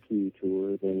in Every Key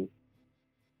tour than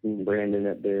seeing Brandon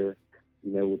up there,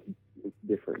 with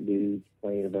different dudes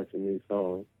playing a bunch of new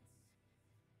songs.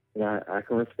 And I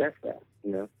can respect that,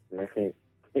 and I can't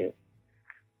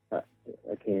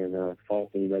fault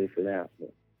anybody for that.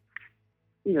 But,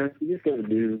 you just got to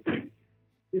do what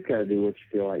you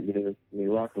feel like doing. I mean,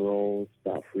 rock and roll is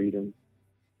about freedom.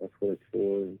 That's what it's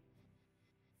for.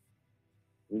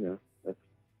 And, that's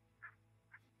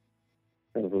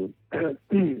kind of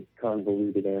a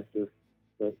convoluted answer,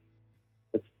 but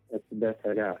that's the best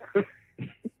I got.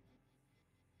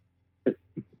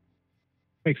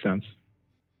 Makes sense.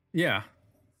 Yeah.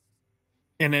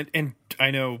 And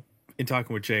I know in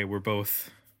talking with Jay, we're both,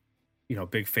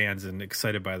 big fans and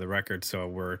excited by the record. So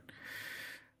we're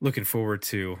looking forward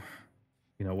to,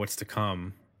 what's to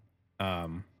come.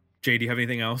 Jay, do you have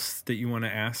anything else that you want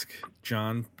to ask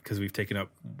John? Because we've taken up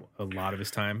a lot of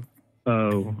his time.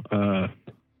 Oh,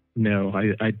 no,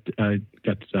 I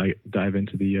got to dive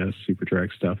into the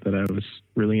Superdrag stuff that I was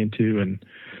really into. And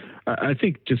I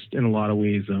think just in a lot of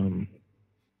ways,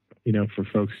 for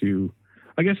folks who,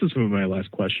 I guess this will be my last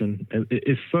question.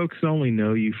 If folks only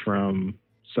know you from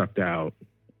Sucked Out,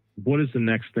 what is the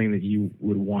next thing that you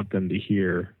would want them to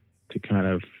hear to kind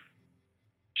of,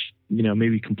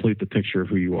 maybe complete the picture of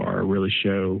who you are, or really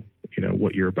show,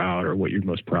 what you're about or what you're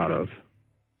most proud of?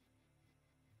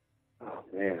 Oh,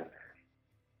 man.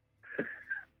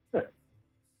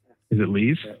 Is it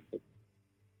Lee's?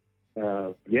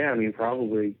 Yeah, I mean,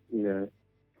 probably, the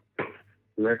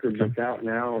record that's out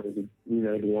now, or the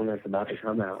one that's about to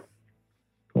come out.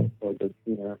 Cool. Or the,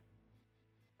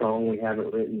 song we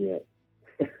haven't written yet.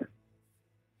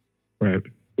 Right.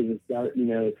 It's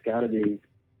got to be,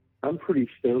 I'm pretty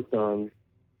stoked on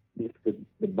just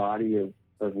the body of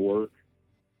work,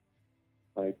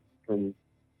 like from,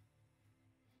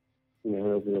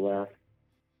 over the last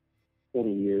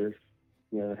 20 years.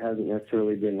 It hasn't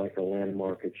necessarily been like a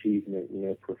landmark achievement,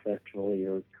 professionally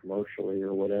or commercially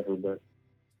or whatever, but,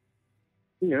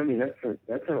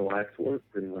 that's our life's work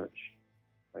pretty much.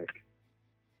 Like,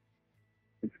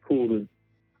 it's cool to,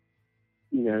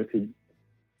 to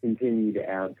continue to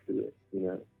add to it,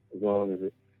 as long as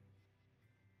it's,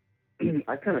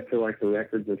 I kind of feel like the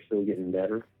records are still getting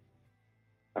better.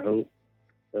 I hope.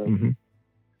 So,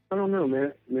 I don't know,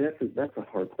 man. I mean, that's a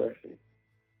hard question.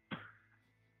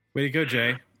 Way to go,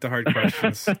 Jay. The hard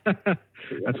questions.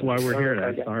 That's why we're here.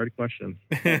 That's the hard question.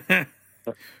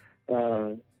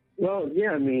 Well,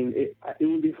 yeah, I mean, it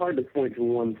would be hard to point to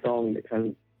one song that kind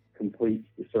of completes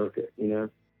the circuit,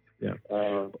 Yeah.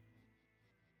 Well,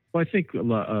 I think,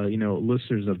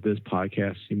 listeners of this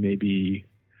podcast, you maybe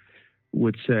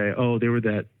would say, oh, they were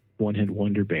that one-hit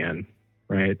wonder band,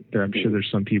 right? I'm sure there's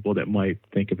some people that might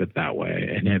think of it that way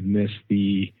and have missed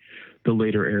the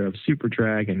later era of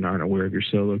Superdrag and aren't aware of your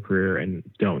solo career and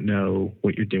don't know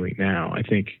what you're doing now. I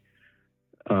think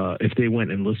if they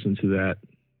went and listened to that,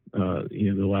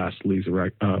 the last Lee's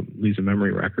of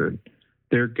Memory record,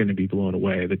 they're going to be blown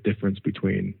away, the difference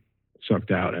between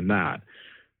Sucked Out and that.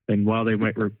 And while they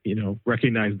might,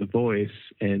 recognize the voice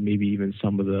and maybe even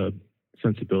some of the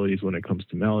sensibilities when it comes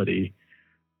to melody,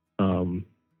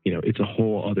 it's a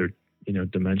whole other,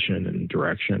 dimension and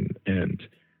direction. And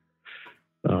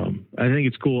I think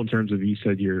it's cool in terms of, you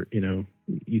said you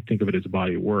think of it as a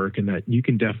body of work, and that you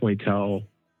can definitely tell,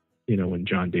 when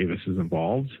John Davis is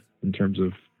involved in terms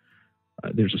of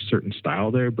there's a certain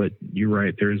style there, but you're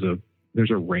right. There's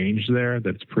a range there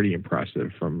that's pretty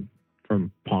impressive from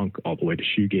punk all the way to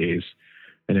shoegaze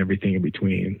and everything in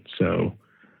between. So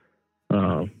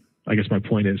I guess my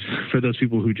point is, for those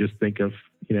people who just think of,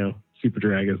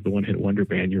 Superdrag as the one-hit wonder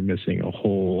band, you're missing a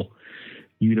whole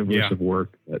universe of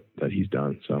work that he's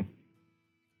done. So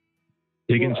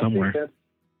dig in somewhere.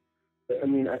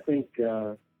 I think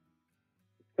it's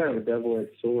kind of a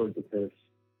double-edged sword, because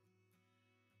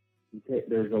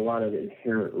there's a lot of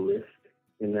inherent risk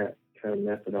in that kind of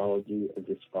methodology of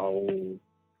just following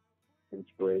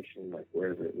inspiration, like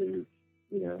wherever it leads,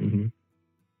 you know. Mm-hmm.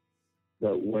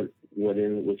 But what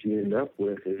you end up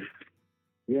with is,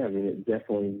 yeah, I mean, it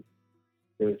definitely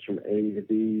goes from A to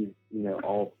B, you know,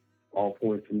 all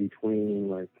points in between.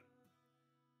 Like,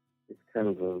 it's kind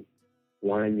of a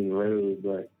winding road,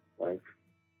 but like,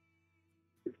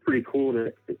 it's pretty cool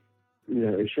that you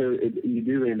know, you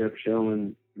do end up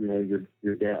showing, you know,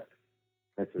 your depth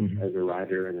as a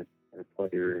writer and a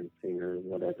player and singer and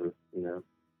whatever, you know.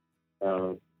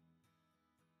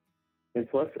 And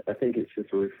plus, I think it's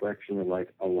just a reflection of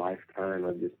like a lifetime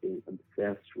of just being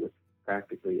obsessed with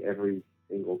practically every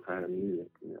single kind of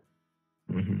music, you know.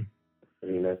 Mm-hmm. I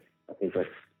mean, I think that's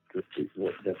the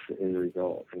end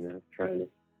result, you know, trying to,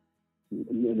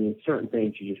 I mean, certain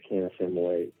things you just can't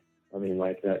assimilate. I mean,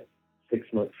 like that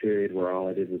 6-month period where all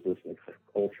I did was listen to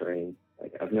Coltrane.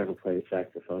 Like, I've never played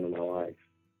saxophone in my life.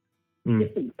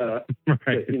 Right. But,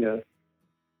 you know,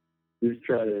 just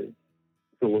try to,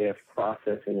 it's a way of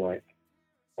processing like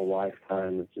a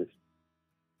lifetime of just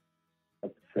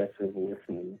obsessive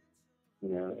listening, you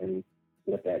know, and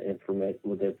what that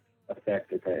what the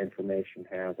effect that information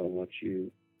has on what you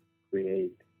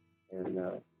create. And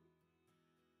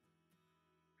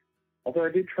although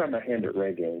I did try my hand at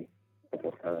reggae a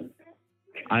couple of times.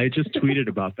 I just tweeted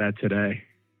about that today.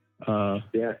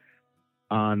 Yeah.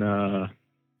 On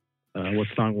what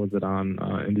song was it on?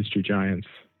 Industry Giants,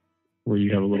 where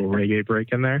you have a little reggae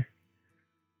break in there.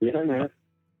 Yeah, man.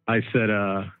 I said,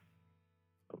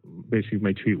 basically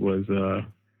my tweet was,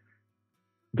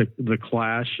 the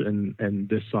Clash and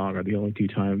this song are the only 2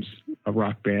 times a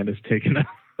rock band has taken a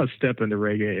step into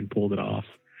reggae and pulled it off.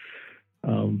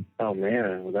 Oh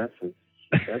man, well that's a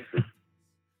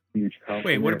huge compliment.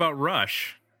 Wait, what about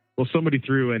Rush? Well, somebody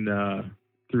threw in the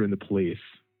Police,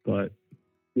 but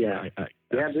yeah,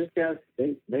 these guys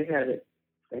they had it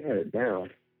down.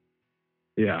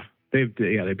 Yeah, they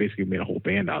basically made a whole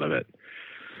band out of it.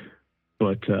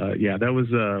 But yeah, that was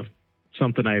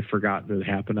something I had forgotten that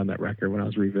happened on that record when I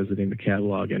was revisiting the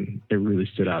catalog, and it really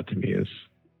stood out to me as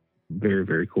very,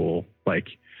 very cool. Like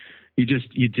you just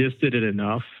did it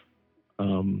enough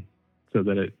so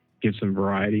that it gives some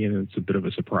variety and it's a bit of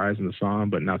a surprise in the song,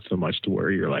 but not so much to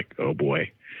where you're like, oh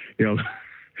boy, you know,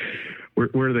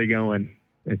 where are they going?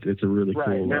 It's a really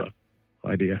cool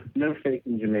idea. No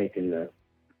faking Jamaican though.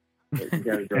 You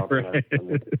gotta drop it.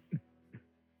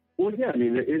 Well, yeah, I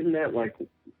mean, isn't that like,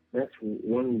 that's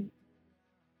one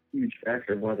huge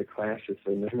factor of why the Clash is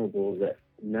so memorable, is that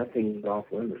nothing's off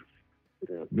limits.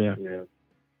 You know?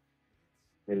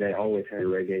 And they always had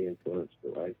reggae influence,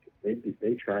 but like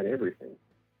they tried everything.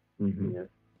 Mm-hmm. You know?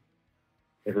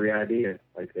 Every idea,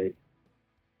 like they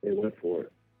went for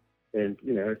it. And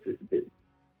you know, it's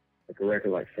like a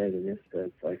record like Sandinista,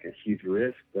 it's like a huge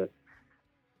risk, but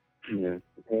you know,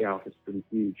 the payoff is pretty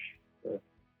huge. So,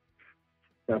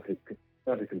 not to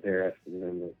compare us to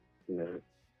them, but you know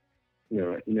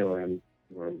where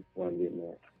I'm getting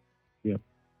at. Yep.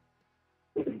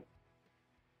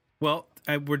 Well,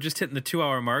 we're just hitting the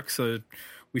 2-hour mark, so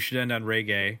we should end on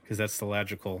reggae because that's the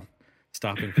logical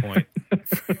stopping point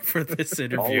for this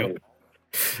interview.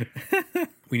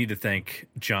 We need to thank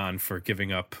John for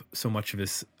giving up so much of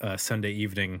his Sunday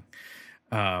evening,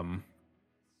 and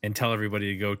tell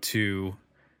everybody to go to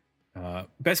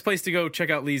best place to go check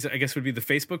out Lee's, I guess, would be the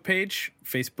Facebook page,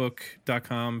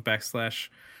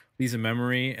 facebook.com/Lee's a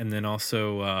Memory. And then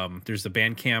also there's the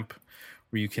Bandcamp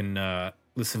where you can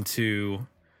listen to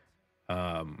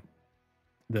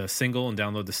the single and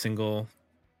download the single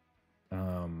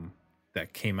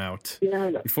that came out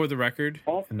before the record.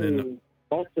 Also, and then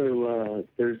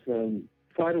there's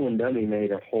Fido and Dummy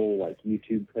made a whole like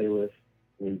YouTube playlist.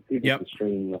 I mean, people can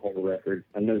stream the whole record.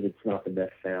 I know it's not the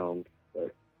best sound,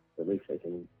 but at least they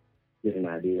can get an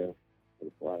idea of what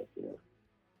it's like, you know. You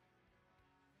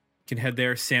can head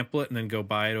there, sample it, and then go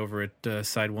buy it over at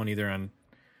Side One, either on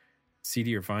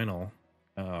CD or vinyl.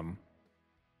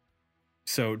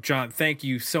 So, John, thank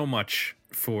you so much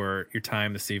for your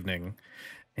time this evening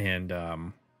and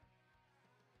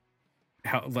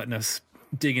letting us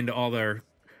dig into all their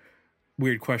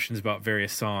weird questions about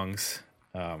various songs.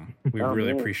 We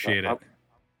really appreciate it.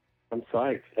 I'm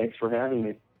psyched. Thanks for having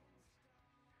me.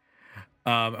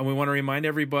 And we want to remind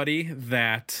everybody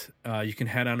that you can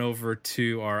head on over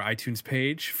to our iTunes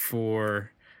page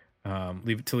for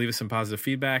leave us some positive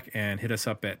feedback, and hit us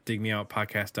up at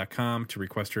digmeoutpodcast.com to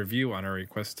request a review on our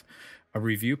request a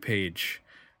review page.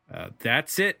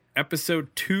 That's it.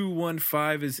 Episode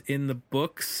 215 is in the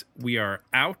books. We are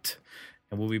out,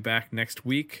 and we'll be back next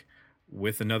week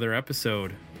with another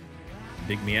episode.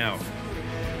 Dig me out.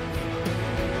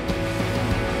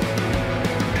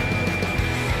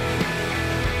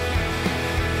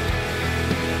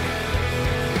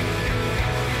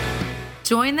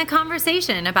 Join the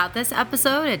conversation about this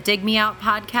episode at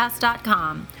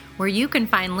digmeoutpodcast.com, where you can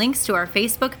find links to our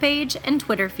Facebook page and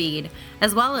Twitter feed,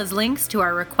 as well as links to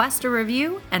our request a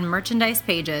review and merchandise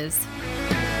pages.